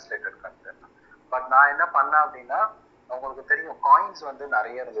purely translated content. But நான் என்ன பண்ணேன் அப்படின்னா, உங்களுக்கு தெரியும் காயின்ஸ் வந்து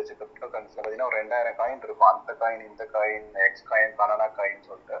நிறைய இருந்துச்சு கிரிப்டோ கரன்சில. பார்த்தீங்கன்னா ஒரு 2000 காயின் இருக்கும், அந்த காயின், இந்த coin, X coin, banana coin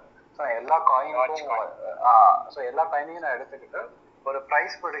சொல்லிட்டு. ஸோ எல்லா காயினுக்கும் எல்லா காயினையும் நான் எடுத்துக்கிட்டு ஒரு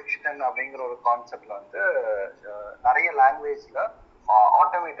ப்ரைஸ் ப்ரொடிக்ஷன் அப்படிங்கிற ஒரு கான்செப்ட்ல வந்து நிறைய லாங்குவேஜ்ல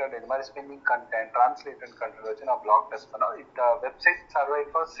ஆட்டோமேட்டட் இது மாதிரி ஸ்பின்னிங் கண்டென்ட், டிரான்ஸ்லேட்டட் கண்டென்ட் வச்சு நான் பிளாக் டெஸ்ட் பண்ணேன். Website survive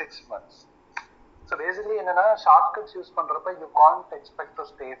for 6 months. So basically என்னன்னா ஷார்ட்கட்ஸ் யூஸ் பண்றப்ப you can't expect to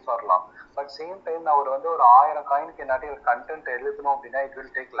stay for long. But same time நான் ஒரு 1000 காயினுக்கு என்னாட்டி ஒரு கண்டென்ட் எழுதணும் அப்படின்னா it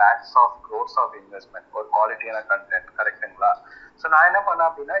will take lakhs of crores of investment, ஒரு குவாலிட்டியான கண்டென்ட். கரெக்டுங்களா? ஸோ நான் என்ன பண்ணேன்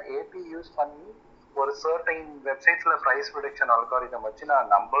அப்படின்னா ஏபி யூஸ் பண்ணி ஒரு சர்டைன் வெப்சைட்ஸ்ல ப்ரைஸ் ப்ரொடிக்ஷன் அல்காரிதம் வச்சு நான்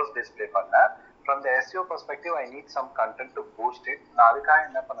நம்பர்ஸ் டிஸ்பிளே பண்ணேன். From the SEO perspective I need some content to boost it. நான் அதுக்காக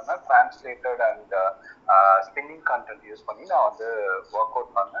என்ன பண்ணேன்னா translated and spinning content use பண்ணி நான் வந்து ஒர்க்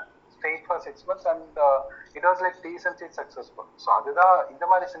அவுட் பண்ணேன் straight for 6 months and it was like decently successful. So அதுதான் இந்த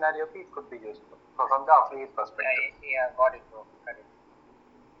மாதிரி சினாரியோக்கு it could be useful. So from the affiliate perspective. Yeah, got it bro.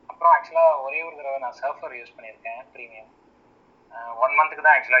 அப்புறம் ஆக்சுவலா ஒரே ஒரு தடவை நான் சர்ஃபர் யூஸ் பண்ணியிருக்கேன் ப்ரீமியம். 1 monthக்கு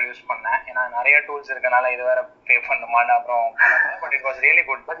தான் ஆக்சுவலா யூஸ் பண்ணேன், ஏன்னா நிறைய டூல்ஸ் இருக்கனால இது வேற பே பண்ணுமான்னு அப்புறம் but it was really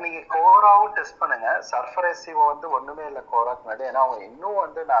good. But நீங்க கோராவும் டெஸ்ட் பண்ணுங்க. சர்ஃபர் எஸ்இஓ வந்து ஒண்ணுமே இல்லை கோராக்கு முன்னாடி, ஏன்னா அவங்க இன்னும்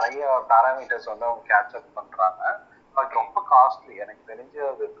வந்து நிறைய பேராமீட்டர்ஸ் வந்து அவங்க கேப்சர் பண்றாங்க. பட் ரொம்ப காஸ்ட்லி, எனக்கு தெரிஞ்சு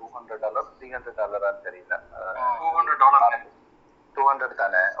அது $200 $300 தெரியல. $200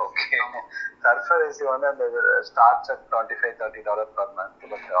 தானே? ஓகே. சர்ஃபர் எஸ்இஓ வந்து அந்த starts at $25-30 per month.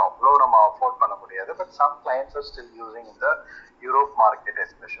 But அவ்வளோ நம்ம அஃபோர்ட் பண்ண முடியாது. But some clients are still using இந்த Europe market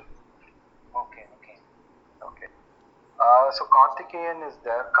especially. Okay okay okay. So Karthikeyan is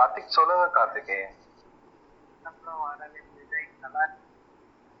there. Karthik சொல்லுங்க கார்த்திகேயன். அப்புறம் விஜய் நல்லா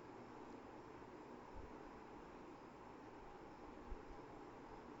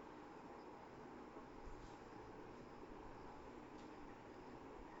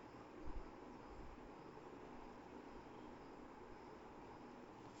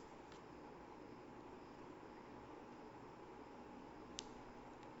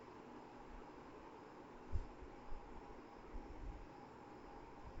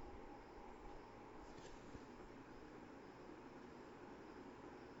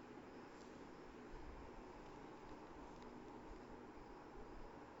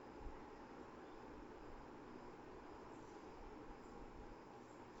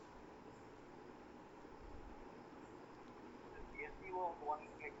ஒன்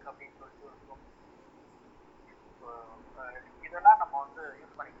கிளிக் அப்படின்னு சொல்லிட்டு இருக்கும். இதெல்லாம் நம்ம வந்து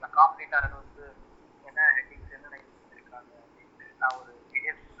யூஸ் பண்ணிக்கலாம் காம்ப்ளீட்டா. அது வந்து என்ன ஹெட்டிங்ஸ் என்ன இருக்காங்க அப்படின்ட்டு நான் ஒரு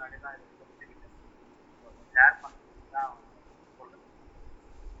வீடியோக்கு முன்னாடி தான் இது தெரிஞ்சுக்கிட்டேன். ஷேர் பண்ணி தான் சொல்றேன்.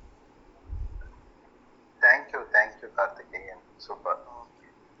 Thank you Karthikeyan, super.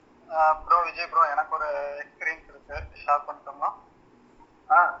 Bro Vijay bro, எனக்கு ஒரு எக்ஸ்பீரியன்ஸ் இருக்கு, ஷேர் பண்ணிட்டோம்னா?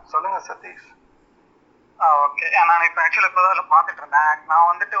 சொல்லுங்க சதீஷ். ஓகே. நான் இப்போ ஆக்சுவலாக இப்போ தான் பார்த்துட்டு இருந்தேன். நான்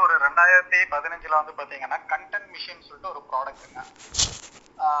வந்துட்டு ஒரு 2015 வந்து பார்த்தீங்கன்னா கண்டென்ட் மிஷின் சொல்லிட்டு ஒரு ப்ராடக்ட்டுங்க.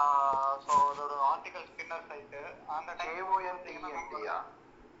 ஸோ அது ஒரு ஆர்டிகல் ஸ்பின்னர் சைட்டு. அந்த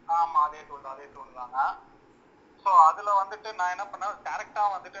ஆமாம், அதே டூல் தாங்க. ஸோ அதில் வந்துட்டு நான் என்ன பண்ணேன்,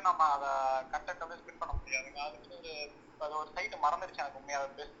 டேரெக்டாக வந்துட்டு நம்ம அதை கண்டென்ட் வந்து ஸ்பின் பண்ண முடியாதுங்க. அதுக்கு அது ஒரு சைட்டு மறந்துடுச்சு எனக்கு உண்மையாக.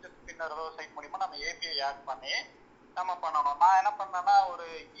 பெஸ்ட் ஸ்பின்னர் ஏதோ சைட் மூலிமா நம்ம ஏபிஐ ஆட் பண்ணி நம்ம பண்ணணும். நான் என்ன பண்ணேன்னா ஒரு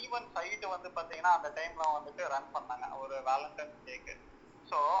ஈவென்ட் சைட்டு வந்து பார்த்தீங்கன்னா அந்த டைமில் வந்துட்டு ரன் பண்ணாங்க ஒரு வேலண்டைன்ஸ் டேக்கு.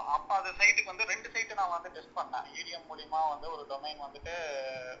 ஸோ அப்போ அந்த சைட்டுக்கு வந்து 2 சைட்டு நான் வந்து டெஸ்ட் பண்ணேன். EDM மூலிமா வந்து ஒரு டொமைன் வந்துட்டு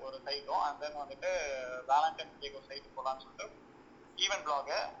ஒரு சைட்டும், அண்ட் தென் வந்துட்டு வேலண்டைன்ஸ் டேக்கு ஒரு சைட்டு போகலான்னு சொல்லிட்டு ஈவென்ட்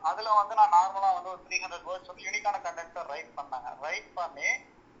பிளாக். அதில் வந்து நான் நார்மலாக வந்து ஒரு 300 வேர்ட்ஸ் வந்து யூனிக்கான கண்டென்ட்டை ரைட் பண்ணி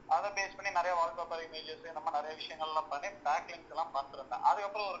அதை பேஸ் பண்ணி நிறைய வால்பேப்பர் இமேஜஸ் இந்த மாதிரி நிறைய விஷயங்கள்லாம் பண்ணி பேக் லிங்க்ஸ் எல்லாம் பண்ணிருந்தேன்.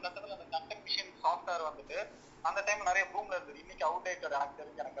 அதுக்கப்புறம் ஒரு கட்டத்தில் அந்த கண்டென்ட் மிஷின் சாஃப்ட்வேர் வந்துட்டு அந்த டைம் நிறைய பூம்ல இருந்தது. இன்னைக்கு அவுட் டேட்டட்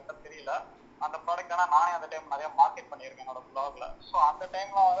எனக்கு கரெக்டாக தெரியல. அந்த ப்ராடக்ட் ஆனால் நானே அந்த டைம் நிறைய மார்க்கெட் பண்ணியிருக்கேன் என்னோட பிளாக்ல. ஸோ அந்த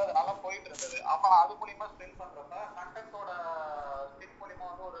டைம்ல வந்து அது நல்லா போயிட்டு இருந்தது. அப்போ நான் அது மூலியமா ஸ்பின் பண்றப்ப கண்டென்ட்டோட ஸ்பின் மூலியமா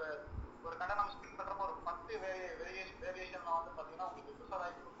வந்து ஒரு கண்டென்ட் நம்ம ஸ்பின் பண்றப்போ ஒரு 10 வேரியேஷன்ல வந்து பார்த்தீங்கன்னா உங்களுக்கு ப்ரிஃபர்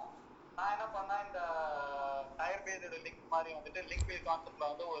ஆகி இருக்கும். பேஜோட லிங்க் மாதிரி வந்துட்டு லிங்க் பேஜ் கான்செப்ட்ல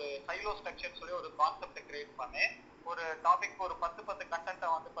வந்து ஒரு சைலோ ஸ்ட்ரக்சர் சொல்லி ஒரு கான்செப்டை கிரியேட் பண்ணி ஒரு டாபிக் ஒரு 10 கண்டென்ட்டை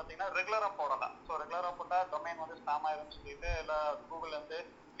வந்து பார்த்தீங்கன்னா ரெகுலரா போடலாம். ஸோ ரெகுலரா போட்டா டொமைன் வந்து ஸ்பாம் ஆயிரும்னு சொல்லிட்டு இல்லை கூகுள் வந்து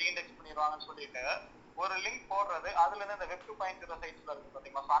டீஇண்டெக்ஸ் பண்ணிடுவாங்கன்னு சொல்லிட்டு ஒரு லிங்க் போடுறது, அதுல இருந்து இந்த வெப் 2.0 சைட்ஸ்ல இருக்கு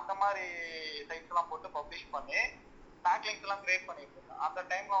பாத்தீங்களா, ஸோ அந்த மாதிரி சைட்ஸ் எல்லாம் போட்டு பப்ளிஷ் பண்ணி பேக் லிங்க்ஸ் எல்லாம் கிரியேட் பண்ணிட்டு இருக்கேன். அந்த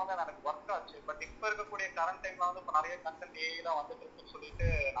டைம்ல வந்து எனக்கு ஒர்க் ஆச்சு. பட் இப்ப இருக்கக்கூடிய கரண்ட் டைம்ல வந்து இப்போ நிறைய கண்டென்ட் ஏஐ தான் வந்துட்டு இருக்குன்னு சொல்லிட்டு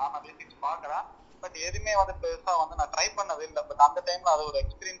நான் நிறைய திங்ஸ் பாக்குறேன். பட் எதுவுமே வந்து பெருசா வந்து நான் ட்ரை பண்ணவே இல்லை. பட் அந்த டைம்ல அது ஒரு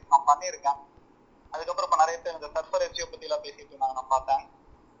எக்ஸ்பீரியன்ஸ் நான் பண்ணியிருக்கேன். அதுக்கப்புறம் இப்போ நிறைய பேர் இந்த சர்ஃபர் எஃப்சியை பத்தி எல்லாம் பேசிட்டு இருந்தாங்க, நான் பார்த்தேன்.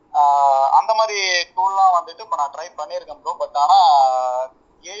 அந்த மாதிரி டூல்லாம் வந்துட்டு இப்போ நான் ட்ரை பண்ணியிருக்கேன் ப்ரோ. பட் ஆனா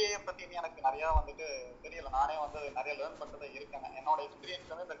ஏஐ பத்தி எனக்கு நிறைய வந்துட்டு தெரியல. நானே வந்து நிறைய லேர்ன் பண்றதா இருக்கேன். என்னோட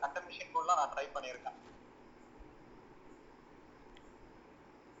எக்ஸ்பீரியன்ஸ் வந்து இந்த கண்டென்ட் மிஷின் டூல்லாம் நான் ட்ரை பண்ணியிருக்கேன்.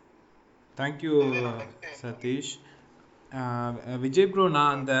 தேங்க்யூ சதீஷ். விஜய் ப்ரோ,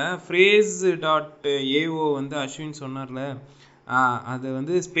 நான் அந்த phrase.ao வந்து அஸ்வின் சொன்னார்ல, அது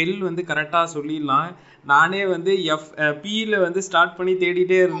வந்து ஸ்பெல் வந்து கரெக்டாக சொல்லிடலாம். நானே வந்து பியில் வந்து ஸ்டார்ட் பண்ணி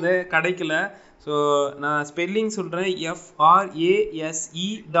தேடிட்டே இருந்தேன், கிடைக்கல. ஸோ நான் ஸ்பெல்லிங் சொல்கிறேன்,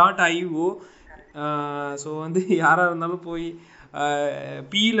 FRASE.IO. ஸோ வந்து யாராக இருந்தாலும் போய்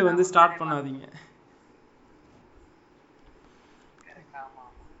பியில் வந்து ஸ்டார்ட் பண்ணாதீங்க.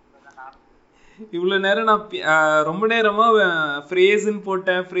 இவ்வளோ நேரம் நான் ரொம்ப நேரமாக ஃப்ரேஸுன்னு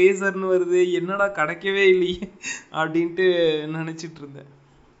போட்டேன், ஃப்ரேசர்னு வருது, என்னடா கிடைக்கவே இல்லையே அப்படின்ட்டு நினச்சிட்டு இருந்தேன்.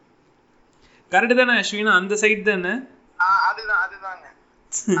 கரெக்டு தானே அஸ்வின்? அந்த சைட் தானே? அதுதாங்க.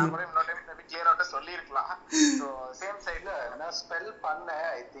 நான் கூட இன்னொரு டைம் கிளியர் அவுட்டா சொல்லிருக்கலாம். சோ சேம் சைடுல நான் ஸ்பெல் பண்ணேன்.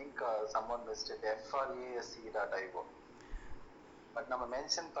 I think someone missed it. FRASE.IO. But நம்ம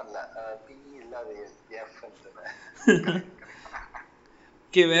மென்ஷன் பண்ணல, பி இல்ல அது எஃப் ன்னு.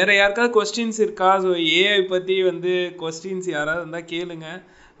 ஓகே, வேறு யாருக்காவது கொஸ்டின்ஸ் இருக்கா? ஸோ ஏஐ பற்றி வந்து கொஸ்டின்ஸ் யாராவது இருந்தால் கேளுங்க.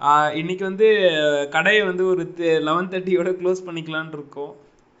 இன்னைக்கு வந்து கடையை வந்து ஒரு 11:30 க்ளோஸ் பண்ணிக்கலான் இருக்கோம்.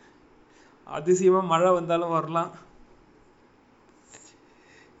 அதிசயமாக மழை வந்தாலும் வரலாம்.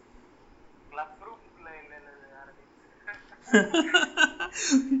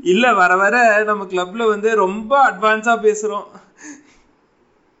 இல்லை, வர வர நம்ம கிளப்ல வந்து ரொம்ப அட்வான்ஸாக பேசுகிறோம்.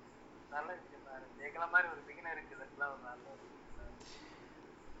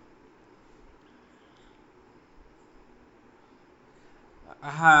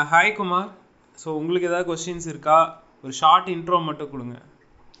 ஹாய் குமார். ஸோ உங்களுக்கு ஏதாவது கொஸ்டின்ஸ் இருக்கா? ஒரு ஷார்ட் இன்ட்ரோ மட்டும் கொடுங்க.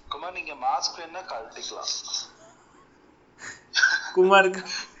 குமார், நீங்க மாஸ்க் என்ன கழட்டிக்கலாம். குமாருக்கு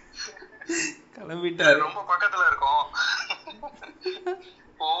கிளம்பிட்டாரு. ரொம்ப பக்கத்துல இருக்கும்.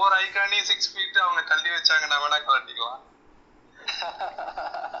 ஒவ்வொரு ஐகானி 6 feet அவங்க கழட்டி வச்சாங்க, நான் வேணா கழட்டிக்கலாம்.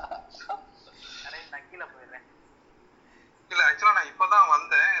 இல்ல, ஆக்சுவலா நான் இப்பதான்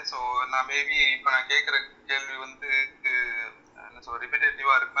வந்தேன். ஸோ நான் மேபி இப்ப நான் கேட்குற கேள்வி வந்து என்ன சொல்ற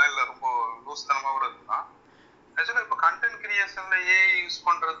ரிப்பீட்டேட்டிவா இருக்கா இல்ல ரொம்ப லூஸ்தனமா கூட இருக்கலாம். ஆக்சுவலா இப்போ கண்டென்ட் கிரியேஷன்ல ஏஐ யூஸ்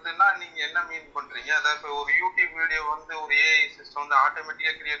பண்றதுன்னா நீங்க என்ன மீன் பண்றீங்க? அதாவது இப்போ ஒரு யூடியூப் வீடியோ வந்து ஒரு ஏஐ சிஸ்டம் வந்து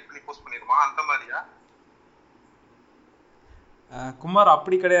ஆட்டோமேட்டிக்கா கிரியேட் பண்ணி போஸ்ட் பண்ணிடுமா, அந்த மாதிரியா? குமார்,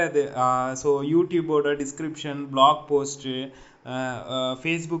 அப்படி கிடையாது. So யூடியூபோட description, black post,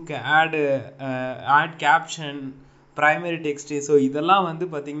 Facebook add caption, primary text, so இதெல்லாம் வந்து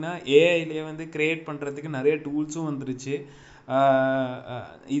பார்த்திங்கன்னா ஏஐலேயே வந்து க்ரியேட் பண்ணுறதுக்கு நிறைய டூல்ஸும் வந்துருச்சு.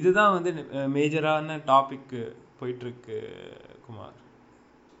 இதுதான் வந்து மேஜரான டாபிக் போயிட்டுருக்கு குமார்.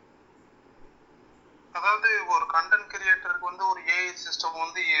 அதாவது ஒரு கண்டென்ட் கிரியேட்டருக்கு வந்து ஒரு ஏஐ சிஸ்டம்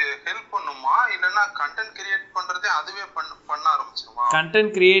வந்து ஹெல்ப் பண்ணுமா, இல்லைன்னா கண்டென்ட் கிரியேட் பண்றதே அதுவே பண்ண ஆரம்பிச்சிருமா?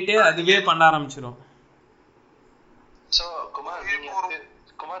 கண்டென்ட் கிரியேட்டே அதுவே பண்ண ஆரம்பிச்சிடும். ஸோ குமார்,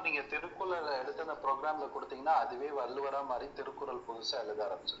 நீங்க திருக்குறள் எடுத்து அந்த ப்ரோக்ராம்ல கொடுத்தீங்கன்னா அதுவே வள்ளுவரா மாதிரி திருக்குறள் புதுசா எழுத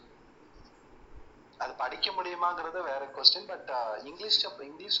ஆரம்பிச்சிடும். அது படிக்க முடியுமாங்கிறது வேற கொஸ்டின். பட்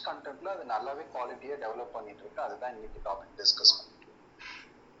இங்கிலீஷ் கண்டென்ட்ல அது நல்லாவே குவாலிட்டியா டெவலப் பண்ணிட்டு இருக்கு. அதுதான் இன்னைக்கு டாபிக் டிஸ்கஸ் பண்ணிட்டு.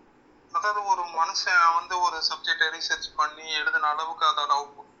 அதாவது ஒரு மனுஷன் வந்து ஒரு சப்ஜெக்ட் ரிசர்ச் பண்ணி எழுதின அளவுக்கு அதோட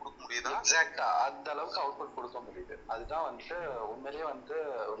அவுட்புட் கொடுக்க முடியுதா? எக்ஸாக்டா அந்த அளவுக்கு அவுட்புட் கொடுக்க முடியுது. அதுதான் வந்து உண்மையிலேயே வந்து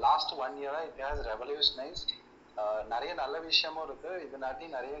last 1 year it has revolutionised. நிறைய நல்ல விஷயமும் இருக்கு. இதனாட்டி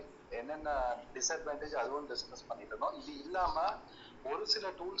நிறைய என்னென்ன டிஸ்அட்வான்டேஜ் அதுவும் டிஸ்கஸ் பண்ணிட்டு இருந்தோம். இது இல்லாம ஒரு சில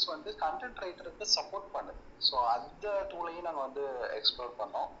டூல்ஸ் வந்து கண்டென்ட் ரைட்டருக்கு சப்போர்ட் பண்ணுது. ஸோ அந்த டூலையும் நாங்கள் வந்து எக்ஸ்ப்ளோர்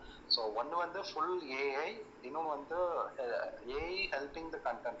பண்ணோம். ஸோ ஒன்று வந்து ஃபுல் ஏஐ, இன்னொன்று வந்து AI helping the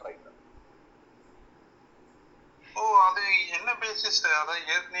content writer. ஓ, அது என்ன பேசிஸ்? அதாவது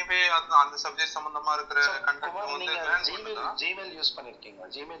ஏற்கனவே அந்த சப்ஜெக்ட் சம்பந்தமா இருக்கிற கண்டென்ட் வந்து ஜிமெயில் யூஸ் பண்ணிருக்கீங்களா?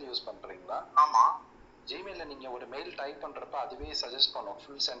 ஜிமெயில் யூஸ் பண்றீங்களா? ஆமா. ஜிமெயில நீங்க ஒரு மெயில் டைப் பண்றப்ப அதுவே சஜஸ்ட் பண்ணும்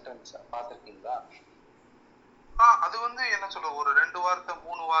ஃபுல் சென்டென்ஸ். பார்த்துருக்கீங்களா? அது வந்து என்ன சொல்ற ஒரு 2 வார்த்தை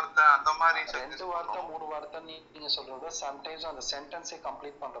 3 வார்த்தை அந்த மாதிரி 2 வார்த்தை 3 வார்த்தை நீங்க சொல்றது சம்டைம்ஸ் அந்த சென்டென்ஸே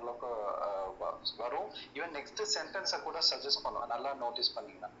கம்ப்ளீட் பண்ற அளவுக்கு வரும். ஈவன் நெக்ஸ்ட் சென்டென்ஸை கூட சஜஸ்ட் பண்ணுவோம். நல்லா நோட்டீஸ்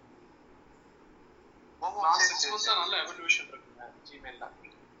பண்ணீங்கன்னா நல்ல எவல்யூஷன் இருக்குங்க ஜிமெயில்ல.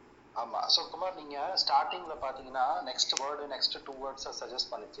 ஆமா. ஸோ குமார் நீங்க ஸ்டார்டிங்ல பாத்தீங்கன்னா நெக்ஸ்ட் வேர்டு நெக்ஸ்ட் 2 வேர்ட்ஸை சஜஸ்ட்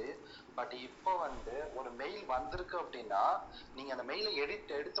பண்ணிச்சு. பட் இப்போ வந்து ஒரு மெயில் வந்திருக்கு அப்படின்னா நீங்க அந்த மெயிலை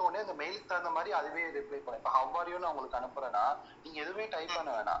எடுத்த உடனே அந்த மெயிலுக்கு தகுந்த மாதிரி அதுவே ரிப்ளை பண்ணும். இப்போ ஹவ் ஆர் யூன்னு உங்களுக்கு அனுப்புறேன்னா நீங்க எதுவுமே டைப்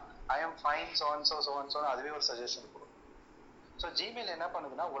பண்ண வேணாம். ஐ எம் ஃபைன் சோ அதுவே ஒரு சஜஷன் கொடுக்கும். ஸோ ஜிமெயில் என்ன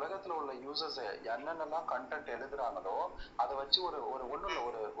பண்ணுதுன்னா உலகத்துல உள்ள யூசர்ஸ் என்னென்னலாம் கண்டென்ட் எழுதுறாங்களோ அதை வச்சு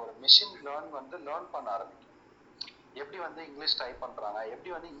ஒரு மிஷின் லேர்ன் பண்ண ஆரம்பிக்கும். எப்படி வந்து இங்கிலீஷ் டைப் பண்றாங்க, எப்படி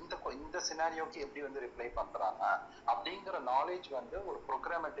வந்து இந்த சினாரியோக்கு எப்படி வந்து ரிப்ளை பண்றாங்க அப்படிங்கிற நாலேஜ் வந்து ஒரு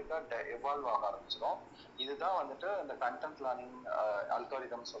ப்ரோக்ராமேட்டிக்கா எவால்வ் ஆக ஆரம்பிச்சிடும். இதுதான் வந்துட்டு இந்த கண்டென்ட் லேர்னிங்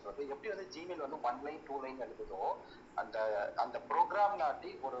அல்காரிதம் சொல்றது. எப்படி வந்து ஜிமெயில் வந்து 1 லைன் 2 லைன் எழுதுதோ அந்த ப்ரோக்ராம்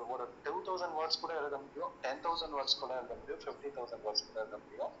நாட்டி ஒரு 2000 வேர்ட்ஸ் கூட எழுத முடியும், 10,000 வேர்ட்ஸ் கூட எழுத முடியும், 50,000 வேர்ட்ஸ் கூட எழுத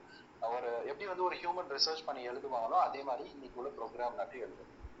முடியும். எப்படி வந்து ஒரு ஹியூமன் ரிசர்ச் பண்ணி எழுதுவாங்களோ அதே மாதிரி இன்னைக்கு உள்ள ப்ரோக்ராம் நாட்டி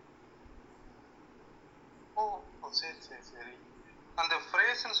எழுதும். சரி. அந்த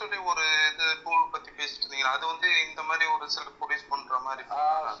ஃப்ரேஸ்னு சொல்லி ஒரு இது டூல் பத்தி பேசிட்டு இருந்தீங்க, அது வந்து இந்த மாதிரி ஒரு ரிசல்ட் ப்ரொடியூஸ் பண்ற மாதிரி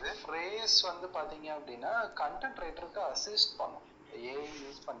அது ஃப்ரேஸ் வந்து பாத்தீங்க அப்படின்னா கண்டென்ட் ரைட்டருக்கு அசிஸ்ட் பண்ணும். ஏஐ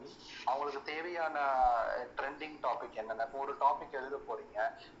யூஸ் பண்ணி அவங்களுக்கு தேவையான ட்ரெண்டிங் டாபிக் என்னென்ன, இப்போ ஒரு டாபிக் எழுத போறீங்க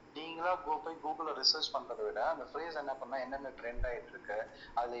நீங்களா போய் கூகுள்ல ரிசர்ச் பண்றதை விட அந்த ஃப்ரேஸ் என்ன பண்ணா என்னென்ன ட்ரெண்ட் ஆயிட்டு இருக்கு,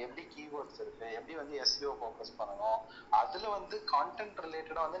 அதுல எப்படி கீவேர்ட்ஸ் இருக்கு, எப்படி வந்து எஸ்இஓ ஃபோக்கஸ் பண்ணணும், அதுல வந்து கான்டென்ட்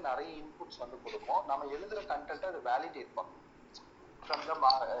ரிலேட்டடா வந்து நிறைய இன்புட்ஸ் வந்து கொடுக்கும். நம்ம எழுதுற கண்டென்ட் அது வேலிடேட் பண்ணும் ஃப்ரம் த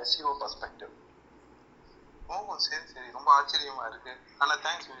எஸ்இஓ பெர்ஸ்பெக்டிவ். சரி ரொம்ப ஆச்சரியமா இருக்கு. ஆனா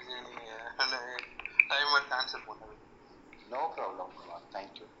தேங்க்ஸ் விஜய், நீங்க டைம் எடுத்து ஆன்சர் பண்ணது. No problem Kumar,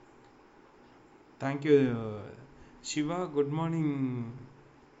 thank you. Thank you Shiva. Good morning,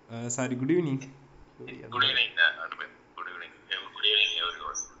 sorry good evening.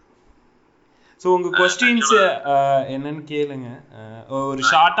 So உங்கள் கொஸ்டின்ஸ் என்னன்னு கேளுங்க. ஒரு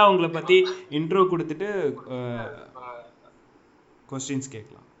ஷார்ட்டாக உங்களை பற்றி இன்ட்ரோ கொடுத்துட்டு கொஸ்டின்ஸ்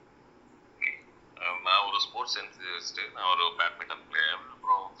கேட்கலாம். நான் ஒரு ஸ்போர்ட்ஸ் என்தூசியஸ்ட், நான் ஒரு பேட்மிண்டன் பிளேயர்,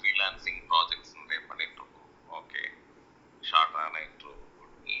 அப்புறம் ஃப்ரீலான்சிங் ப்ராஜெக்ட்ஸ் நிறைய பண்ணிட்டு இருக்கோம். Okay, ஷார்ட்டான intro.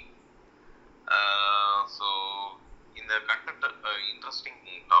 ஸோ இந்த கண்டென்ட் இன்ட்ரெஸ்டிங்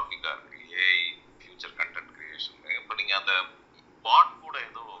டாப்பிக்காக இருக்கு, ஏஐ ஃபியூச்சர் கண்டென்ட் கிரியேஷன். இப்போ நீங்கள் அந்த பாட் கூட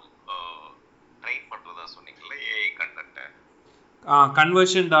ஏதோ ட்ரைன் பண்ணுறதா சொன்னீங்கல்ல ஏஐ கண்டென்ட்டை.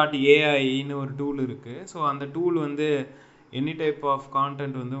 conversion.ai ஒரு டூல் இருக்குது. ஸோ அந்த டூல் வந்து எனி டைப் ஆஃப்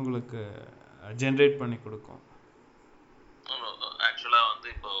கான்டென்ட் வந்து உங்களுக்கு ஜென்ரேட் பண்ணி கொடுக்கும். ஆக்சுவலாக வந்து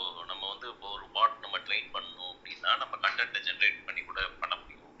இப்போ நம்ம வந்து இப்போ ஒரு பாட் நம்ம ட்ரெயின் பண்ணணும் அப்படின்னா நம்ம கண்டென்ட்டை ஜென்ரேட் பண்ணி கூட பண்ண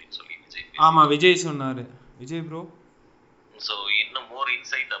முடியும் அப்படின்னு சொல்லி விஜய். ஆமாம், விஜய் சொன்னார். விஜய் ப்ரோ, ஸோ இன்னும் மோர்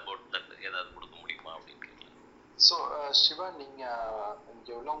இன்சைட் அபவுட் தட் ஏதாவது கொடுக்க முடியுமா அப்படின்னு கேட்கலாம். ஸோ சிவா, நீங்கள்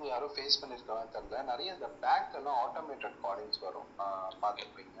இங்கே உள்ளவங்க யாரும் ஃபேஸ் பண்ணியிருக்காங்கன்னு தெரியல, நிறைய இந்த பேங்க்லாம் ஆட்டோமேட்டட் காலிங்ஸ் வரும்,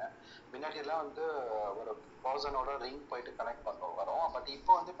 பார்த்துருப்பீங்க. முன்னாடியெல்லாம் வந்து ஒரு பர்சனோட ரிங் போயிட்டு கனெக்ட் பண்ண வரும். பட்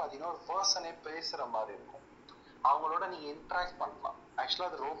இப்போ வந்து பார்த்தீங்கன்னா ஒரு பர்சனே பேசுகிற மாதிரி இருக்கும், அவங்களோட நீங்கள் இன்ட்ராக்ட் பண்ணலாம்.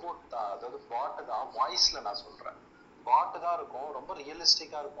 ஆக்சுவலாக அது ரோபோட் தான், அதாவது பாட்டு தான், வாய்ஸில் நான் சொல்கிறேன், பாட்டு தான் இருக்கும், ரொம்ப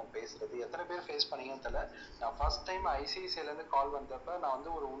ரியலிஸ்டிக்காக இருக்கும் பேசுறது. எத்தனை பேர் ஃபேஸ் பண்ணீங்கன்னு தெரியல. நான் ஃபர்ஸ்ட் டைம் ஐசிஐசிஐலேருந்து கால் வந்தப்ப நான்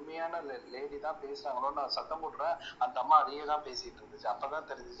வந்து ஒரு உண்மையான லேடி தான் பேசுகிறாங்களோ நான் சத்தம் போட்டுறேன், அந்த அம்மா அதையே தான் பேசிகிட்டு இருந்துச்சு. அப்போ தான்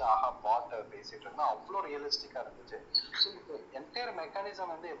தெரிஞ்சிச்சு ஆஹா பாட்டை பேசிகிட்டு இருந்தா அவ்வளோ ரியலிஸ்டிக்காக இருந்துச்சு. ஸோ இப்போ என்டையர்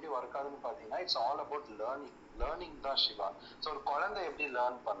மெக்கானிசம் வந்து எப்படி ஒர்க் ஆகுதுன்னு பார்த்தீங்கன்னா இட்ஸ் ஆல் அபவுட் லேர்னிங் தான் சிவா. ஸோ ஒரு குழந்தை எப்படி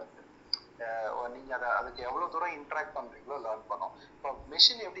லேர்ன் பண்ணுது, நீங்க அதுக்கு எவ்வளவு தூரம் இன்ட்ராக்ட் பண்றீங்களோ லேர்ன் பண்ணோம். இப்போ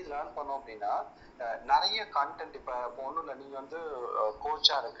மிஷின் எப்படி லேர்ன் பண்ணோம் அப்படின்னா நிறைய கண்டென்ட், இப்போ ஒன்றும் இல்லை, நீங்க வந்து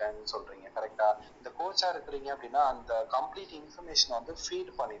கோச்சா இருக்கேன்னு சொல்றீங்க கரெக்டா. இந்த கோச்சா இருக்கிறீங்க அப்படின்னா அந்த கம்ப்ளீட் இன்ஃபர்மேஷன் வந்து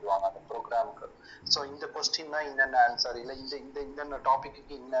ஃபீட் பண்ணிடுவாங்க அந்த ப்ரோக்ராமுக்கு. ஸோ இந்த கொஸ்டின்னா என்னென்ன ஆன்சர், இல்லை இந்த டாபிக்கு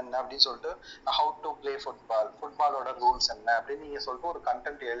என்னென்ன அப்படின்னு சொல்லிட்டு ஹவு டு பிளே ஃபுட்பாலோட ரூல்ஸ் என்ன அப்படின்னு நீங்க சொல்லிட்டு ஒரு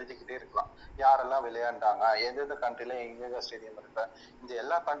கண்டென்ட் எழுதிக்கிட்டே இருக்கலாம். யாரெல்லாம் விளையாண்டாங்க, எந்தெந்த கண்ட்ரில எங்கெங்க ஸ்டேடியம் இருக்கு, இந்த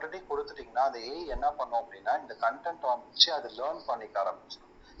எல்லா கண்டென்ட்டையும் கொடுத்துட்டீங்கன்னா அது ஏஐ என்ன பண்ணும் அப்படின்னா இந்த கண்டென்ட் வச்சு அது லேர்ன் பண்ணிக்க ஆரம்பிச்சிடும்.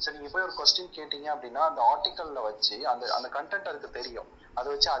 சரி, நீங்க போய் ஒரு கொஸ்டின் கேட்டீங்க அப்படின்னா அந்த ஆர்டிக்கல்ல வச்சு அந்த கண்டென்ட் அதுக்கு தெரியும், அதை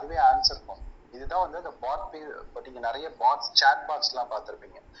வச்சு அதுவே ஆன்சர் பண்ணும். இதுதான் வந்து அந்த பாட் நீங்க நிறைய பாட்ஸ், சேட் பாட்ஸ் எல்லாம்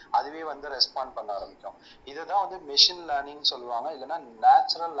பார்த்துருப்பீங்க, அதுவே வந்து ரெஸ்பாண்ட் பண்ண ஆரம்பிக்கும். இதுதான் வந்து மெஷின் லேர்னிங் சொல்லுவாங்க, இல்லைன்னா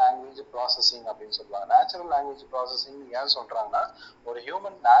நேச்சுரல் லாங்குவேஜ் ப்ராசஸிங் அப்படின்னு சொல்லுவாங்க. நேச்சுரல் லாங்குவேஜ் ப்ராசஸிங் ஏன் சொல்றாங்கன்னா ஒரு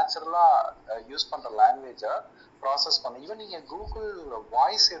ஹியூமன் நேச்சுரலா யூஸ் பண்ற லாங்குவேஜை ப்ராசஸ் பண்ண. ஈவன் நீங்க கூகுள்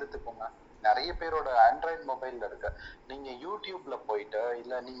வாய்ஸ் எடுத்துக்கோங்க, நிறைய பேரோட ஆண்ட்ராய்டு மொபைல்ல இருக்கு. நீங்க யூடியூப்ல போயிட்டு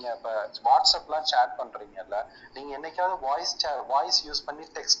இல்ல நீங்க இப்ப வாட்ஸ்அப்லாம் சேட் பண்றீங்கல்ல, நீங்க என்னைக்காவது வாய்ஸ் யூஸ் பண்ணி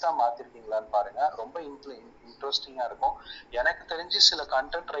டெக்ஸ்டா மாத்திருக்கீங்களான்னு பாருங்க. ரொம்ப இன்ட்ரெஸ்டிங்கா இருக்கும். எனக்கு தெரிஞ்சு சில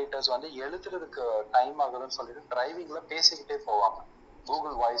கண்டென்ட் ரைட்டர்ஸ் வந்து எழுதுறதுக்கு டைம் ஆகுதுன்னு சொல்லிட்டு டிரைவிங்ல பேசிக்கிட்டே போவாங்க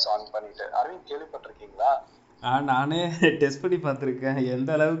கூகுள் வாய்ஸ் ஆன் பண்ணிட்டு. அரவிந்த் கேள்விப்பட்டிருக்கீங்களா? நானே டெஸ்ட் பண்ணி பார்த்துருக்கேன் எந்த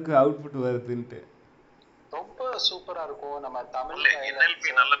அளவுக்கு அவுட்புட் வருதுன்ட்டு. ரொம்ப சூப்பரா இருக்கும். நம்ம தமிழ் NLP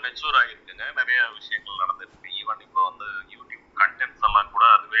நல்ல மெச்சூர் ஆகிருக்குங்க. நிறைய விஷயங்கள் நடந்துருக்கு. ஈவன் இப்போ வந்து யூடியூப் கண்டென்ட்ஸ் எல்லாம் கூட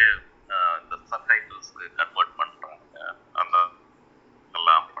அதுவே இந்த சப்டைட்டில்ஸ்க்கு கன்வெர்ட் பண்றாங்க, அந்த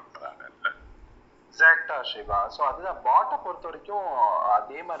எல்லாம் பண்றாங்க. எக்ஸாக்டா சிவா. ஸோ அதுதான் பாட்டை பொறுத்த வரைக்கும்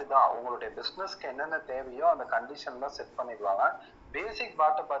அதே மாதிரி தான். உங்களுடைய பிஸ்னஸ்க்கு என்னென்ன தேவையோ அந்த கண்டிஷன்லாம் செட் பண்ணிடுவாங்க. பேசிக்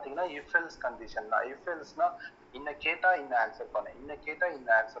பாட்டை பார்த்தீங்கன்னா இஃப் எல்ஸ் கண்டிஷன் தான். இஃப் எல்ஸ்னா இன்ன கேட்டா இன்ன ஆன்சர் பண்ணு, இன்ன கேட்டா இன்ன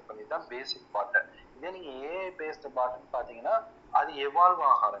ஆன்சர் பண்ணி தான் பேசிக் பாட்டை. இதே நீங்க ஏஐ பேஸ்டு பாட்டுன்னு பார்த்தீங்கன்னா அது எவால்வ்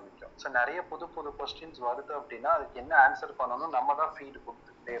ஆக ஆரம்பிக்கும். ஸோ நிறைய புது புது கொஸ்டின்ஸ் வருது அப்படின்னா அதுக்கு என்ன ஆன்சர் பண்ணணும் நம்ம தான் ஃபீடு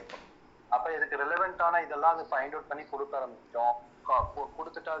கொடுத்துக்கிட்டே இருக்கணும். அப்போ இதுக்கு ரிலவெண்டான இதெல்லாம் அது ஃபைண்ட் அவுட் பண்ணி கொடுக்க ஆரம்பிக்கும்.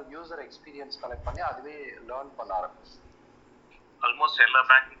 கொடுத்துட்டு அது யூசர் எக்ஸ்பீரியன்ஸ் கலெக்ட் பண்ணி அதுவே லேர்ன் பண்ண ஆரம்பிச்சு. ஆல்மோஸ்ட் எல்லா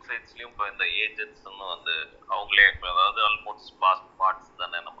பேங்கிங் சைட்ஸ்லயும் இப்போ இந்த ஏஜென்ட்ஸ்னு வந்து அவங்களே, அதாவது ஆல்மோஸ்ட் பார்ட்ஸ்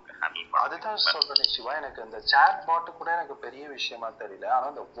தானே நமக்கு ஹேண்டில் பண்ண. அதுதான் சொல்றேன் சிவா. எனக்கு இந்த சேட் பாட்டு கூட எனக்கு பெரிய விஷயமா தெரியல.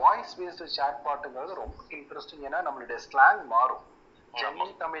 ஆனா இந்த வாய்ஸ் பேஸ்டு சேட் பாட்டுங்கிறது ரொம்ப இன்ட்ரெஸ்டிங். ஏன்னா நம்மளுடைய ஸ்லாங் மாறும். சென்னை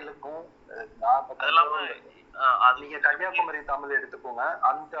தமிழுக்கும் நீங்க கன்னியாகுமரி தமிழ் எடுத்துக்கோங்க.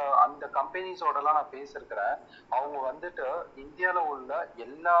 அந்த கம்பெனிஸோட எல்லாம் நான் பேசிருக்கிறேன். அவங்க வந்துட்டு இந்தியால உள்ள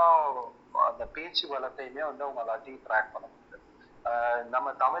எல்லா அந்த பேச்சு வழக்கையுமே வந்து அவங்க எல்லாத்தையும் ட்ராக் பண்ண முடியுது. நம்ம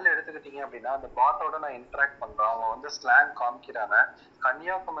தமிழ் எடுத்துக்கிட்டீங்க அப்படின்னா அந்த பாட்டோட நான் இன்ட்ராக்ட் பண்றேன். அவங்க வந்து ஸ்லாங் காமிக்கிறாங்க.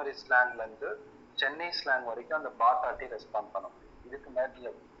 கன்னியாகுமரி ஸ்லாங்ல இருந்து சென்னை ஸ்லாங் வரைக்கும் அந்த பாட்டாட்டி ரெஸ்பாண்ட் பண்ண முடியும். இதுக்கு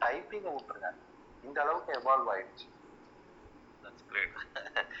மேல டைப்பிங் விட்டுருங்க. இந்த அளவுக்கு எவால்வ் ஆயிடுச்சு. That's great.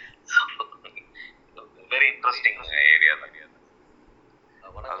 So, very interesting area that.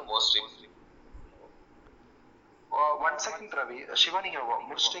 Almost. One second, Ravi. Shiva, நீங்க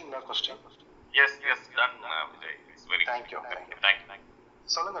முடிச்சிட்டீங்களா question? Yes, done, Vijay. It's very. Thank you.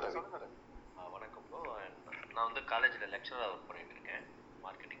 சொல்லுங்க ரவி. வணக்கம் ப்ரோ. நான் வந்து காலேஜில் லெக்சராக ஒர்க் பண்ணிட்டு இருக்கேன்.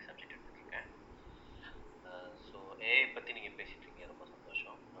 மார்க்கெட்டிங் சப்ஜெக்ட் எடுத்துருக்கேன். ஸோ ஏஐ பற்றி நீங்கள் பேசிட்டு இருக்கீங்க, ரொம்ப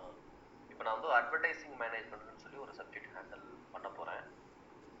சந்தோஷம். இப்போ நான் வந்து அட்வர்டைசிங் மேனேஜ்மெண்ட்னு சொல்லி ஒரு சப்ஜெக்ட் ஹேண்டில் பண்ண போகிறேன்.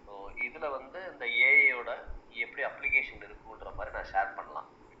 ஸோ இதில் வந்து இந்த ஏஐயோட எப்படி அப்ளிகேஷன் இருக்குன்ற மாதிரி நான் ஷேர் பண்ணலாம்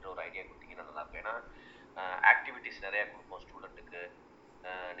அப்படின்ற ஒரு ஐடியா கொடுத்தீங்கன்னா நல்லாயிருக்கும். ஏன்னா ஆக்டிவிட்டிஸ் நிறையா கொடுப்போம் ஸ்டூடெண்ட்டுக்கு.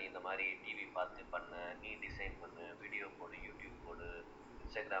 நீ இந்த மாதிரி டிவி பார்த்து பண்ணு, நீ டிசைன் பண்ணு, வீடியோ போடு, யூடியூப் போடு,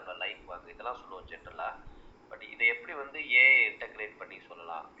 இன்ஸ்டாகிராமில் லைக் வாங்கு, இதெல்லாம் சொல்லுவோம் ஜென்ரலாக. பட் இதை எப்படி வந்து ஏஐ இன்டகிரேட் பண்ணி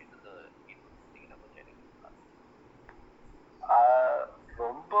சொல்லலாம் அப்படின்றது கொடுத்தீங்கன்னா கொஞ்சம் எனக்கு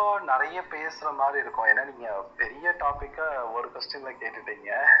ரொம்ப நிறைய பேசுற மாதிரி இருக்கும். ஏன்னா நீங்க பெரிய டாபிக்கா ஒரு கொஸ்டின்ல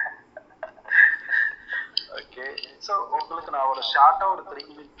கேட்டுட்டீங்க. ஓகே, ஸோ உங்களுக்கு நான் ஒரு ஷார்ட்டா ஒரு 3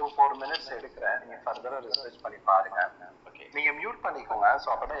 to 4 minutes எடுக்கிறேன். நீங்க ஃபர்தரா ரிசர்ச் பண்ணி பாருங்க. ஓகே, நீங்க மியூட் பண்ணிக்கோங்க. ஸோ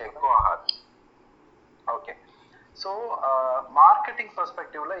அப்பதான் எக்கோ ஆகாது. ஓகே, ஸோ மார்க்கெட்டிங்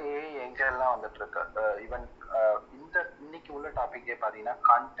பெர்ஸ்பெக்டிவ்ல ஏஐ எங்க எல்லாம் வந்துட்டு இருக்கு. ஈவன் இந்த இன்னைக்கு உள்ள டாபிக்கே பார்த்தீங்கன்னா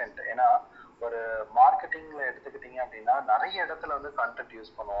கண்டென்ட். ஏன்னா ஒரு மார்க்கெட்டிங்ல எடுத்துக்கிட்டீங்க அப்படின்னா நிறைய இடத்துல வந்து கண்டென்ட்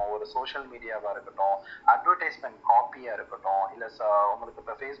யூஸ் பண்ணுவோம். ஒரு சோஷியல் மீடியாவா இருக்கட்டும், அட்வர்டைஸ்மெண்ட் காப்பியா இருக்கட்டும், இல்ல உங்களுக்கு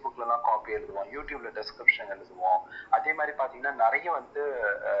இப்போ ஃபேஸ்புக்ல எல்லாம் காப்பி எழுதுவோம், யூடியூப்ல டெஸ்கிரிப்ஷன் எழுதுவோம். அதே மாதிரி பாத்தீங்கன்னா நிறைய வந்து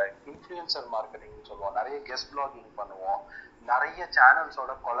இன்ஃப்ளூயன்சர் மார்க்கெட்டிங் சொல்லுவோம், நிறைய கெஸ்ட் பிளாகிங் பண்ணுவோம், நிறைய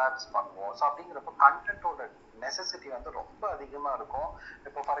சேனல்ஸோட கொலாப்ஸ் பண்ணுவோம். ஸோ அப்படிங்கிறப்ப கண்டென்ட்டோட நெசசிட்டி வந்து ரொம்ப அதிகமா இருக்கும்.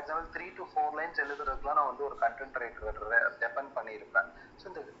 இப்போ ஃபார் எக்ஸாம்பிள் 3 to 4 lines எழுதுறதுக்குலாம் நான் வந்து ஒரு கண்டென்ட் ரைட்டர் டெபெண்ட் பண்ணியிருப்பேன். ஸோ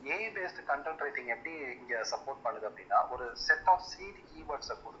இந்த ஏஐ பேஸ்டு கண்டென்ட் ரைட்டிங் எப்படி இங்க சப்போர்ட் பண்ணுது அப்படின்னா, ஒரு செட் ஆஃப் சீட்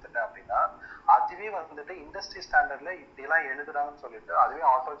கீவேர்ட்ஸை கொடுத்துட்டேன் அப்படின்னா அதுவே வந்துட்டு இண்டஸ்ட்ரி ஸ்டாண்டர்ட்ல இப்படிலாம் எழுதுறாங்கன்னு சொல்லிட்டு அதுவே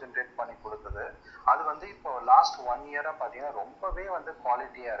ஆட்டோ ஜென்ரேட் பண்ணி கொடுக்குது. அது வந்து இப்போ லாஸ்ட் 1 year பார்த்தீங்கன்னா ரொம்பவே வந்து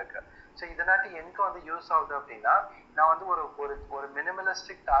குவாலிட்டியா இருக்கு. ஸோ இதனாட்டி எங்க வந்து யூஸ் ஆகுது அப்படின்னா, நான் வந்து ஒரு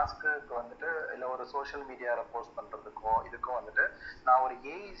மினிமலிஸ்டிக் டாஸ்க்கு வந்துட்டு இல்லை ஒரு சோஷியல் மீடியாவில் போஸ்ட் பண்ணுறதுக்கோ இதுக்கோ வந்துட்டு நான் ஒரு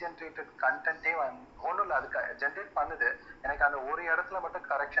ஏஐ ஜென்ரேட்டட் கண்டென்ட்டே ஒன்றும் இல்லை, அதுக்கு ஜென்ரேட் பண்ணுது. எனக்கு அந்த ஒரு இடத்துல மட்டும்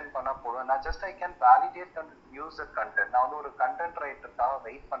கரெக்ஷன் பண்ணால் போதும். நான் just I can validate and use the content. நான் வந்து ஒரு கண்டென்ட் ரைட்டருக்காக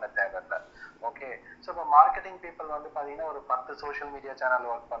வெயிட் பண்ண தேவையில்லை. ஓகே, ஸோ இப்போ மார்க்கெட்டிங் பீப்புள் வந்து பார்த்தீங்கன்னா ஒரு 10 சோஷியல் மீடியா சேனல்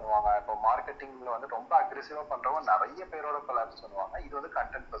ஒர்க் பண்ணுவாங்க. இப்போ மார்க்கெட்டிங்கில் வந்து ரொம்ப அக்ரெசிவாக பண்ணுறவங்க நிறைய பேரோட கொலாப்ஸ் பண்ணுவாங்க. இது வந்து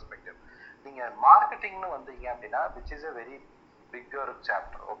கண்டென்ட் பெர்ஸ்பெக்டிவ். நீங்க மார்க்கெட்டிங்னு வந்தீங்க அப்படின்னா which is a very bigger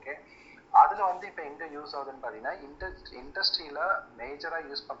chapter. Okay, அதுல வந்து இப்போ எங்க யூஸ் ஆகுதுன்னு பாத்தீங்கன்னா இண்டஸ்ட்ரியில மேஜரா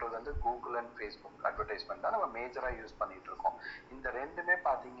யூஸ் பண்றது வந்து கூகுள் அண்ட் ஃபேஸ்புக் அட்வர்டைஸ்மெண்ட் தான் நம்ம மேஜரா யூஸ் பண்ணிட்டு இருக்கோம். இந்த ரெண்டுமே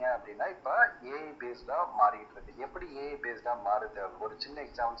பாத்தீங்க அப்படின்னா இப்ப ஏஐ பேஸ்டா மாறிட்டு இருக்கு. எப்படி ஏஐ பேஸ்டா மாறுது ஒரு சின்ன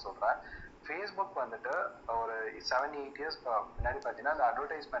எக்ஸாம்பிள் சொல்றேன். ஃபேஸ்புக் வந்துட்டு ஒரு 7-8 இயர்ஸ் முன்னாடி பார்த்தீங்கன்னா அந்த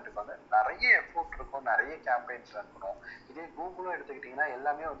அட்வர்டைஸ்மெண்ட்டுக்கு வந்து நிறைய எஃபோர்ட் இருக்கும், நிறைய கேம்பெயின்ஸ் ரன் பண்ணுவோம். இதே கூகுளும் எடுத்துக்கிட்டிங்கன்னா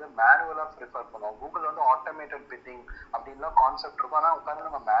எல்லாமே வந்து மேனுவலாக ப்ரிஃபர் பண்ணுவோம். கூகுள் வந்து ஆட்டோமேட்டட் பிட்டிங் அப்படின்லாம் கான்செப்ட் இருக்கும், ஆனால் உட்காந்து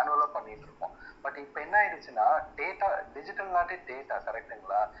நம்ம மேனுவலாக பண்ணிட்டு இருக்கோம். பட் இப்போ என்ன ஆயிடுச்சுன்னா டேட்டா, டிஜிட்டல் நாட்டே டேட்டா,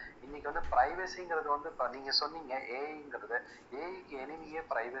 கரெக்டுங்களா? இன்னைக்கு வந்து ப்ரைவசிங்கிறது வந்து இப்போ நீங்கள் சொன்னீங்க ஏஐங்கிறது, ஏஐக்கு எனிமியே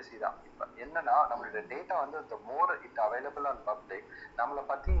ப்ரைவசி தான். இப்போ என்னன்னா நம்மளுடைய டேட்டா வந்து the more it available on public, நம்மளை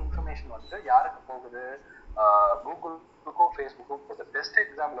பற்றி இன்ஃபர்மேஷன் வந்து யாருக்கு போகுது? கூகுளுக்கும் ஃபேஸ்புக்கும் போகுது. பெஸ்ட்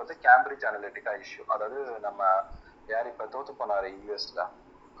எக்ஸாம்பிள் வந்து கேம்பிரிட்ஜ் அனலிட்டிகா இஷ்யூ. அதாவது நம்ம யார் இப்போ தோத்து போனாரு யூஎஸ்ல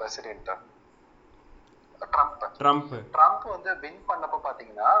பிரசிடென்ட் ட்ரம்ப் வந்து வின் பண்ணப்போ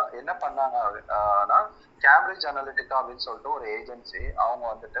பாத்தீங்கன்னா என்ன பண்ணாங்கன்னா கேம்பிரிட்ஜ் அனலிட்டிகா அப்படின்னு சொல்லிட்டு ஒரு ஏஜென்சி, அவங்க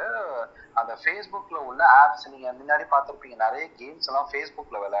வந்துட்டு அந்த ஃபேஸ்புக்ல உள்ள ஆப்ஸ், நீங்க முன்னாடி பார்த்துருப்பீங்க நிறைய கேம்ஸ் எல்லாம்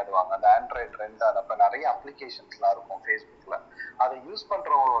ஃபேஸ்புக்ல விளையாடுவாங்க. அந்த ஆண்ட்ராய்ட் ட்ரெண்ட் அப்ப நிறைய அப்ளிகேஷன்ஸ் எல்லாம் இருக்கும் ஃபேஸ்புக்ல. அதை யூஸ்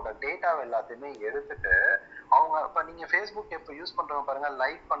பண்றவங்களோட டேட்டா எல்லாத்தையுமே எடுத்துட்டு அவங்க, இப்ப நீங்க ஃபேஸ்புக் எப்ப யூஸ் பண்றவங்க பாருங்க,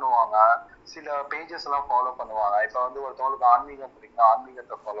 லைக் பண்ணுவாங்க, சில பேஜஸ் எல்லாம் ஃபாலோ பண்ணுவாங்க. இப்ப வந்து ஒருத்தவங்களுக்கு ஆன்மீகம் பிடிக்கும்,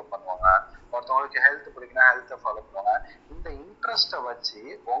 ஆன்மீகத்தை ஃபாலோ பண்ணுவாங்க, ஒருத்தவங்களுக்கு ஹெல்த் பிடிக்குன்னா ஹெல்த்தை ஃபாலோ பண்ணுவாங்க. இந்த இன்ட்ரெஸ்ட்டை வச்சு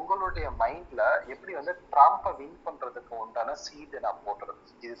உங்களுடைய மைண்ட்ல எப்படி வந்து ட்ரம்பை வின் பண்றதுக்கு உண்டான சீடு நான் போட்டுறது,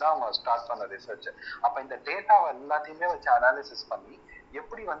 இதுதான் அவங்க ஸ்டார்ட் பண்ண ரிசர்ச். அப்ப இந்த டேட்டாவை எல்லாத்தையுமே வச்சு அனாலிசிஸ் பண்ணி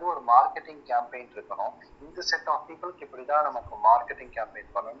எப்படி வந்து ஒரு மார்க்கெட்டிங் கேம்பெயின் இருக்கணும், இந்த செட் ஆஃப் பீப்புளுக்கு இப்படிதான் நமக்கு மார்க்கெட்டிங் கேம்பெயின்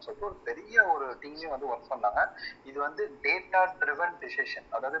பண்ணணும்னு சொல்லிட்டு ஒரு பெரிய ஒரு டீமே வந்து ஒர்க் பண்ணாங்க. இது வந்து டேட்டா ட்ரிவன் டிசிஷன்,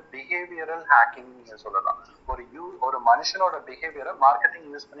 அதாவது பிஹேவியரல் ஹேக்கிங் நீங்க சொல்லலாம். ஒரு மனுஷனோட பிஹேவியரை மார்க்கெட்டிங்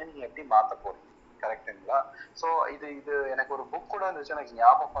யூஸ் பண்ணி நீங்க எப்படி மாத்த போறீங்க, கரெக்டுங்களா? ஸோ இது எனக்கு ஒரு புக் கூட இருந்துச்சு, எனக்கு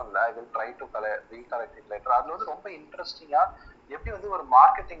ஞாபகம் இல்லை, I will try to recollect it later. அதுல வந்து ரொம்ப இன்ட்ரெஸ்டிங்கா எப்படி வந்து ஒரு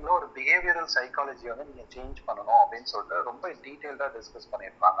மார்க்கெட்டிங்ல ஒரு பிஹேவியரல் சைக்காலஜி வந்து நீங்க சேஞ்ச் பண்ணணும் அப்படின்னு சொல்லிட்டு ரொம்ப டீடைல்டா டிஸ்கஸ்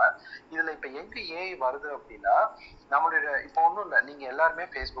பண்ணியிருப்பாங்க. இதுல இப்ப எங்க ஏஐ வருது அப்படின்னா, நம்மளுடைய இப்போ ஒன்றும் இல்லை, நீங்க எல்லாருமே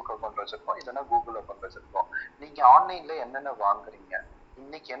ஃபேஸ்புக் அக்கௌண்ட் வச்சிருக்கோம், இல்லைன்னா கூகுள் அக்கௌண்ட் வச்சிருக்கோம். நீங்க ஆன்லைன்ல என்னென்ன வாங்குறீங்க,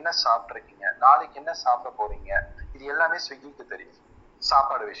 இன்னைக்கு என்ன சாப்பிட்ருக்கீங்க, நாளைக்கு என்ன சாப்பிட போறீங்க, இது எல்லாமே ஸ்விக்கிக்கு தெரியும்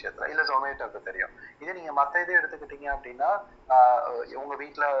சாப்பாடு விஷயத்துல, இல்ல ஜொமேட்டோக்கு தெரியும். இதே நீங்க மத்த இதை எடுத்துக்கிட்டீங்க அப்படின்னா உங்க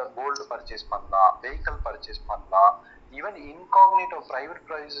வீட்டுல கோல்டு பர்ச்சேஸ் பண்ணலாம், வெஹிக்கிள் பர்ச்சேஸ் பண்ணலாம், ஈவன் இன்காக்னிட்டோ பிரைவேட்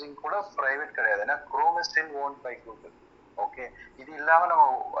ப்ரைசிங் கூட பிரைவேட் கிடையாது, ஏன்னா Chrome is still owned by Google. Okay, இது இல்லாம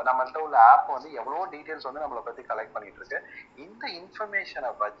நம்மள்ட்ட உள்ள ஆப் வந்து எவ்வளவோ டீடைல்ஸ் வந்து நம்மளை பத்தி கலெக்ட் பண்ணிட்டு இருக்கு. இந்த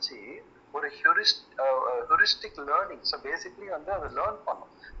இன்ஃபர்மேஷனை வச்சு ஒரு ஹியூரிஸ்டிக் லேர்னிங், ஸோ பேசிக்லி வந்து அதை லேர்ன்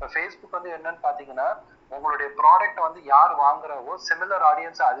பண்ணும். இப்போ ஃபேஸ்புக் வந்து என்னன்னு பாத்தீங்கன்னா, உங்களுடைய ப்ராடக்ட் வந்து யார் வாங்குறாவோ சிமிலர்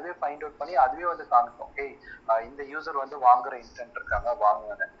ஆடியன்ஸ் அதுவே ஃபைண்ட் அவுட் பண்ணி அதுவே வந்து காமிக்கும், ஏய் இந்த யூசர் வந்து வாங்குற இன்டென்ட் இருக்காங்க,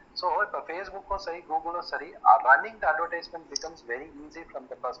 வாங்குங்க. ஸோ இப்போ ஃபேஸ்புக்கும் சரி கூகுளும் சரி, running the advertisement becomes very easy from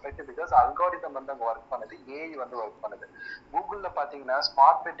the perspective, because algorithm வந்து அங்கே ஒர்க் பண்ணுது, ஏஐ வந்து ஒர்க் பண்ணுது. கூகுளில் பார்த்தீங்கன்னா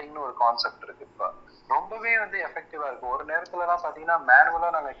ஸ்மார்ட் பிட்டிங்னு ஒரு கான்செப்ட் இருக்கு, இப்போ ரொம்பவே வந்து எஃபெக்டிவா இருக்கு. ஒரு நேரத்துலலாம் பார்த்தீங்கன்னா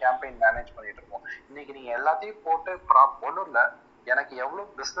மேனுவலாக நாங்கள் கேம்பெயின் மேனேஜ் பண்ணிட்டு இருக்கோம். இன்னைக்கு நீங்கள் எல்லாத்தையும் போட்டு ஒன்றும் இல்லை, எனக்கு எவ்வளவு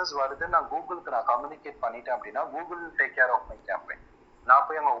பிசினஸ் வருதுன்னு நான் கூகுளுக்கு நான் கம்யூனிகேட் பண்ணிட்டேன் அப்படின்னா Google take care of my campaign, நான்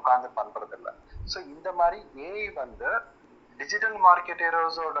போய் அங்கே உட்காந்து பண்றது இல்லை. ஸோ இந்த மாதிரி ஏஐ வந்து டிஜிட்டல்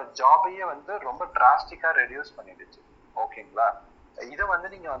மார்க்கெட்டர்ஸோட ஜாபையே வந்து ரொம்ப டிராஸ்டிக்கா ரெடியூஸ் பண்ணிடுச்சு. ஓகேங்களா, இதை வந்து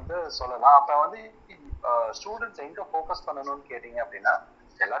நீங்க வந்து சொல்லலாம். அப்ப வந்து ஸ்டூடெண்ட்ஸ் எங்க ஃபோக்கஸ் பண்ணணும்னு கேட்டீங்க அப்படின்னா,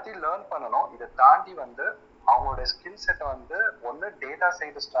 எல்லாத்தையும் லேர்ன் பண்ணணும். இதை தாண்டி வந்து அவங்களோட ஸ்கில் செட்டை வந்து ஒன்று டேட்டா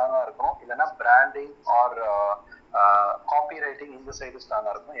சைடு ஸ்ட்ராங்கா இருக்கணும், இல்லைன்னா பிராண்டிங் ஆர் காப்பி ரைட்டிங் இந்த சைடு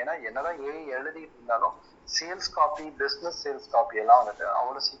ஸ்ட்ராங்கா இருக்கும். ஏன்னா என்னதான் ஏஐ எழுதிட்டு இருந்தாலும் sales copy, business sales copy எல்லாம் வந்துட்டு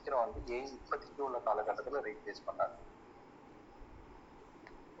அவ்வளவு சீக்கிரம் வந்து ஏஐ இப்போதைக்கு உள்ள காலகட்டத்தில் ரீப்ளேஸ் பண்ணாங்க.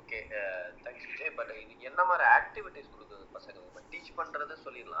 Okay, thanks Vijay. பட் இது என்ன மாதிரி ஆக்டிவிட்டிஸ் கொடுக்குது பசங்களுக்கு? டீச் பண்றது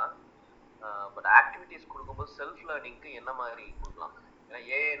சொல்லிடலாம், பட் ஆக்டிவிட்டிஸ் கொடுக்கும்போது செல்ஃப் லேர்னிங்க்கு என்ன மாதிரி கொடுக்கலாம்? ஏன்னா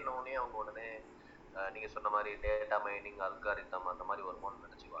ஏஎன்னே அவங்க உடனே நீங்க சொன்ன மாதிரி டேட்டா மைனிங், அல்காரிதம் அந்த மாதிரி வருமானு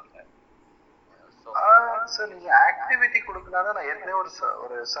நினைச்சுக்குவாங்க. சார் நீங்க ஆக்டிவிட்டி கொடுக்கலாம்னா, நான் ஏற்கனவே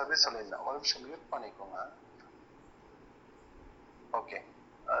ஒரு சர்வீஸ் சொல்லியிருந்தேன், ஒரு நிமிஷம் மியூட் பண்ணிக்கோங்க. ஓகே,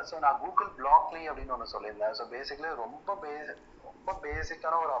 ஸோ நான் கூகுள் பிளாக்லி அப்படின்னு ஒன்று சொல்லியிருந்தேன். ஸோ பேசிக்கலி ரொம்ப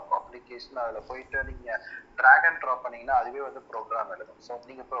பேசிக்கான ஒரு அப்ளிகேஷன். அதில் போயிட்டு நீங்கள் ட்ராக் அண்ட் ட்ராப் பண்ணீங்கன்னா அதுவே வந்து ப்ரோக்ராம் எழுதும். ஸோ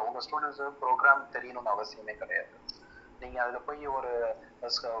நீங்கள் இப்போ உங்கள் ஸ்டூடெண்ட்ஸு ப்ரோக்ராம் தெரியணும்னு அவசியமே கிடையாது. நீங்கள் அதில் போய் ஒரு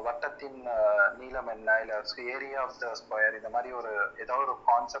வட்டத்தின் நீளம் என்ன, இல்லை ஏரியா ஆஃப் த ஸ்கொயர், இந்த மாதிரி ஏதாவது ஒரு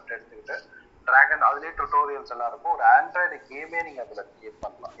கான்செப்ட் எடுத்துக்கிட்டு ட்ராகன், அதுலேயே டுட்டோரியல்ஸ் எல்லாம் இருக்கும். ஒரு ஆண்ட்ராய்டு கேமே நீங்கள் அதில் கிரியேட்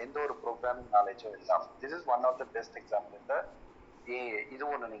பண்ணலாம், எந்த ஒரு ப்ரோக்ராமிங் நாலேஜும் இல்லாமல். This is one of the best example இந்த ஏஐ. இது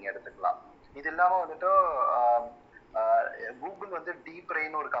ஒன்று நீங்கள் எடுத்துக்கலாம். இது இல்லாமல் வந்துட்டு கூகுள் வந்து டீப்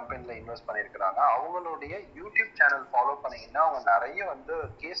பிரெயின் ஒரு கம்பெனில இன்வெஸ்ட் பண்ணியிருக்கிறாங்க. அவங்களுடைய யூடியூப் சேனல் ஃபாலோ பண்ணீங்கன்னா அவங்க நிறைய வந்து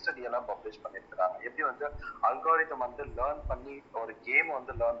கேஸ் ஸ்டடி எல்லாம் பப்ளிஷ் பண்ணியிருக்கிறாங்க. எப்படி வந்து அல்காரிதம் வந்து லேர்ன் பண்ணி ஒரு கேம்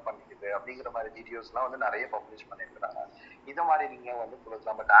வந்து லேர்ன் பண்ணிக்குது அப்படிங்கிற மாதிரி வீடியோஸ்லாம் வந்து நிறைய பப்ளிஷ் பண்ணியிருக்கிறாங்க. இது மாதிரி நீங்க வந்து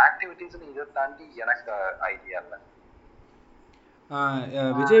கொடுக்கலாம். பட் ஆக்டிவிட்டிஸ் இதை தாண்டி எனக்கு ஐடியா இல்லை.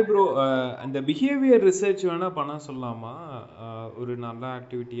 விஜய் ப்ரோ, அந்த பிஹேவியர் ரிசர்ச் வேணா பண்ண சொல்லலாமா? ஒரு நல்ல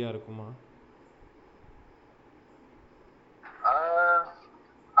ஆக்டிவிட்டியா இருக்குமா?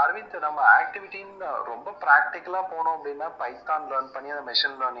 அரவிந்த், நம்ம ஆக்டிவிட்டின்னு ரொம்ப ப்ராக்டிக்கலா போனோம் அப்படின்னா பைத்தான் லேர்ன் பண்ணி அந்த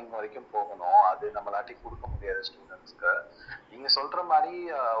மெஷின் லேர்னிங் வரைக்கும் போகணும். அது நம்மளாட்டி கொடுக்க முடியாது ஸ்டூடெண்ட்ஸ்க்கு. நீங்க சொல்ற மாதிரி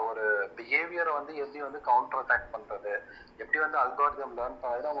ஒரு பிஹேவியரை வந்து எப்படி வந்து கவுண்டர் அட்டாக் பண்றது, எப்படி வந்து அல்காரிதம் லேர்ன்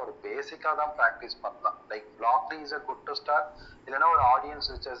பண்ணது நம்ம ஒரு பேசிக்கா தான் ப்ராக்டிஸ் பண்ணலாம். Like பிளாக்லி is a good to start, இல்லைன்னா ஒரு audience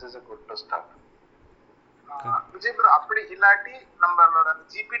research is a good to start. Vijay bro, அப்படி இல்லாட்டி நம்மளோட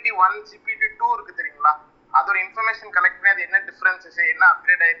GPT-1 GPT-2 இருக்கு தெரியுங்களா, அதோட இன்ஃபர்மேஷன் கலெக்ட் பண்ணி அது என்ன டிஃபரன்சஸ் என்ன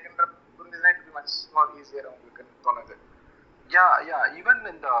upgrade ஆயிருக்குன்ற புரிஞ்சுதான் it much more easier உங்களுக்கு தோணுது. ஈவன்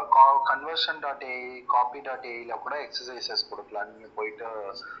இந்த conversion.ai copy.ai கூட எக்ஸசைசஸ் கொடுக்கலாம். நீங்க போயிட்டு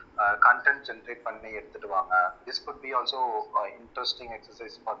கண்டென்ட் ஜென்ரேட் பண்ணி எடுத்துட்டு வாங்க. This could be also interesting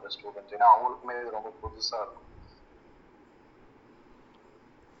exercise for the students. ஏன்னா அவங்களுக்குமே இது ரொம்ப புதுசா இருக்கும்.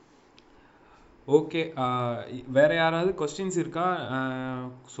 ஓகே, வேற யாராவது கொஸ்டின்ஸ் இருக்கா?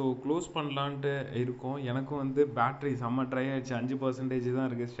 ஸோ க்ளோஸ் பண்ணலான்ட்டு இருக்கோம். எனக்கும் வந்து பேட்ரி செம்ம ட்ரை ஆயிடுச்சு, 5% தான்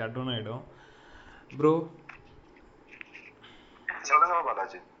இருக்குது, ஷட் டவுன் ஆகிடும். ப்ரோ சொல்லுங்க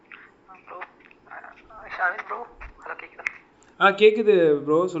பாலாஜி. ப்ரோ ஷாவின் ப்ரோ, ஹலோ கேக்குதா? கேக்குது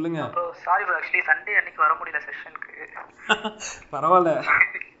ப்ரோ, சொல்லுங்க. Bro sorry bro, actually Sunday அன்னைக்கு வர முடியல செஷனுக்கு. பரவாயில்ல,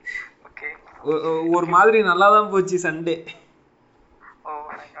 ஓகே. ஒரு மாதிரி நல்லா தான் போச்சு சண்டே. ஓ,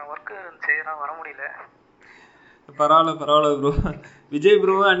 ஒர்க்கு சரி நான் வர முடியல. பரவாயில்ல ப்ரோ. விஜய்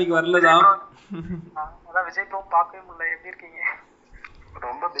ப்ரோ அன்னைக்கு வரலதான். அதான் விஜய் ப்ரோ பார்க்கவே முடியல. எப்படி இருக்கீங்க?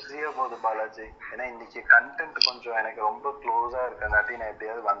 ரொம்ப பிஸியா போகுது பாலாஜி. ஏன்னா இன்னைக்கு கண்டென்ட் கொஞ்சம் எனக்கு ரொம்ப க்ளோஸா இருக்கனாட்டி நான்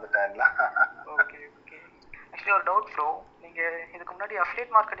எப்படியாவது வந்துட்டேன்ல. ஓகே. ஆக்சுவலி ஒரு டவுட் ப்ரோ, நீங்க இதுக்கு முன்னாடி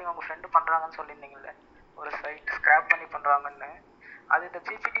அஃபிலியேட் மார்க்கெட்டிங் உங்க ஃப்ரெண்டு பண்றாங்கன்னு சொல்லியிருந்தீங்கல்ல, ஒரு சைட் ஸ்கிராப் பண்ணி பண்றாங்கன்னு, அது இந்த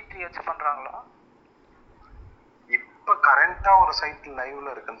GPT-3 வச்சு பண்றாங்களா? இப்ப கரண்டா ஒரு சைட் லைவ்ல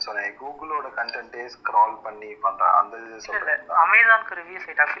இருக்குன்னு சொன்னேன். கூகுளோட கண்டென்ட்டே ஸ்க்ரால் பண்ணி பண்றேன். அந்த இது சொல்றேன். அமேசானுக்கு ரிவ்யூ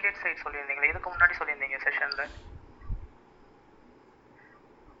சைட், அஃபிலியேட் சைட் சொல்லியிருந்தீங்களா இதுக்கு முன்னாடி சொல்லியிருந்தீங்க செஷன்ல?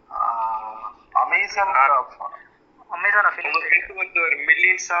 அமேசான் அஃபிலியேட் வந்து ஒரு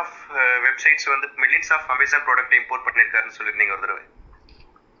மில்லியன்ஸ் ஆஃப் வெப்சைட்ஸ் வந்து millions of Amazon product import பண்ணிருக்காருன்னு சொல்லிருந்தீங்க ஒரு தடவை.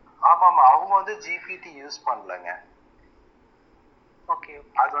 ஆமாமா, அவங்க வந்து GPT யூஸ் பண்ணலங்க. ஓகே.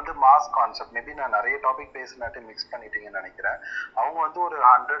 அது வந்து மாஸ் கான்செப்ட். மேபி நான் நிறைய டாபிக் பேசினாட்டி மிக்ஸ் பண்ணிட்டீங்கன்னு நினைக்கிறேன். அவங்க வந்து ஒரு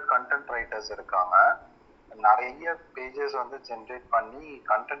 100 கண்டென்ட் ரைட்டர்ஸ் இருக்காங்க. நிறைய பேஜஸ் வந்து ஜென்ரேட் பண்ணி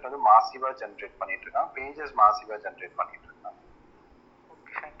கண்டென்ட் வந்து மாசிவா ஜென்ரேட் பண்ணிட்டு இருக்காங்க. பேஜஸ் மாசிவா ஜென்ரேட் பண்ணிட்டு இருக்காங்க.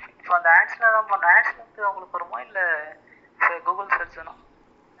 இப்போ அந்த ஆட்ஸ்ல தான் பண்ண ஆட்ஸ் வந்து அவங்களுக்கு வருமா இல்ல கூகுள் சர்ச் தானா?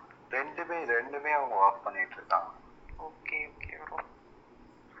 ரெண்டுமே அவங்க வர்க் பண்ணிட்டு இருக்காங்க. Okay bro.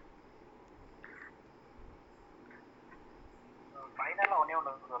 ஃபைனலா ஒண்ணே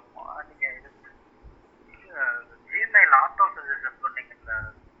சொல்லுமா, நீங்க ஜிமெயில் ஆட்டோ சஜஷன் சொன்னீங்கல்ல,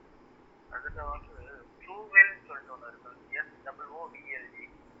 அதுல வந்து ட்ரூவெல் சொல்லிட்டு ஒன்று இருக்கு, SOOVLG.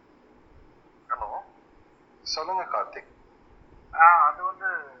 ஹலோ சொல்லுங்க கார்த்திக். அது வந்து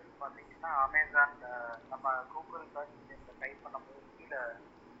பார்த்தீங்கன்னா அமேசான் நம்ம கூகுள் சர்ச் இன்ஜின்ல டைப் பண்ணும்போது கீழே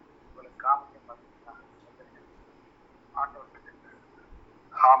உங்களுக்கு காமிக்கும் பார்த்தீங்கன்னா ஆட்டோ சஜஷன்.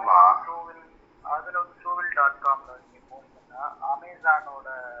 ஆமா, அதுல வந்து ட்ரூவெல்.comல நீங்க போனீங்கன்னா அமேசானோட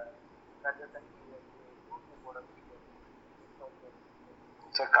சஜஷன்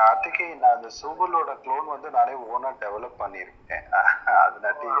சார் கார்த்திகே, நான் அந்த சூகுலோட க்ளோன் வந்து நானே ஓனா டெவலப் பண்ணியிருக்கேன்.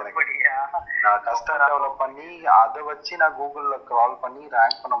 அதனாட்டி எனக்கு நான் கஸ்டம் டெவலப் பண்ணி அதை வச்சு நான் கூகுள்ல க்ரால் பண்ணி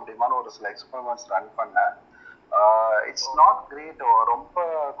ரேங்க் பண்ண முடியுமான்னு ஒரு சில எக்ஸ்பெரிமெண்ட்ஸ் ரன் பண்ணேன். It's not great. ரொம்ப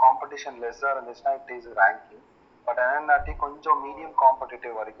காம்படிஷன் லெஸ்ஸா இருந்துச்சுன்னா இட் இஸ் ரேங்கிங். பட் என்னன்னாட்டி கொஞ்சம் மீடியம்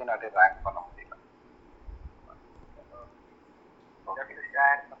காம்படிட்டிவ் வரைக்கும் நாட்டி ரேங்க் பண்ண முடியல.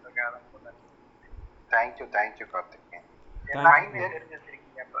 தேங்க்யூ கார்த்திக்.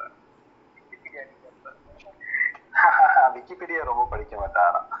 விக்கிபீடியா ரொம்ப படிக்க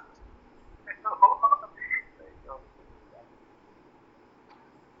மாட்டாரா?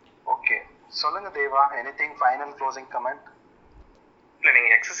 ஓகே, சொல்லுங்க Deva. Anything final closing comment? இல்ல,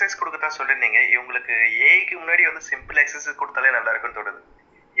 நீங்க எக்ஸசைஸ் கொடுக்கத்தான் சொல்லிருந்தீங்க. இவங்களுக்கு ஏஐக்கு முன்னாடி வந்து சிம்பிள் எக்ஸசைஸ் கொடுத்தாலே நல்லா இருக்கும்னு தோணுது.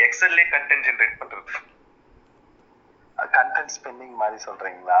 எக்ஸல்லே கண்டென்ட் ஜெனரேட் பண்றது, கண்டென்ட் ஸ்பின்னிங் மாதிரி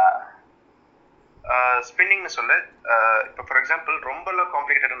சொல்றீங்களா? ஸ்பின்னிங்னு சொல்ல, இப்போ ஃபார் எக்ஸாம்பிள் ரொம்பலாம்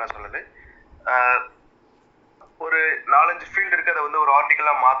காம்ப்ளிகேட்டட் நான் சொல்லது, ஒரு 4-5 ஃபீல்டு இருக்கு, அதை வந்து ஒரு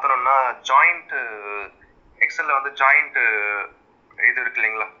ஆர்டிக்கலா மாத்தணும்னா ஜாயிண்ட் எக்ஸல்ல வந்து ஜாயிண்ட் இது இருக்கு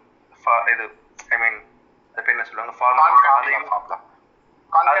இல்லைங்களா, இது ஐ மீன் அது என்ன சொல்லுவாங்க, ஃபார்முலா,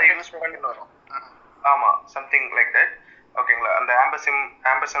 அதை யூஸ் பண்ணி வரும். ஆமா, சம்திங் லைக் தட். ஓகேங்களா, அந்த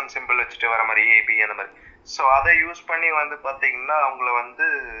ஆம்பர்சன் சிம்பிள் வச்சுட்டு வர மாதிரி ஏபி அந்த மாதிரி. ஸோ அதை யூஸ் பண்ணி வந்து பார்த்தீங்கன்னா அவங்கள வந்து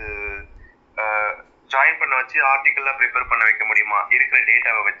ஜாயின் பண்ண வச்சு ஆர்டிக்கல்லாம் ப்ரிப்பேர் பண்ண வைக்க முடியுமா இருக்கிற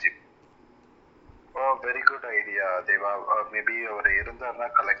டேட்டாவை வச்சு? Oh, very good idea Deva. Maybe அவர் இருந்தாருன்னா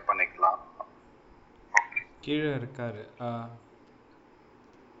கலெக்ட் பண்ணிக்கலாம். கீழே இருக்காரு.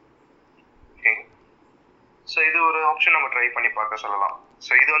 ஸோ இது ஒரு ஆப்ஷன் நம்ம ட்ரை பண்ணி பார்க்க சொல்லலாம்.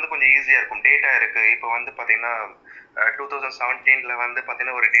 ஸோ இது வந்து கொஞ்சம் ஈஸியாக இருக்கும். டேட்டா இருக்குது. இப்போ வந்து பார்த்தீங்கன்னா 2017 வந்து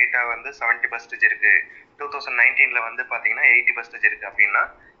பார்த்தீங்கன்னா ஒரு டேட்டா வந்து 70% இருக்குது, 2019 வந்து பார்த்தீங்கன்னா 80% இருக்குது அப்படின்னா,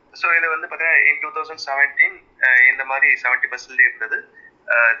 ஸோ இதை வந்து பார்த்தீங்கன்னா இன் 2017 இந்த மாதிரி 70% இருந்தது,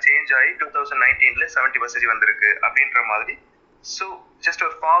 சேஞ்ச் ஆகி 2019 70% வந்திருக்கு அப்படின்ற மாதிரி. ஸோ ஜஸ்ட்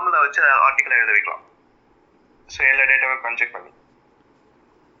ஒரு ஃபார்முலா வச்சு ஆர்டிக்கலை எழுத வைக்கலாம். ஸோ எல்லா டேட்டாவும் கன்செக்ட் பண்ணி.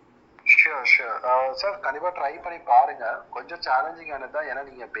 ஷியோர் சார், கண்டிப்பாக ட்ரை பண்ணி பாருங்க. கொஞ்சம் சேலஞ்சிங்கானது தான், ஏன்னா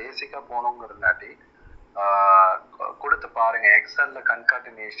நீங்கள் பேசிக்காக போகணுங்கிறதுனாட்டி கொடுத்து பாருங்க. எக்ஸல்ல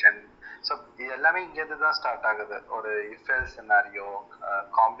கன்கார்டினேஷன், ஸோ இது எல்லாமே இங்கேருந்து தான் ஸ்டார்ட் ஆகுது. ஒரு இஃபெல் சினாரியோ,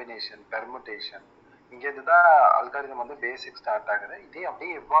 காம்பினேஷன், பெர்முட்டேஷன், இங்கேருந்து தான் அல்காரிதம் வந்து பேசிக் ஸ்டார்ட் ஆகுது. இதே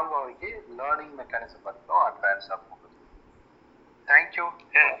அப்படியே எவால்வ் ஆகி லேர்னிங் மெக்கானிசம் மட்டும் அட்வான்ஸாக போகுது. தேங்க்யூ.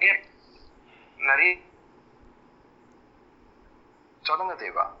 நிறைய சொல்லுங்க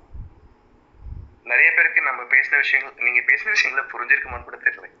தேவா. நிறைய பேருக்கு நம்ம பேசின விஷயங்கள், நீங்க பேசின விஷயங்களை புரிஞ்சிருக்குமான்னு கூட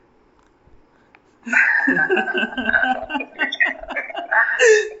தெரியல.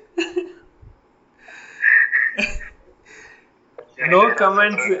 நோ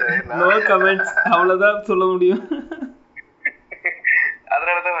கமெண்ட்ஸ் அவ்வளவுதான் சொல்ல முடியும்.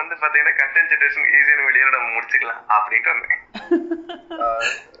 அதனாலதான் வந்து பாத்தீங்கன்னா கண்டென்ட் ஜெனரேஷன் ஈஸியான வெளியில நம்ம முடிச்சுக்கலாம் அப்படின்ட்டு வந்தேன்.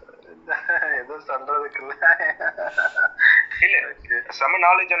 எதுவும் சொல்றதுக்கு இல்ல, செம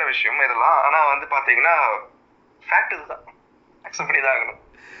நாலேஜான விஷயம் இதெல்லாம். ஆனா வந்து பாத்தீங்கன்னா ஃபேக்ட் இதுதான், அக்செப்ட் பண்ணி தான் ஆகணும்.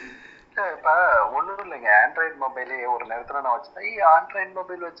 இப்ப ஒண்ணும் இல்லைங்க, ஆண்ட்ராய்டு மொபைலே ஒரு நேரத்துல நான் வச்சுட்டேன், ஆண்ட்ராய்டு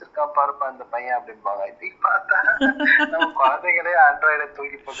மொபைல் வச்சிருக்கான் பாருப்பா இந்த பையன் அப்படின்பாங்க. இப்படி பார்த்தா நம்ம குழந்தைங்களே ஆண்ட்ராய்டை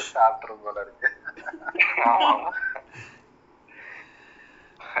தூக்கி போட்டு சாப்பிட்டுரும் போல இருக்கு.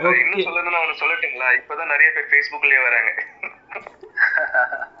 இன்னும் சொல்லணும்னு அவனு சொல்லட்டுங்களா, இப்பதான் நிறைய பேர் ஃபேஸ்புக்லயே வராங்க.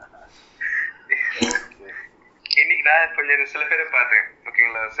 இன்னைக்கு நான் கொஞ்சம் சில பேரை பார்த்தேன்.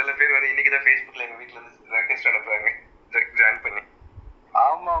 ஓகேங்களா, சில பேர் வந்து இன்னைக்குதான் ஃபேஸ்புக்ல எங்க வீட்டுல இருந்து ரெக்வெஸ்ட் அனுப்புறாங்க ஜாயின் பண்ணி.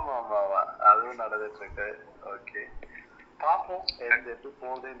 ஆமா ஆமா ஆமா ஆமா, அதுவும் நடந்துட்டு இருக்கு. ஓகே, பாப்போம் எப்படி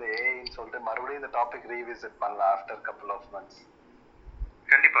போகுது இந்த ஏஐன்னு சொல்லிட்டு. மறுபடியும் இந்த டாபிக் ரீவிசிட் பண்ணலாம் ஆஃப்டர் கப்புள் ஆஃப் மந்த்ஸ்.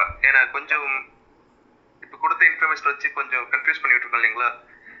 கண்டிப்பா, ஏன்னா கொஞ்சம் இப்ப கொடுத்த இன்ஃபர்மேஷன் வச்சு கொஞ்சம் கன்ஃபியூஸ் பண்ணிட்டு இருக்கோம் இல்லைங்களா,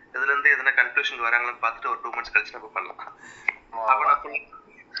 இதுல இருந்து எதனா கன்க்ளூஷன் வராங்களான்னு பார்த்துட்டு ஒரு 2 months கழிச்சு நம்ம பண்ணலாம்.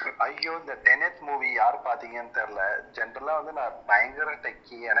 ஐயோ, இந்த டெனெட் மூவி யார் பாத்தீங்கன்னு தெரியல. ஜென்ரலா வந்து நான் பயங்கர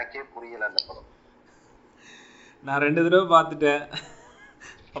டெக்கி, எனக்கே புரியல அந்த படம். நான் 2 தடவை பார்த்துட்டேன்,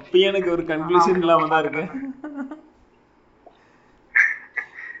 அப்பயும் எனக்கு ஒரு கன்க்ளூஷன் இல்லாம தான் இருக்கு.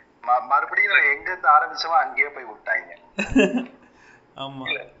 மறுபடியும் எங்க இருந்து ஆரம்பிச்சோமோ அங்கேயே போய் விட்டாங்க. ஆமா,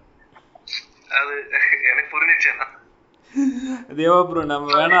 அது எனக்கு புரிஞ்சிச்சு. தேவா ப்ரோ,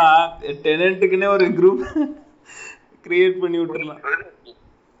 நம்ம வேணா டெனன்ட்டுக்குன்னே ஒரு குரூப் கிரியேட் பண்ணி விட்டுறலாம்.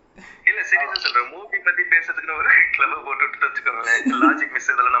 இல்ல சீரியஸா சொல்றேன், மூவி பத்தி பேசுறதுக்கு ஒரு கிளப் போட்டு விட்டு வச்சுக்கோங்களேன். லாஜிக் மிஸ்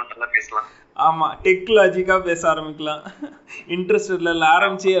இதெல்லாம் நம்ம நல்லா பேசலாம். ஆமா, டெக் லாஜிக்கா பேச ஆரம்பிக்கலாம். இன்ட்ரெஸ்ட்ல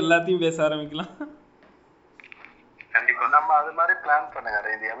ஆரம்பிச்சு எல்லாத்தையும் பேச ஆரம்பிக்கலாம். கண்டிப்பா நம்ம அது மாதிரி பிளான்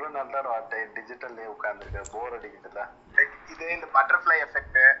பண்ணுங்க. இது எவ்வளவு நாள் தான் டிஜிட்டல்லே உட்கார்ந்துருக்கு, போர் அடிக்குதுல. இது இந்த பட்டர்ஃப்ளை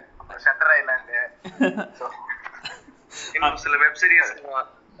எஃபெக்ட், ஷட்டர் ஐலாண்ட், இன்னும் சில வெப் சீரிஸ்,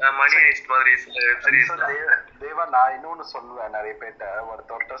 மணி ஹெய்ஸ்ட் மாதிரி சில வெப் சீரிஸ். தேவா, நான் இன்னொன்னு சொல்லுவேன். நிறைய பேர்ட்ட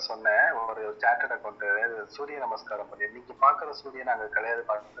ஒருத்தர்கிட்ட சொன்னேன், ஒரு சார்ட்டர்ட் அக்கௌண்ட் சூரிய நமஸ்காரம் பண்ணி, நீங்க பாக்குற சூரியன் அங்க கிடையாது,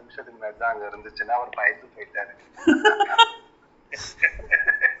 10 நிமிஷத்துக்கு முன்னாடி தான் அங்க இருந்துச்சுன்னா அவர் பயந்து போயிட்டாரு.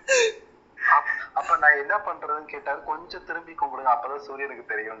 அப்ப நான் என்ன பண்றதுன்னு கேட்டாரு. கொஞ்சம் திரும்பி கும்பிடுங்க, அப்பதான்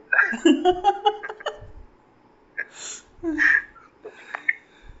சூரியனுக்கு தெரியும்.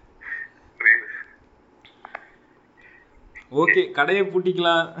 ஓகே, கடையை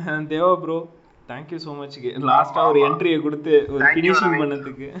பூட்டிக்கலாம். தேவா ப்ரோ, தேங்க்யூ ஸோ மச் லாஸ்டா ஒரு என்ட்ரியை கொடுத்து ஒரு ஃபினிஷிங்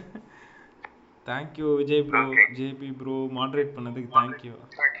பண்ணதுக்கு. Thank you Vijay bro, JP bro moderate பண்ணதுக்கு தேங்க்யூ.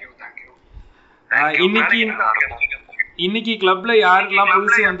 இன்னைக்கு கிளப்ல யாரெல்லாம்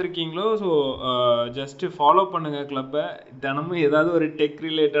புதுசு வந்திருக்கீங்களோ ஸோ ஜஸ்ட் ஃபாலோ பண்ணுங்க கிளப்பை. தினமும் ஏதாவது ஒரு டெக்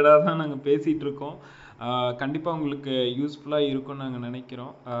ரிலேட்டடாக தான் நாங்கள் பேசிகிட்டு இருக்கோம். கண்டிப்பாக உங்களுக்கு யூஸ்ஃபுல்லாக இருக்கும்னு நாங்கள்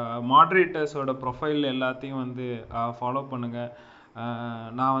நினைக்கிறோம். மாடரேட்டர்ஸோட ப்ரொஃபைல் எல்லாத்தையும் வந்து ஃபாலோ பண்ணுங்கள்.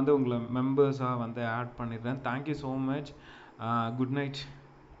 நான் வந்து உங்களை மெம்பர்ஸாக வந்து ஆட் பண்ணிடுறேன். Thank you so much. Good night.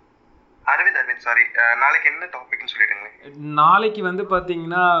 Aravind sorry, நாளைக்கு என்ன டாபிக்னு சொல்லிடுங்களேன். நாளைக்கு வந்து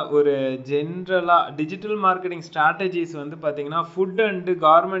பார்த்தீங்கன்னா ஒரு ஜென்ரலாக டிஜிட்டல் மார்க்கெட்டிங் ஸ்ட்ராட்டஜிஸ் வந்து பார்த்தீங்கன்னா ஃபுட் அண்டு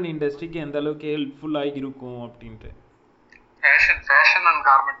கார்மெண்ட் இண்டஸ்ட்ரிக்கு எந்த அளவுக்கு ஹெல்ப்ஃபுல்லாக இருக்கும் அப்படின்ட்டு. Fashion and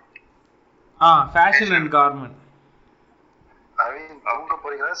garment. Fashion and garment. தூங்க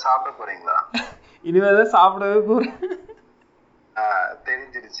போறீங்களா சாப்பிட போறீங்களா? இனிமே தான் சாப்பிடவே போறேன்.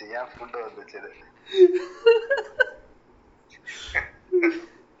 தெரிஞ்சிருச்சு ஏன் ஃபுட் வந்துச்சு.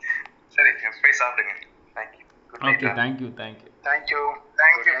 சரி போய் சாப்பிடுங்க. Thank you. Okay, thank you. Thank you.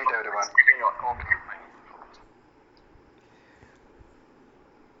 Good night everyone.